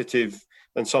competitive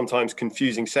and sometimes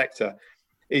confusing sector.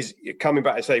 Is coming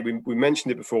back to say we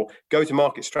mentioned it before.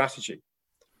 Go-to-market strategy.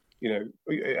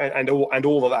 And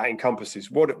all of that encompasses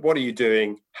what are you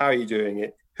doing, how are you doing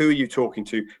it, who are you talking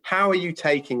to, how are you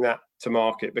taking that to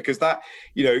market? Because that,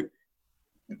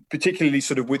 particularly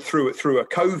sort of through a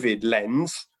COVID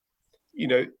lens,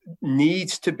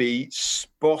 needs to be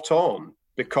spot on,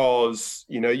 because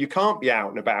you can't be out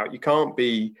and about, you can't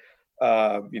be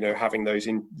having those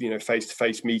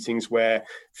face-to-face meetings where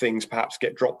things perhaps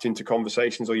get dropped into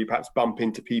conversations, or you perhaps bump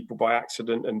into people by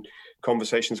accident and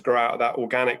conversations grow out of that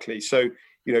organically. So,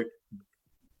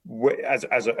 as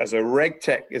a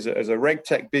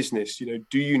RegTech business,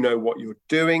 do you know what you're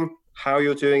doing, how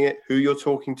you're doing it, who you're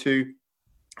talking to,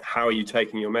 how are you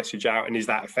taking your message out, and is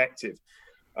that effective?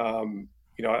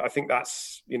 I think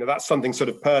that's something sort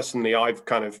of personally I've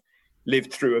kind of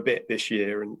lived through a bit this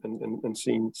year and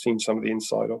seen some of the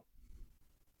inside of.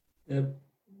 Yeah,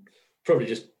 probably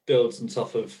just builds on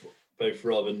top of both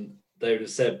Rob and David have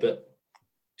said, but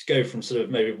to go from sort of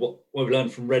maybe what we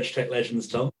learned from RegTech Legends,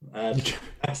 Tom, back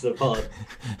to the pod,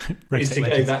 is to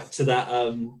go back to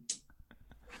that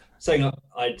saying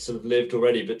I'd sort of lived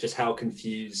already, but just how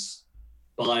confused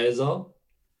buyers are.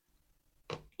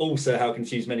 Also, how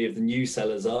confused many of the new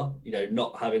sellers are,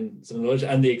 not having some knowledge,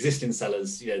 and the existing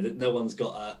sellers, that no one's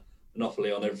got a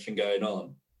monopoly on everything going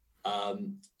on.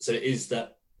 So it is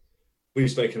that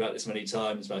we've spoken about this many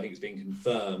times, but I think it's been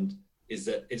confirmed, is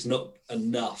that it's not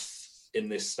enough in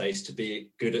this space to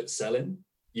be good at selling.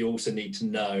 You also need to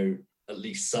know at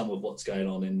least some of what's going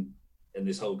on in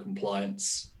this whole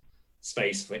compliance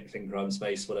space, fin crime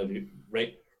space, whatever,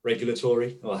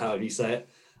 regulatory, or however you say it.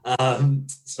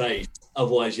 Space.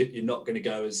 Otherwise, you're not going to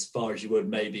go as far as you would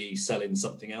maybe selling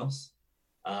something else.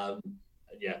 Don't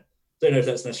know if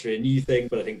that's necessarily a new thing,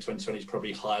 but I think 2020 has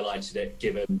probably highlighted it,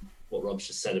 given what Rob's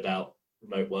just said about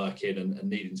remote working and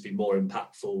needing to be more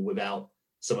impactful without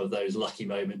some of those lucky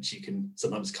moments you can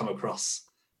sometimes come across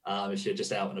if you're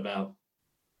just out and about.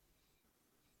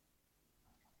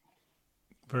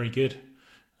 Very good.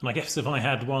 And I guess if I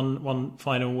had one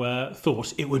final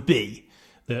thought, it would be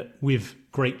that with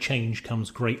great change comes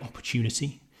great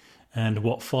opportunity. And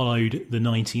what followed the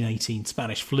 1918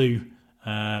 Spanish flu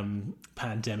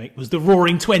pandemic was the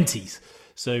Roaring '20s.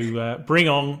 So bring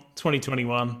on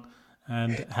 2021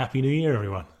 and Happy New Year,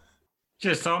 everyone.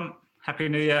 Cheers, Tom. Happy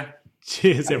New Year.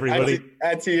 Cheers, everybody.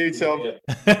 And to you, Tom. All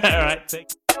right.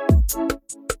 Thanks.